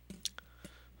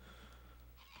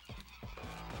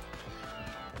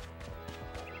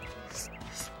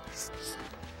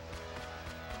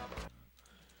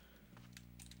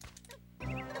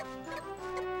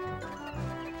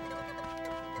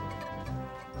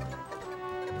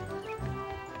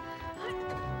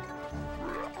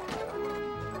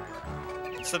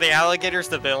 So the alligator's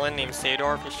the villain named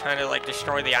Sadorf. He's trying to like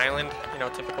destroy the island. You know,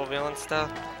 typical villain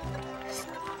stuff.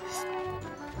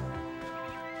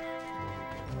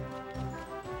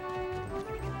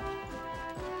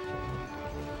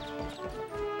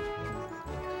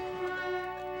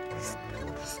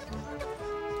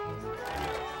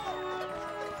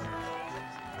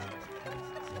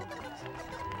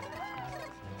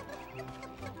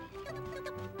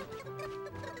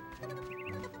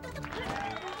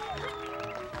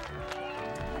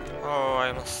 Oh, I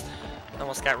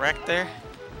almost got wrecked there.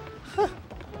 Huh.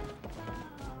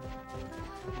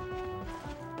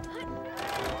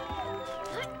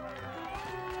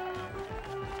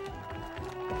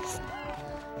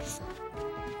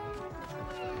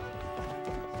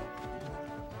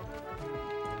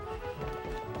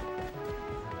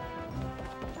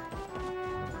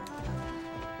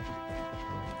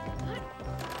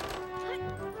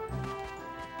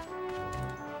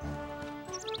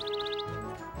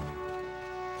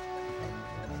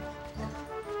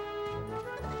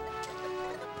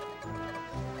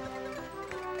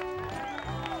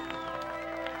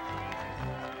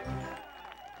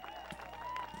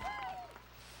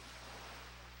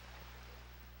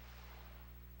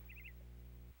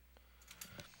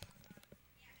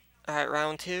 Alright,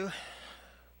 round 2.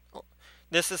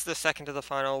 This is the second to the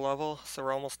final level, so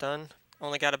we're almost done.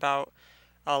 Only got about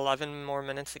 11 more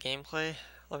minutes of gameplay,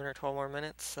 11 or 12 more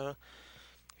minutes, so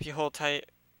if you hold tight,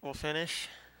 we'll finish.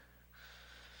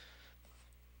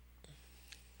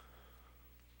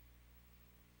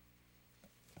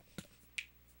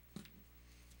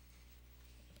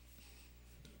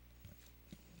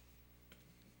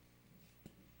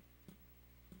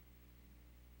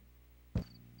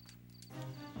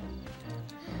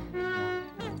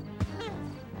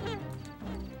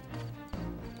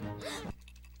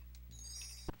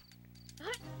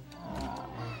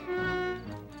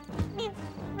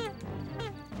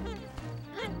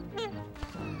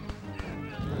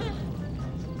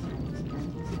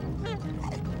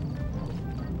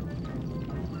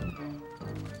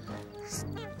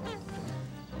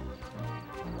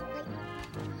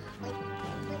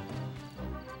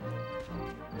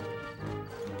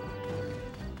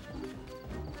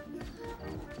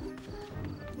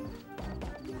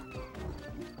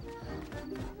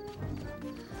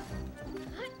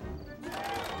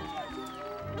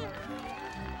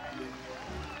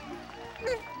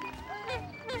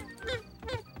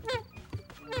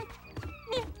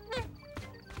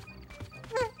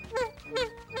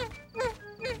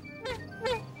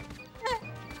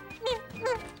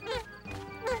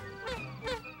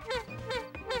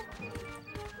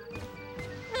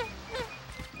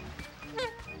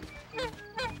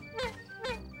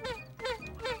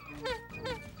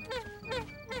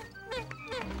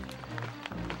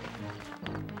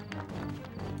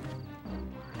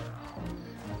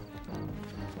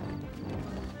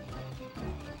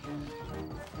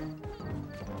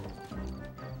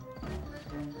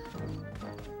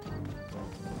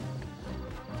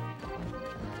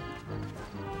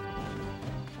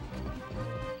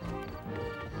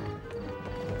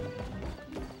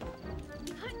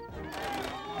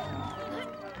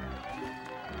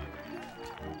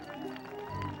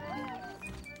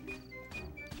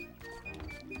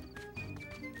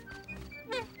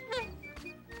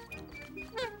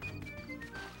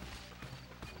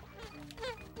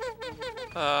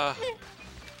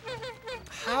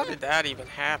 How did that even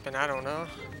happen? I don't know.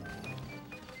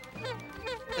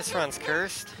 This run's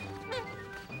cursed.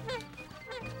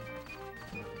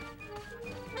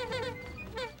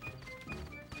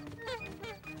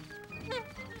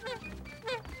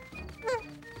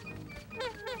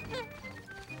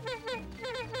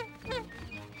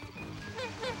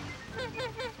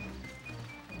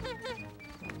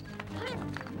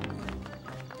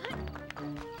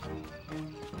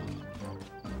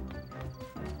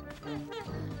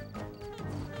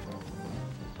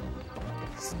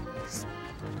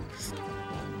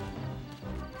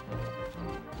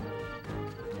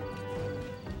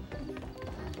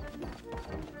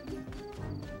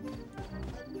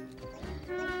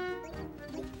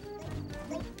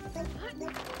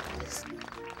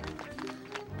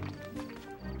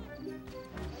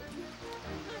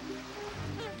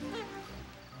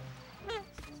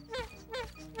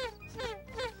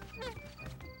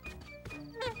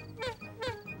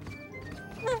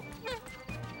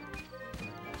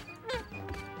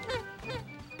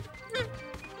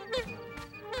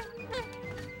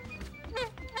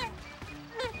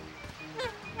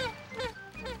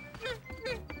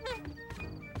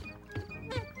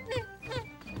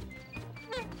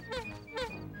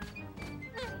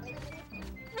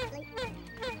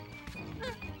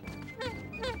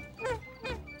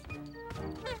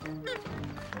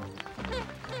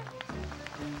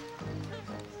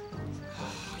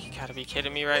 Gotta be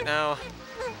kidding me right now.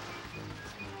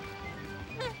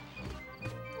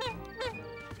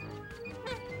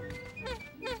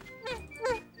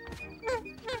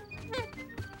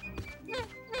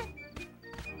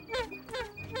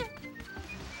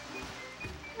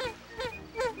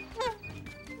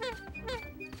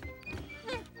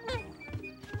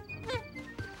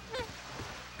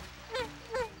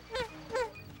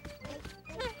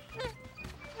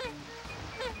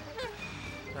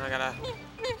 I gotta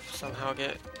somehow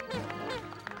get...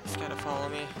 He's gotta follow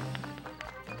me.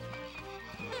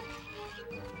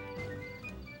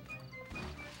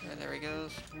 Yeah, there he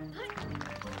goes.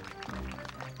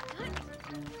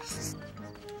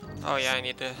 Oh yeah, I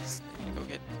need to go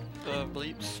get the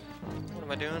bleeps. What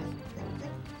am I doing?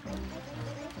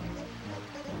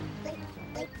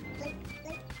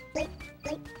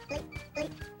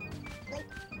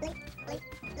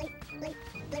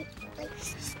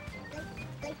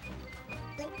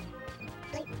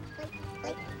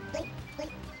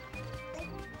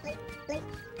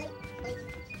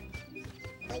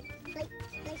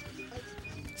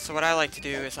 So what I like to do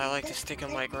is I like to stick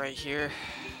them like right here.